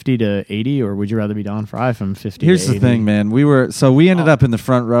from 50 to 80, or would you rather be Don Fry from 50 Here's to 80? the thing, man. We ended up in the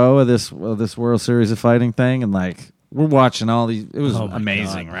front row of this World Series of Fighting thing, and like we're watching all these. It was Oh my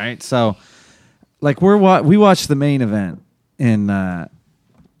amazing, God. right? So, like we watched the main event, and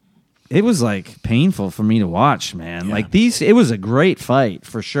it was like painful for me to watch, man. Yeah. Like it was a great fight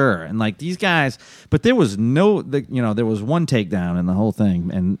for sure, and like these guys, but there was there was one takedown in the whole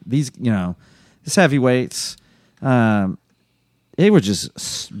thing, and these heavyweights. They were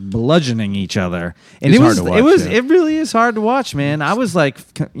just bludgeoning each other, and It's it hard was to watch, it was yeah. it really is hard to watch, man. I was like,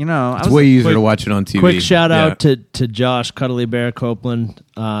 It's way easier to watch it on TV. Quick shout out Yeah. to Josh Cuddly Bear Copeland.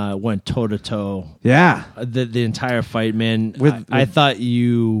 Went toe to toe yeah. the entire fight, man. I With- thought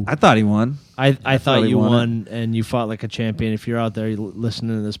you. I thought he won. I thought he you won won, and you fought like a champion. If you're out there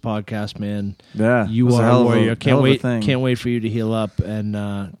listening to this podcast, man, Yeah, you it was a are hell a of a- warrior. hell Can't of a wait! thing. Can't wait for you to heal up and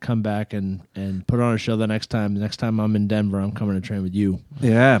come back and put on a show the next time. The next time I'm in Denver, I'm coming to train with you.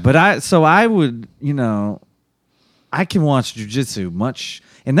 Yeah, but I would, I can watch jujitsu much,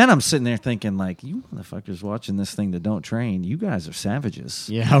 and then I'm sitting there thinking, like, you motherfuckers watching this thing that don't train, you guys are savages.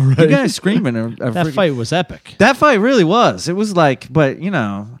 Yeah, right. You guys screaming. That fight was epic. That fight really was. It was like, but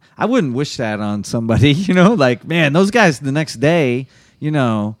I wouldn't wish that on somebody. Like, man, those guys the next day,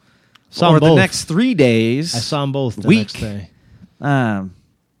 Saw or them the both. next 3 days. I saw them both the Week. next day.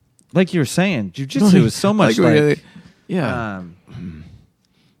 Like you were saying, jujitsu is so much yeah.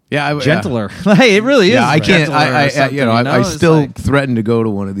 yeah, gentler. Hey, it really is. Yeah, I can't. gentler or I something, I It's still like- threaten to go to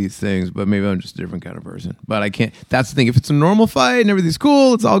one of these things, but maybe I'm just a different kind of person. But I can't. That's the thing. If it's a normal fight and everything's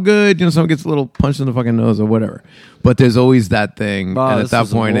cool, it's all good. Someone gets a little punch in the fucking nose or whatever. But there's always that thing, Oh, and at this that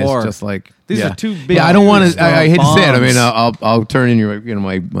is a point, it's war. just like These yeah. are two big Yeah, I don't want dudes to. I hate to say it. I mean, bombs. I'll turn in your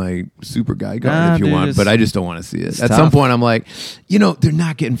my super guy guard Nah, if you dude, want, it's- but I just don't want to see it. it's At tough. some point, I'm like, they're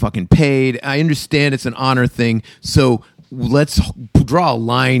not getting fucking paid. I understand it's an honor thing, so. Let's draw a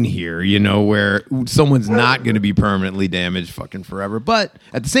line here, where someone's not going to be permanently damaged fucking forever. But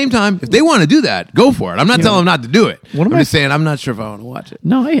at the same time, if they want to do that, go for it. I'm not telling them not to do it. One of I'm my- just saying I'm not sure if I want to watch it.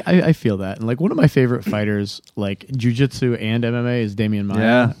 No, I feel that. And like one of my favorite fighters, like jiu-jitsu and MMA, is Damian Maya.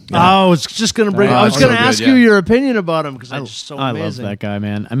 Yeah. Oh, I was just gonna bring. Oh, I was so going to good, ask yeah. you your opinion about him because it's just so I amazing. love that guy,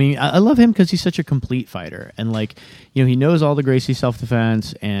 man. I mean, I love him because he's such a complete fighter, and like, he knows all the Gracie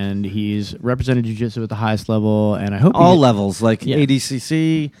self-defense, and he's represented jiu-jitsu at the highest level. And I hope all levels, like Yeah.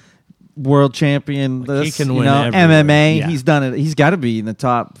 ADCC, world champion, Like, he this, can win everywhere. MMA. Yeah. He's done it. He's got to be in the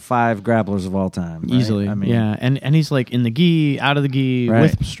top 5 grapplers of all time, right? easily. I mean, yeah, and he's like in the gi, out of the gi, Right.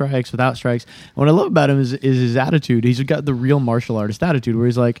 with strikes, without strikes. And what I love about him is his attitude. He's got the real martial artist attitude, where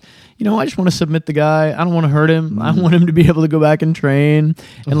he's like, I just want to submit the guy. I don't want to hurt him. I want him to be able to go back and train.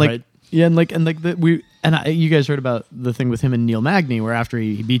 And like, Right. yeah, and like And you guys heard about the thing with him and Neil Magny, where after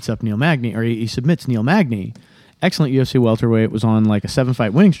he beats up Neil Magny, or he submits Neil Magny, excellent UFC welterweight, was on like a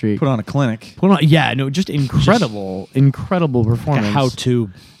 7-fight winning streak. Put on a clinic. Just incredible performance. How to.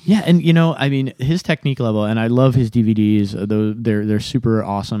 Yeah, and I mean, his technique level, and I love his DVDs. Though they're super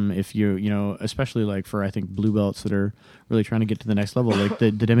awesome. If especially like for I think blue belts that are really trying to get to the next level, like the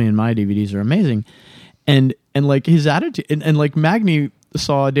Demian Maia DVDs are amazing. And like his attitude, and like Magny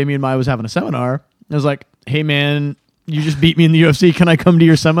saw Demian Maia was having a seminar. I was like, hey man, you just beat me in the UFC. Can I come to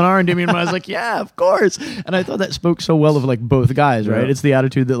your seminar? And Demian Maia was like, yeah, of course. And I thought that spoke so well of like both guys, right? Yeah. It's the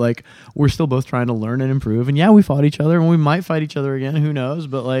attitude that like we're still both trying to learn and improve. And yeah, we fought each other and we might fight each other again. Who knows?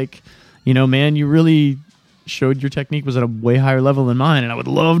 But like, man, you really showed your technique was at a way higher level than mine. And I would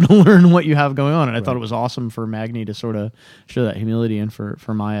love to learn what you have going on. And I thought it was awesome for Magny to sort of show that humility and for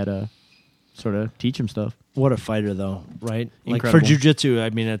Maia to sort of teach him stuff. What a fighter, though, right? Like Incredible. for jiu-jitsu, I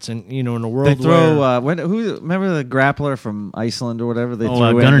mean, it's in a world They throw where who remember the grappler from Iceland or whatever they threw Gunnar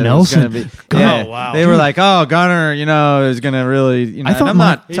in that it was Nelson. gonna be- Oh, wow. They were like, oh, Gunnar, is going to really. I thought and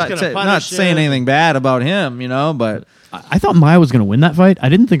I'm he's gonna not punish saying him. anything bad about him, but I thought Maia was going to win that fight. I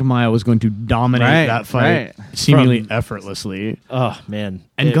didn't think Maia was going to dominate Right, that fight seemingly effortlessly. oh man,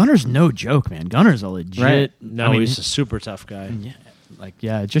 And Gunnar's no joke, man. Gunnar's a legit. Right. No, he's a super tough guy.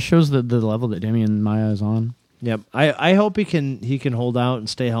 It just shows the level that Demian Maia is on. Yep. I hope he can hold out and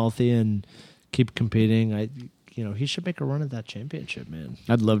stay healthy and keep competing. He should make a run at that championship, man.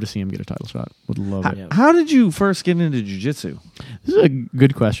 I'd love to see him get a title shot. Would love it. Yeah. How did you first get into jiu-jitsu? This is a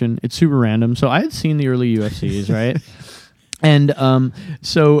good question. It's super random. So I had seen the early UFCs, right? And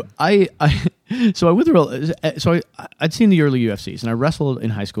so I'd seen the early UFCs, and I wrestled in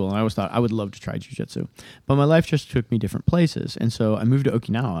high school, and I always thought I would love to try jiu-jitsu. But my life just took me different places, and so I moved to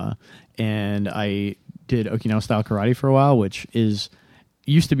Okinawa, and I did Okinawa-style karate for a while, which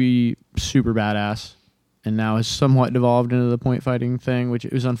used to be super badass, and now has somewhat devolved into the point fighting thing, which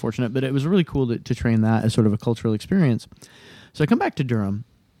is unfortunate, but it was really cool to train that as sort of a cultural experience. So I come back to Durham,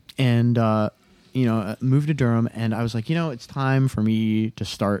 and moved to Durham, and I was like, it's time for me to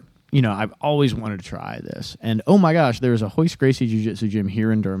start. I've always wanted to try this. And oh my gosh, there's a Hoist Gracie Jiu-Jitsu gym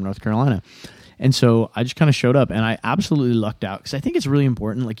here in Durham, North Carolina. And so I just kind of showed up, and I absolutely lucked out because I think it's really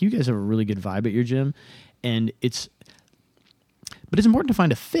important. Like, you guys have a really good vibe at your gym, and it's important to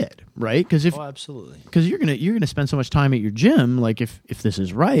find a fit, right? Because Absolutely. because you're gonna spend so much time at your gym, like if this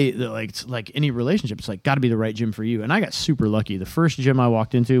is right, that like it's like any relationship, it's like got to be the right gym for you. And I got super lucky. The first gym I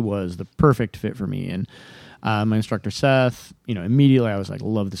walked into was the perfect fit for me, and my instructor Seth, immediately I was like,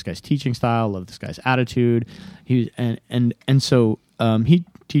 love this guy's teaching style, love this guy's attitude. So he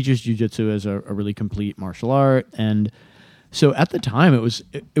teaches jiu-jitsu as a really complete martial art, and so at the time it was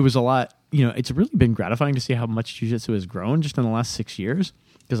a lot. It's really been gratifying to see how much jiu-jitsu has grown just in the last 6 years.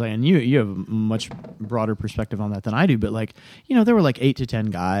 Because you have a much broader perspective on that than I do. But there were like 8 to 10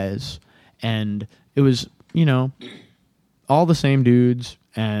 guys, and it was all the same dudes,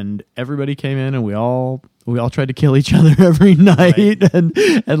 and everybody came in, and we all tried to kill each other every night,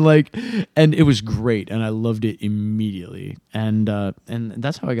 right. and it was great, and I loved it immediately, and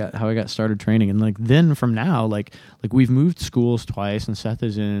that's how I got started training, and then from now we've moved schools twice, and Seth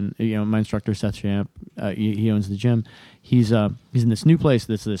is in my instructor Seth Champ, he owns the gym, he's in this new place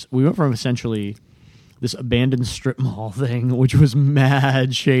we went from essentially this abandoned strip mall thing, which was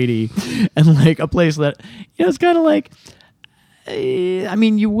mad shady, and a place that it's kind of like. I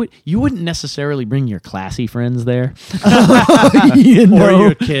mean, you wouldn't necessarily bring your classy friends there, or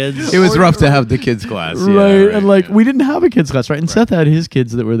your kids. It was rough to have the kids class, right? And we didn't have a kids class, right? And Seth had his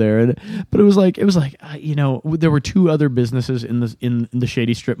kids that were there, but it was like there were 2 other businesses in the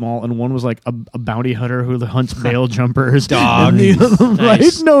shady strip mall, and one was like a bounty hunter who hunts bail jumpers, Dog. Right?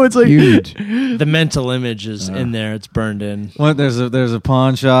 Nice. No, it's like huge. The mental image is in there. It's burned in. What? There's a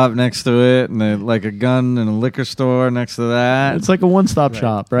pawn shop next to it, and a gun and a liquor store next to that. It's like a one-stop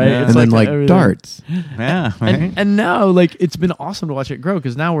shop, right? Yeah. It's And then everything. darts. Yeah, right. And now, it's been awesome to watch it grow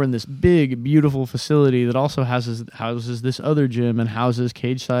because now we're in this big, beautiful facility that also houses this other gym and houses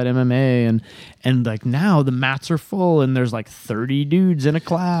cage side MMA and now the mats are full and there's 30 dudes in a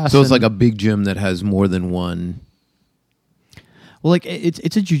class. So it's and, like a big gym that has more than one. well,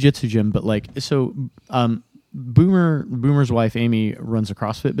 it's a jiu-jitsu gym, but Boomer's wife Amy runs a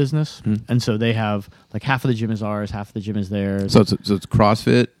CrossFit business, and so they have half of the gym is ours, half of the gym is theirs. So it's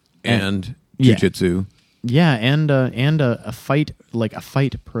CrossFit and Yeah. jiu-jitsu. Yeah, and a fight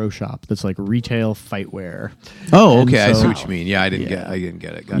pro shop that's retail fight wear. Oh, And okay. I so- see what you mean. Yeah, I didn't Yeah.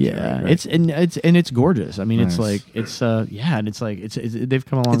 get it. Gotcha. Yeah, right. it's gorgeous. I mean, Nice. and it's they've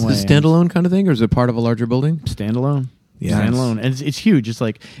come a long It's way. the standalone kind of thing, or is it part of a larger building? Standalone. Yes. standalone, and it's huge. It's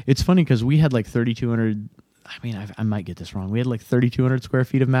like it's funny because we had like 3,200. I mean, I might get this wrong. We had like 3,200 square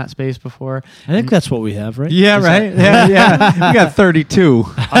feet of mat space before. I think that's what we have, right? Yeah, Is right. that- Yeah. We got 32.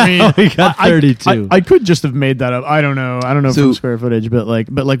 I mean, We got 32. I could just have made that up. I don't know. So- from square footage, but like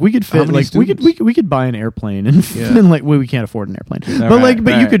we could How fit many like students? we could buy an airplane and, Yeah. and like we can't afford an airplane, All but right,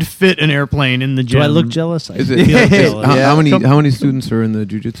 but you right. could fit an airplane in the gym. Do I look jealous? I Is feel it jealous. how many students are in the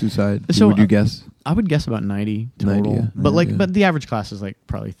jiu-jitsu side? So, would you guess? I would guess about 90 total, 90, yeah. but Yeah. but the average class is like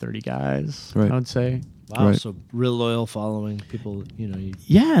probably 30 guys. Right. I would say. Wow, Right. so real loyal following people.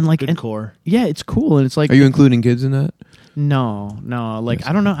 Yeah, and like Good and, core. yeah, it's cool, and it's like Are you including kids in that? no, like Yes.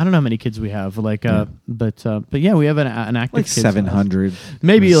 I don't know how many kids we have, like but yeah, we have an active Like kids class. 700.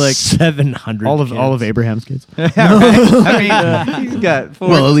 maybe like 700. all of kids. Abraham's kids. I mean, he's got 14.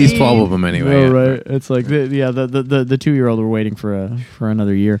 Well, at least 12 of them anyway. Oh, yeah. right. It's like the 2-year-old we're waiting for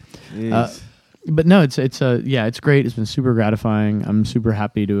another year. But no, it's great. It's been super gratifying. I'm super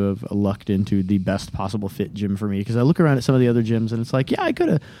happy to have lucked into the best possible fit gym for me because I look around at some of the other gyms and it's like, yeah, I could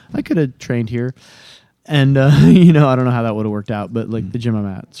have trained here, and I don't know how that would have worked out. But like the gym I'm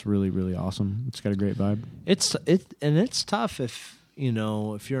at, it's really really awesome. It's got a great vibe. It's tough if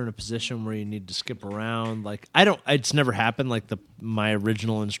you're in a position where you need to skip around. Like it's never happened. Like my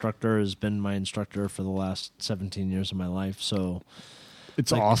original instructor has been my instructor for the last 17 years of my life. So.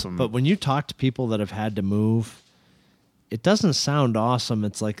 It's Like, awesome. But when you talk to people that have had to move, it doesn't sound awesome.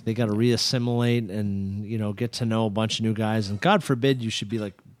 It's like they got to reassimilate and get to know a bunch of new guys. And God forbid you should be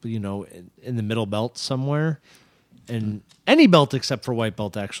like in the middle belt somewhere, and any belt except for white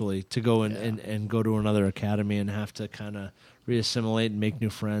belt actually, to go and go to another academy and have to kind of reassimilate and make new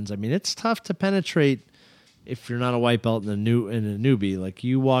friends. I mean, it's tough to penetrate if you're not a white belt and a newbie. Like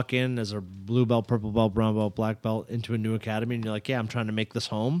you walk in as a blue belt, purple belt, brown belt, black belt into a new academy, and you're like, yeah, I'm trying to make this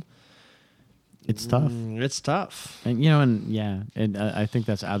home. it's tough. It's tough. And I think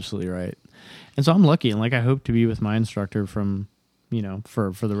that's absolutely right. And so I'm lucky, and like I hope to be with my instructor from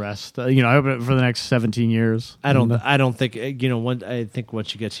for the rest. I hope for the next 17 years. I don't think I think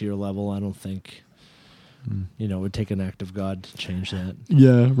once you get to your level, I don't think it would take an act of God to change that.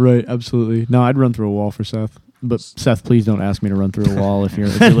 Yeah, right. Absolutely. No, I'd run through a wall for Seth. But Seth, please don't ask me to run through a wall if you're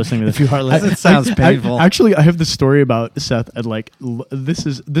listening to this. If you are listening. It sounds painful. Actually, I have this story about Seth. And like, this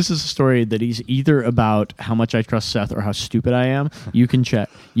is a story that he's either about how much I trust Seth or how stupid I am. You can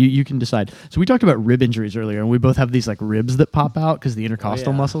check. You can decide. So we talked about rib injuries earlier, and we both have these like ribs that pop out because the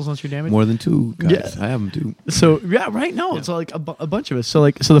intercostal muscles once you're damaged. More than 2 guys. Yeah. I have them too. So yeah, right now it's like a bunch of us. So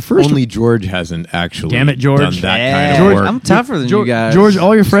the first Only George hasn't actually Damn it, George. done that Yeah. kind of George, work. I'm tougher than George, you guys. George,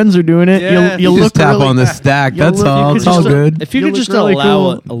 all your friends are doing it. Yeah. You'll just look tap really, on the stack. you'll That's look- all. you It's could all just- good. If you You could look just really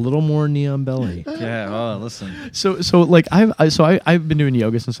allow cool. a little more neon belly. Yeah, well, listen. So like I've been doing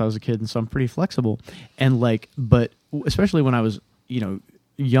yoga since I was a kid, and so I'm pretty flexible. And like, but especially when I was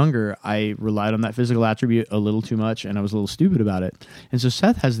younger, I relied on that physical attribute a little too much, and I was a little stupid about it. And so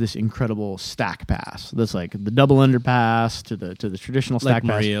Seth has this incredible stack pass that's like the double underpass to the traditional stack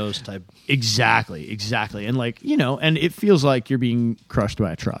Like pass. Mario's type. Exactly. And like, and it feels like you're being crushed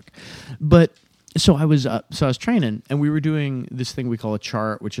by a truck. But so I was training, and we were doing this thing we call a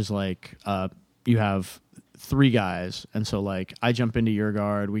chart, which is like you have 3 guys, and so like I jump into your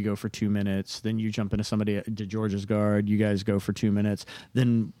guard, we go for 2 minutes, then you jump into to George's guard, you guys go for 2 minutes,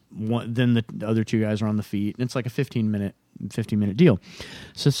 then the other 2 guys are on the feet, and it's like a 15 minute deal.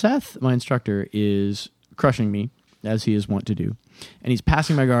 So Seth, my instructor, is crushing me as he is wont to do. And he's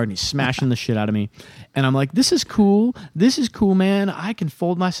passing my guard and he's smashing the shit out of me. And I'm like, this is cool, man. I can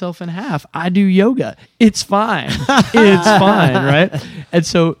fold myself in half. I do yoga. It's fine. It's fine, right? And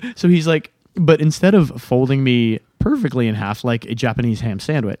so he's like, but instead of folding me perfectly in half like a Japanese ham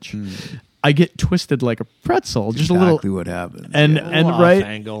sandwich, I get twisted like a pretzel, just exactly a little. what happened. And Off right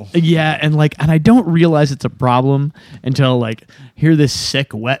angle. yeah, and I don't realize it's a problem until like hear this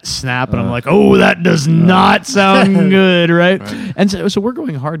sick wet snap, and I'm like, oh, that does not sound good, right? And so we're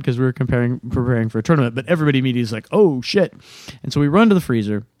going hard because we were preparing for a tournament, but everybody immediately is like, oh shit, and so we run to the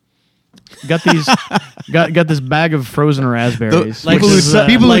freezer. Got these, got this bag of frozen raspberries. People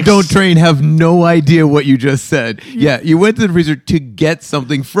who don't train have no idea what you just said. Yeah, you went to the freezer to get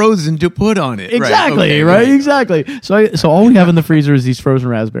something frozen to put on it. Exactly, right? Okay. Exactly. So all we have in the freezer is these frozen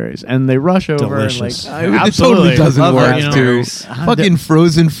raspberries, and they rush over Delicious. and like It totally doesn't Love work, raspberries. too. Fucking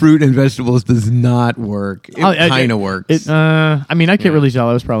frozen fruit and vegetables does not work. It kind of works. I mean, I can't really tell.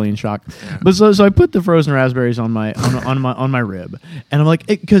 I was probably in shock. Yeah. But so I put the frozen raspberries on my on my rib, and I'm like,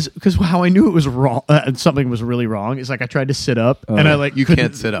 because how I knew it was wrong, something was really wrong. Is like I tried to sit up, and I like You couldn't-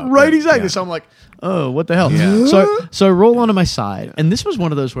 can't sit up. Right, exactly. Yeah. So I'm like, oh, what the hell? Yeah. So I roll onto my side, and this was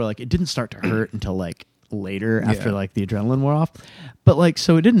one of those where like it didn't start to hurt until like later after Yeah. like the adrenaline wore off. But like,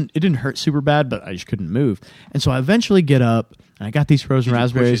 so it didn't hurt super bad, but I just couldn't move. And so I eventually get up and I got these frozen Did you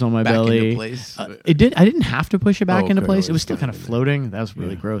push raspberries it on my back into belly. place? It did. I didn't have to push it back Oh, into okay. place. It It was was still kind of kinda floating. That was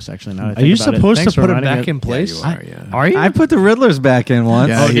really gross, actually. Now that I Are think you about supposed Thanks to for put it reminding back me. in place? Yeah, you are, yeah. Are you? I put the Riddlers back in once.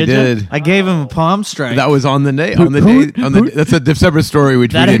 Yeah, Oh, he did did. you? I gave him a palm strike. That was on the day. Who- On the who- day. On the. That's a separate story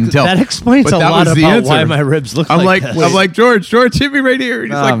which That we didn't tell. that explains But a that lot was the about answer. why my ribs look I'm like, this. I'm like George, hit me right here.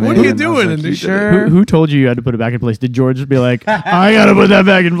 And he's Oh, like, what man. are you I was doing? like, And you he sure? Who told you had to put it back in place? Did George just be like, I gotta put that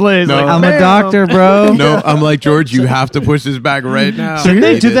back in place? No. Like, I'm a "Bam." doctor, bro. No, I'm like George. You have to push this back right now. Didn't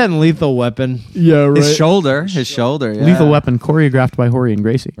they He do did. that in Lethal Weapon? Yeah, right. His shoulder. Yeah. Lethal Weapon, choreographed by Hori and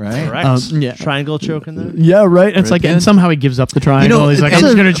Gracie. Right. Correct. Yeah. Triangle choke in there. Yeah, right. It's Right like, then. and somehow he gives up the triangle. You know, He's like, it's I'm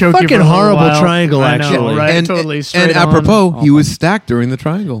just a gonna choke you fucking for a little horrible while. triangle, I know, actually. right? And, Totally and straight apropos, on. he was stacked during the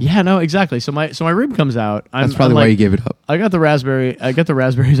triangle. Yeah, no, exactly. So my rib comes out. That's probably why you gave it up. I got the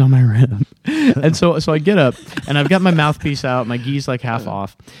raspberries on my rib, and so I get up and I've got my mouthpiece out, my gi's like half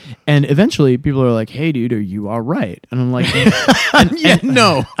off, and eventually people are like, "Hey, dude, are you all right?" And I'm like,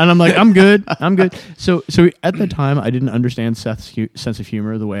 No. and I'm like, I'm good. So at the time, I didn't understand Seth's sense of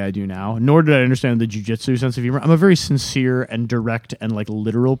humor the way I do now, nor did I understand the jujitsu sense of humor. I'm a very sincere and direct and like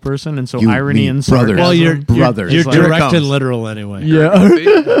literal person, and so You, irony me, and brothers. sarcasm. Well, you're brothers. You're Here it direct comes. and literal anyway.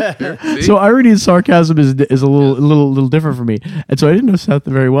 yeah. So irony and sarcasm is a little different for me, and so I didn't know Seth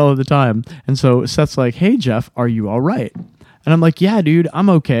very well at the time, and so Seth's like, "Hey Jeff, are you all right?" And I'm like, "Yeah, dude, I'm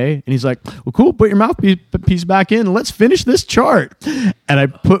okay." And he's like, "Well, cool. Put your mouthpiece back in. Let's finish this chart." And I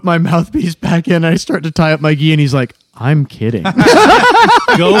put my mouthpiece back in. And I start to tie up my gi, and he's like, "I'm kidding."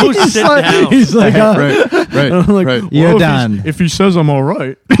 Go sit down. He's like, Right. And I'm like, Right. "Well, You're if done." If he says I'm all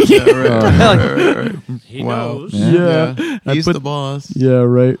right, He Wow. knows. yeah. I He's put- the boss. Yeah,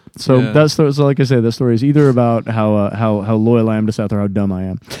 right. So Yeah. that's so like I say, the story is either about how loyal I am to Seth or how dumb I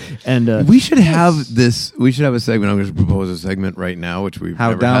am. And We should have this. We should have a segment. I'm going to propose a segment right now, which we've How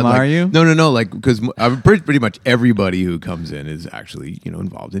never dumb had. Like, are you? No. Like because pretty much everybody who comes in is actually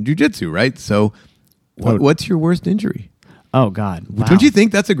involved in jujitsu, right? So, what's your worst injury? oh god, wow. Don't you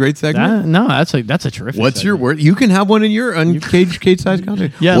think that's a great segment? No, that's a terrific. What's your segment. worst? You can have one in your cage size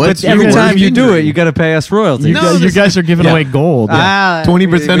content. Yeah, What's but your Every worst time you do injury? it, you got to pay us royalties. No, You this- guys are giving yeah. away gold.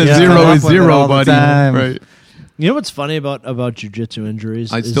 20% of Yeah. zero Come up is with it zero, all the buddy. time. Right. You know what's funny about jujitsu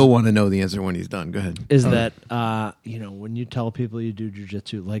injuries? I is- still want to know the answer when he's done. Go ahead. is that when you tell people you do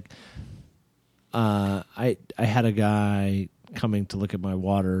jujitsu, like I had a guy coming to look at my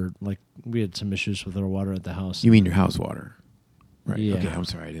water. Like we had some issues with our water at the house. You mean your house water? Right. Yeah. Okay. I'm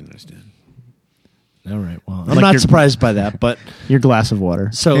sorry. I didn't understand. All right. Well, I'm Like not your- surprised by that, but Your glass of water.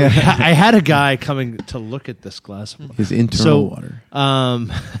 so Yeah. I had a guy coming to look at this glass. His internal So, water.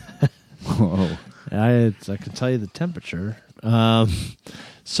 Whoa. I can tell you the temperature.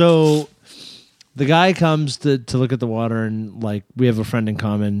 So the guy comes to look at the water, and like we have a friend in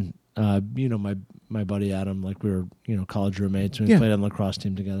common. My buddy Adam. Like we were college roommates. And we Yeah. played on the lacrosse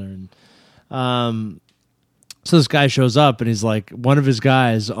team together, and so this guy shows up, and he's like one of his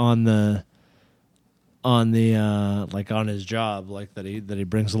guys on the like on his job, like that he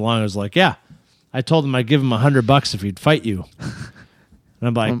brings along. I was like, yeah, I told him I'd give him $100 if he'd fight you, and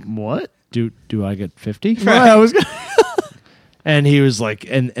I'm like, What? do I get 50? I was. And he was like,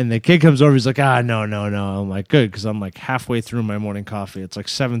 and the kid comes over. He's like, no. I'm like, good, because I'm like halfway through my morning coffee. It's like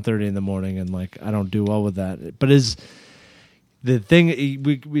 7:30 in the morning, and like I don't do well with that. But the thing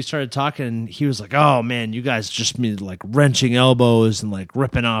we started talking, and he was like, oh man, you guys just mean like wrenching elbows and like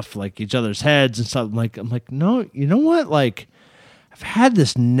ripping off like each other's heads and stuff. I'm like, no, you know what? Like I've had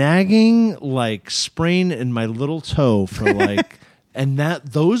this nagging like sprain in my little toe for like, and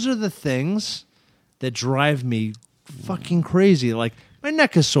those are the things that drive me fucking crazy. Like my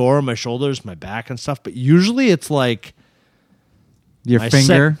neck is sore, my shoulders, my back and stuff, but usually it's like Your my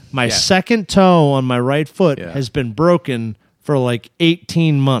finger. second toe on my right foot Yeah. has been broken for like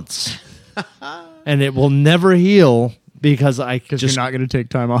 18 months. And it will never heal because Because you're not going to take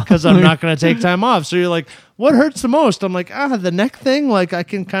time off. because I'm not going to take time off. So you're like, what hurts the most? I'm like, the neck thing. Like I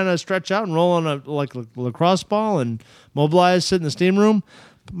can kind of stretch out and roll on a lacrosse ball and mobilize, sit in the steam room.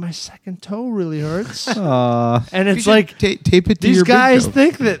 But my second toe really hurts. And it's like tape it to these your big guys toe.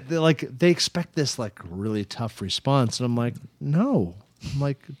 think that they expect this like really tough response, and I'm like, no. I'm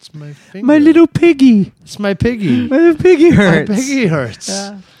like, it's my finger. My little piggy. it's my piggy. My little piggy My hurts. piggy hurts.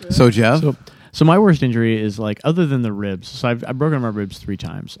 So Jeff, So my worst injury is like other than the ribs. So I've broken my ribs 3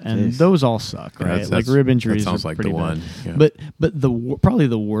 times, and Jeez. those all suck, Yeah, right? Like rib injuries that sounds are like pretty the bad. one. Yeah. But probably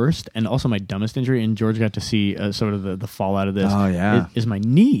the worst and also my dumbest injury, and George got to see sort of the fallout of this. Oh, yeah. is my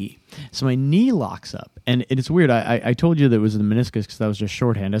knee. So my knee locks up, and it's weird. I told you that it was the meniscus because that was just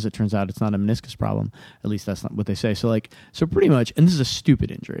shorthand. As it turns out, it's not a meniscus problem. At least that's not what they say. So pretty much, and this is a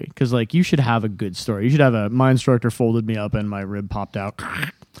stupid injury because like you should have a good story. You should have my instructor folded me up and my rib popped out.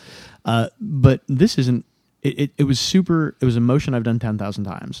 But this isn't. It was super. It was a motion I've done 10,000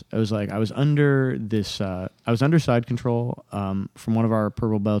 times. It was like I was under this. I was under side control from one of our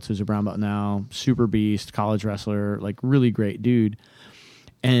purple belts, who's a brown belt now, super beast, college wrestler, like really great dude.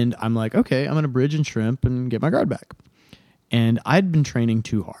 And I'm like, okay, I'm going to bridge and shrimp and get my guard back. And I'd been training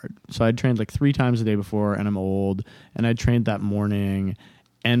too hard. So I'd trained like 3 times a day before, and I'm old. And I'd trained that morning,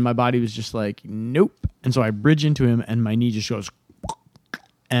 and my body was just like, nope. And so I bridge into him, and my knee just goes,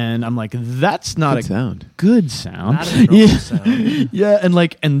 and I'm like, that's not Good sound. good sound. Not a normal yeah. sound. Yeah, and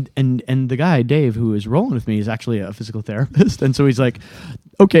like and the guy Dave who is rolling with me is actually a physical therapist, and so he's like,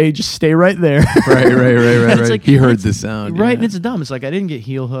 okay, just stay right there. right. It's like- He heard the sound. Right, yeah. and it's dumb. It's like I didn't get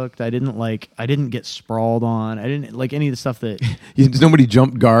heel hooked. I didn't get sprawled on. I didn't like any of the stuff that. Nobody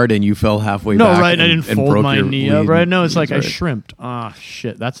jumped guard and you fell halfway No, back. right. I didn't and fold broke my your knee lead. up. Right. No, it's like That's I right. shrimped. Ah,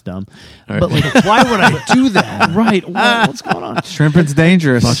 shit, that's dumb. All right. But like, why would I do that? Right. Well, what's going on? Shrimping's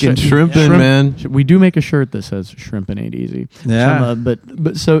dangerous. Fucking shrimping, Shrimp- man. We do make a shirt that says "Shrimping ain't easy." Yeah.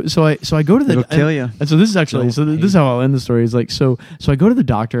 But so I go to the It'll kill ya. And so this is actually It'll this is how I'll end the story. Is like so I go to the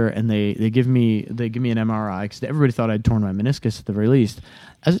doctor and they give me an MRI because everybody thought I'd torn my meniscus at the very least.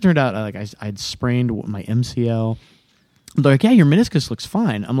 As it turned out, I'd sprained my MCL. They're like, yeah, your meniscus looks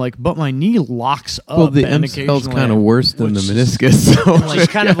fine. I'm like, but my knee locks up. Well, the and MCL's occasionally kind of worse than the which meniscus. So Like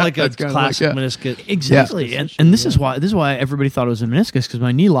kind of like a That's kinda classic like, yeah. meniscus. Exactly, and this is why everybody thought it was a meniscus because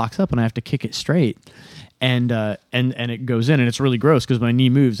my knee locks up and I have to kick it straight, and it goes in and it's really gross because my knee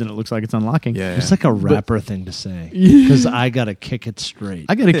moves and it looks like it's unlocking. Yeah. It's like a rapper thing to say because I gotta kick it straight.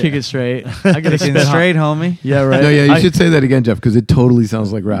 I gotta kick it straight. I gotta Kicking spit straight, homie. Yeah, right. No, yeah, you I- should say that again, Jeff, because it totally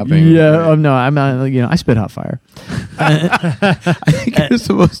sounds like rapping. Yeah. Oh no, I'm not. I spit hot fire. I think you're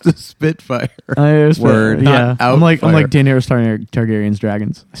supposed to spit fire. I spit, Word. Yeah. Not out I'm like fire. Daenerys Targaryen's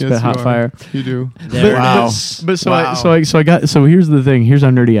dragons. I spit hot fire. You do. There Wow. it is. But Wow. so here's the thing. Here's how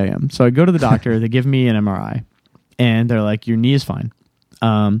nerdy I am. So I go to the doctor. They give me an MRI, and they're like, "Your knee is fine,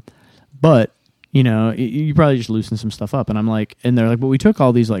 but you probably just loosened some stuff up." And I'm like, and they're like, "But we took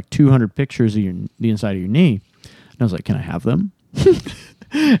all these like 200 pictures of the inside of your knee," and I was like, "Can I have them?"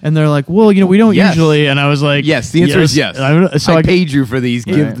 And they're like, "Well, we don't Yes. usually." And I was like, Yes, the answer is yes. So I paid you for these.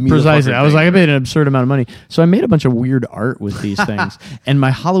 Give me precisely. The I was like, I fucking paid an absurd amount of money. So I made a bunch of weird art with these things. And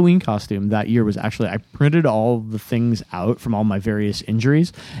my Halloween costume that year was actually, I printed all the things out from all my various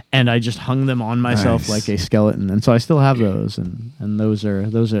injuries and I just hung them on myself Nice. like a skeleton. And so I still have those. And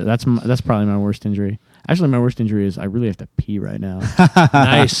that's probably my worst injury. Actually, my worst injury is I really have to pee right now.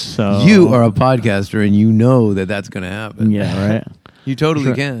 Nice. So You are a podcaster, and you know that that's going to happen. yeah, right. You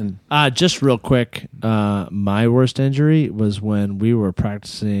totally can. Just real quick, my worst injury was when we were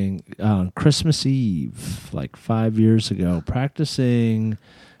practicing on Christmas Eve, like 5 years ago, practicing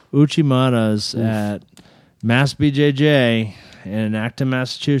Uchimatas at Mass BJJ in Acton,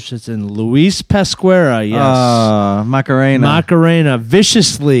 Massachusetts, and Luis Pesquera, yes, Macarena. Macarena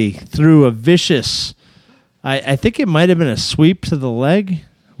viciously threw a vicious. I think it might have been a sweep to the leg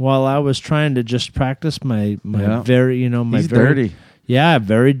while I was trying to just practice my Yeah. very my He's very dirty. yeah,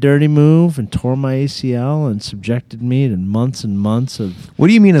 very dirty move and tore my ACL and subjected me to months and months of What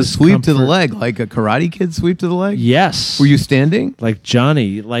do you mean a sweep to the Discomfort. leg? Like a Karate Kid sweep to the leg? yes. Were you standing? like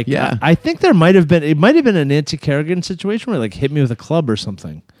Johnny? Like Yeah. I think there might have been a Nancy Kerrigan situation where he, like hit me with a club or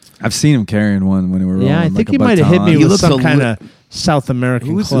something. I've seen him carrying one when we were Yeah, I rolling, think like he a might have hit me baton. He with looks some a kind li- of South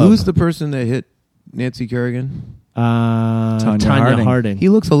American club. Who's the person that hit Nancy Kerrigan? Tanya Harding. He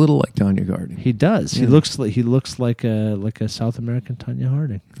looks a little like Tanya Harding. He does. Yeah. He looks like a South American Tanya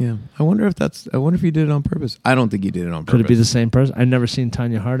Harding. Yeah. I wonder if he did it on purpose. I don't think he did it on purpose. Could it be the same person? I've never seen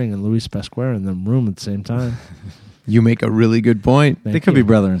Tanya Harding and Luis Pesquera in the room at the same time. You make a really good point. They could be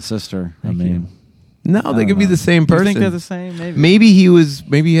brother and sister. Thank I mean, No, I they don't could be know. the same You person. think they're the same? Maybe. Maybe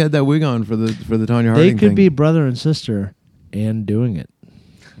he had that wig on for the Tanya Harding They could thing. be brother and sister and doing it.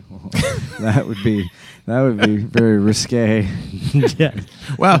 that would be very risque. Yeah.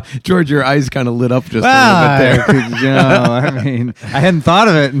 Wow, George, your eyes kind of lit up just Well, a little bit there. I mean, I hadn't thought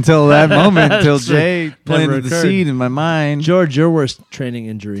of it until that moment, until That's true. Jay planted the occurred. seed in my mind. George, your worst training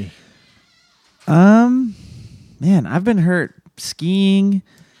injury? Man, I've been hurt skiing,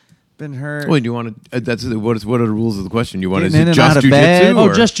 been hurt. Wait, do you want to? What are the rules of the question? You want Getting in to and just out of bed. jujitsu? Oh,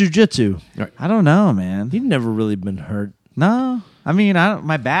 or- just jujitsu. I don't know, man. You've never really been hurt. No, I mean,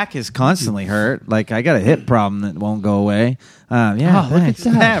 my back is constantly hurt. Like I got a hip problem that won't go away. Yeah, Oh, look at thanks.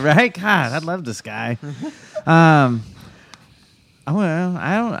 that. Yeah, right? God, I love this guy. Well,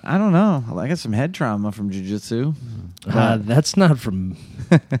 I don't know. I got some head trauma from jiu-jitsu. That's not from.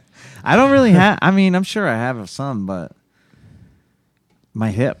 I don't really have. I mean, I'm sure I have some, but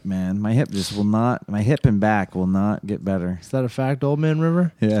my hip, man, my hip just will not. My hip and back will not get better. Is that a fact, Old Man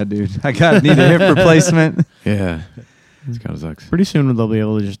River? Yeah, dude, I need a hip replacement. Yeah, it kind of sucks. Pretty soon they'll be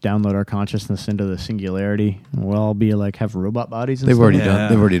able to just download our consciousness into the singularity. We'll all be like have robot bodies. And They've stuff. already Yeah. done.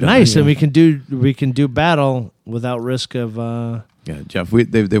 They've already done. Nice, that. and we can do battle without risk of. Yeah, Jeff,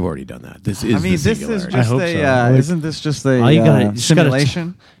 they've already done that. This is. I mean, the this is singularity. just hope a. so. Like- Isn't this just a you gotta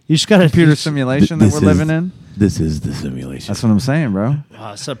simulation? You just got to Computer simulation that This we're is- living in. This is the simulation. That's what I'm saying, bro.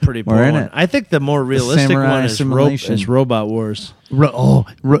 Oh, it's a pretty We're poor in one. it. I think the more realistic samurai one is, simulation. is Robot Wars.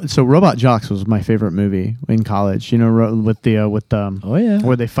 So Robot Jocks was my favorite movie in college. You know, with Oh yeah.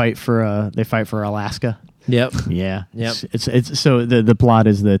 where they fight for Alaska. Yep. Yeah. Yep. It's so the plot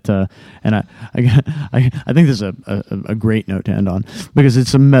is that and I think this is a great note to end on because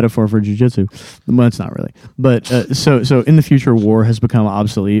it's a metaphor for jiu-jitsu. Well, it's not really. But so in the future war has become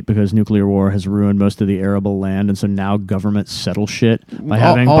obsolete because nuclear war has ruined most of the arable land, and so now governments settle shit by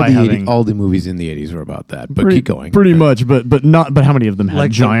having all the movies in the 80s were about that. But pretty, keep going. Pretty much, but how many of them had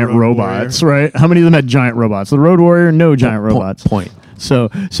Like the giant Road robots, right? How many of them had giant robots? The Road Warrior, no giant robots. Point. So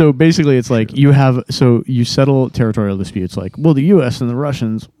basically, it's like you settle territorial disputes. Like, well, the U.S. and the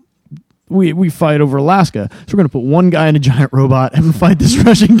Russians, we fight over Alaska, so we're going to put one guy in a giant robot and fight this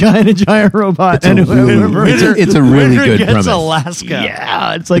Russian guy in a giant robot. It's a really Winner good gets premise. Alaska.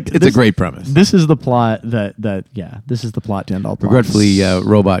 Yeah, it's like It's a great premise. This is the plot this is the plot to end all plots. Regretfully,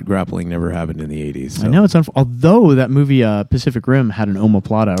 robot grappling never happened in the 80s. So. I know it's although that movie Pacific Rim had an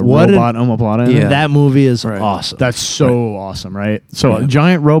omoplata, a What robot omoplata. In Yeah. it. That movie is Right. awesome. That's so awesome, right? So Yeah.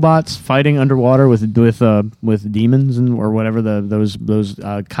 giant robots fighting underwater with demons or whatever those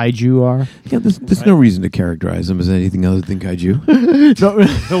kaiju are. Yeah, there's no reason to characterize them as anything other than kaiju.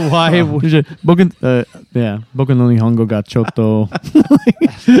 Why? Boku no Nihongo ga chotto.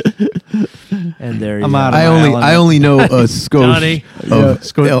 And there you I'm go. out of I my only element. I only know a Johnny. of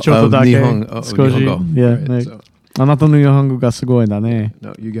Choto of dake. Nihon- of Skoji. Nihongo. Yeah, Right, like- so- あなたの日本語がすごいだね。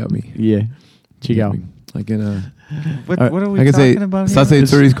no, you got me. Yeah. You got 違う me. Like in a, What are we I can say talking about here? Sase Tsuris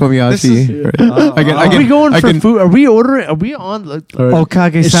This is- Komiyashi. Right. I can, I Are can, we going I for can, food? Are we ordering? Are we on?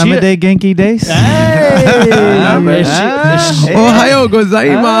 Okage-sama Is she- de Genki Days? Hey! Is she- Ohayou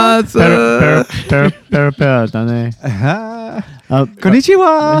gozaimasu. Paraだね。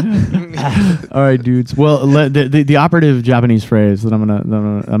Konnichiwa. All right, dudes. Well, the operative Japanese phrase that I'm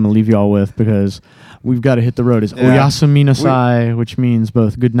gonna leave you all with because we've got to hit the road is Yeah. oyasumi nasai, which means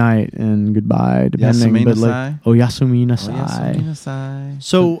both good night and goodbye, depending. Yasumi But nasai? like oyasumi nasai. Nasai.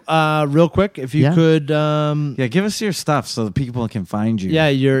 So, real quick, if you Yeah. could, Yeah, give us your stuff so that people can find you. yeah,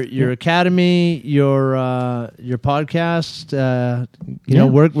 your academy, your podcast. You know,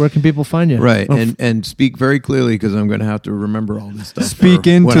 Yeah. where can people find you? Right, Oh, and speak very clearly because I'm going to have to remember all this stuff. Speak for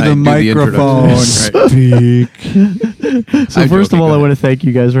into when I the do microphone. introduction. Right. So I'm first of joking, all, go I ahead. want to thank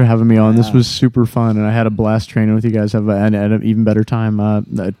you guys for having me on. This Yeah. was super fun, and I had a blast training with you guys. And had an even better time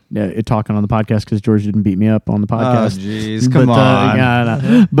talking on the podcast because George didn't beat me up on the Oh, podcast. jeez. Come But, on. yeah,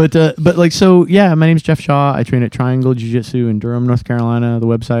 no. But like, so yeah, my name's Jeff Shaw. I train at Triangle Jiu-Jitsu in Durham, North Carolina. The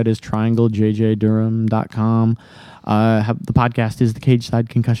website is trianglejjdurham.com. The podcast is the Cage Side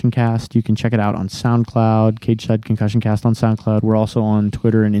Concussion Cast. You can check it out on SoundCloud, Cage Side Concussion Cast on SoundCloud. We're also on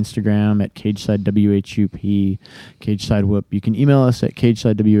Twitter and Instagram at Cageside WHUP, Cage Side Whoop. You can email us at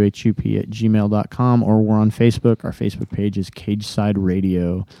cagesidewhup@gmail.com, or we're on Facebook. Our Facebook page is Cage Side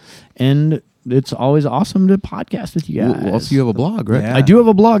Radio. And it's always awesome to podcast with you guys. Well, also, you have a blog, right? Yeah. I do have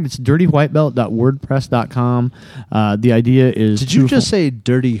a blog. It's dirtywhitebelt.wordpress.com. The idea is Did you just say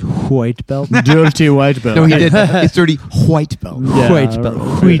dirty white belt? dirty white belt? No, he did. It's dirty white belt. Yeah. White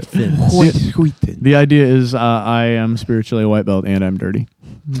belt. Wheat thin. White thin. The idea is I am spiritually a white belt and I'm dirty.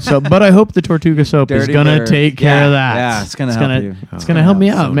 So, but I hope the Tortuga soap is Dirty gonna bird. take care of that. Yeah, it's gonna help you. It's gonna help me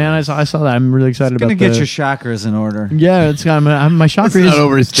out, man. I saw that. I'm really excited It's about going to get the- your chakras in order. Yeah, it's got my chakras. Let's not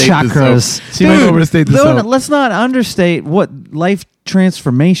overstate Chakras. the soap. Don't overstate the soap. Let's not understate what life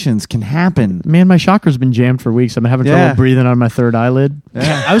transformations can happen. Man, my chakra's been jammed for weeks. I've been having Yeah. trouble breathing on my third eyelid.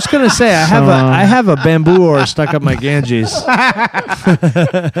 Yeah. I was gonna say I have a bamboo oar stuck up my Ganges.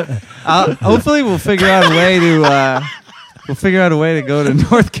 Hopefully we'll figure out a way to We'll figure out a way to go to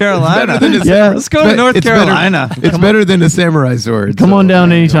North Carolina. Yeah. Let's go to North Carolina. It's better than a samurai sword. Come so on down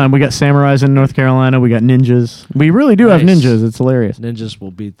there you go. anytime. We got samurais in North Carolina. We got ninjas. We really do have Nice. ninjas. It's hilarious. Ninjas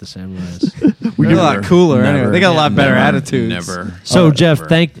will beat the samurais. They're a lot cooler. Never. Anyway. They got a lot better Never. attitudes. Never. So Jeff, Never.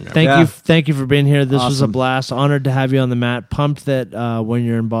 thank Yeah. you for being here. This was a Awesome. blast. Honored to have you on the mat. Pumped that when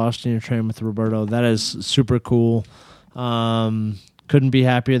you're in Boston, you're training with Roberto. That is super cool. Couldn't be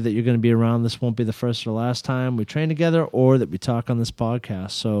happier that you're going to be around. This won't be the first or last time we train together or that we talk on this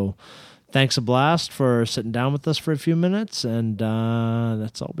podcast. So thanks a blast for sitting down with us for a few minutes, and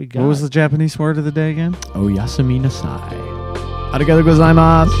that's all we got. What was the Japanese word of the day again? Oh, Yasumi Nasai. Arigatou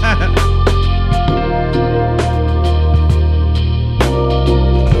gozaimasu.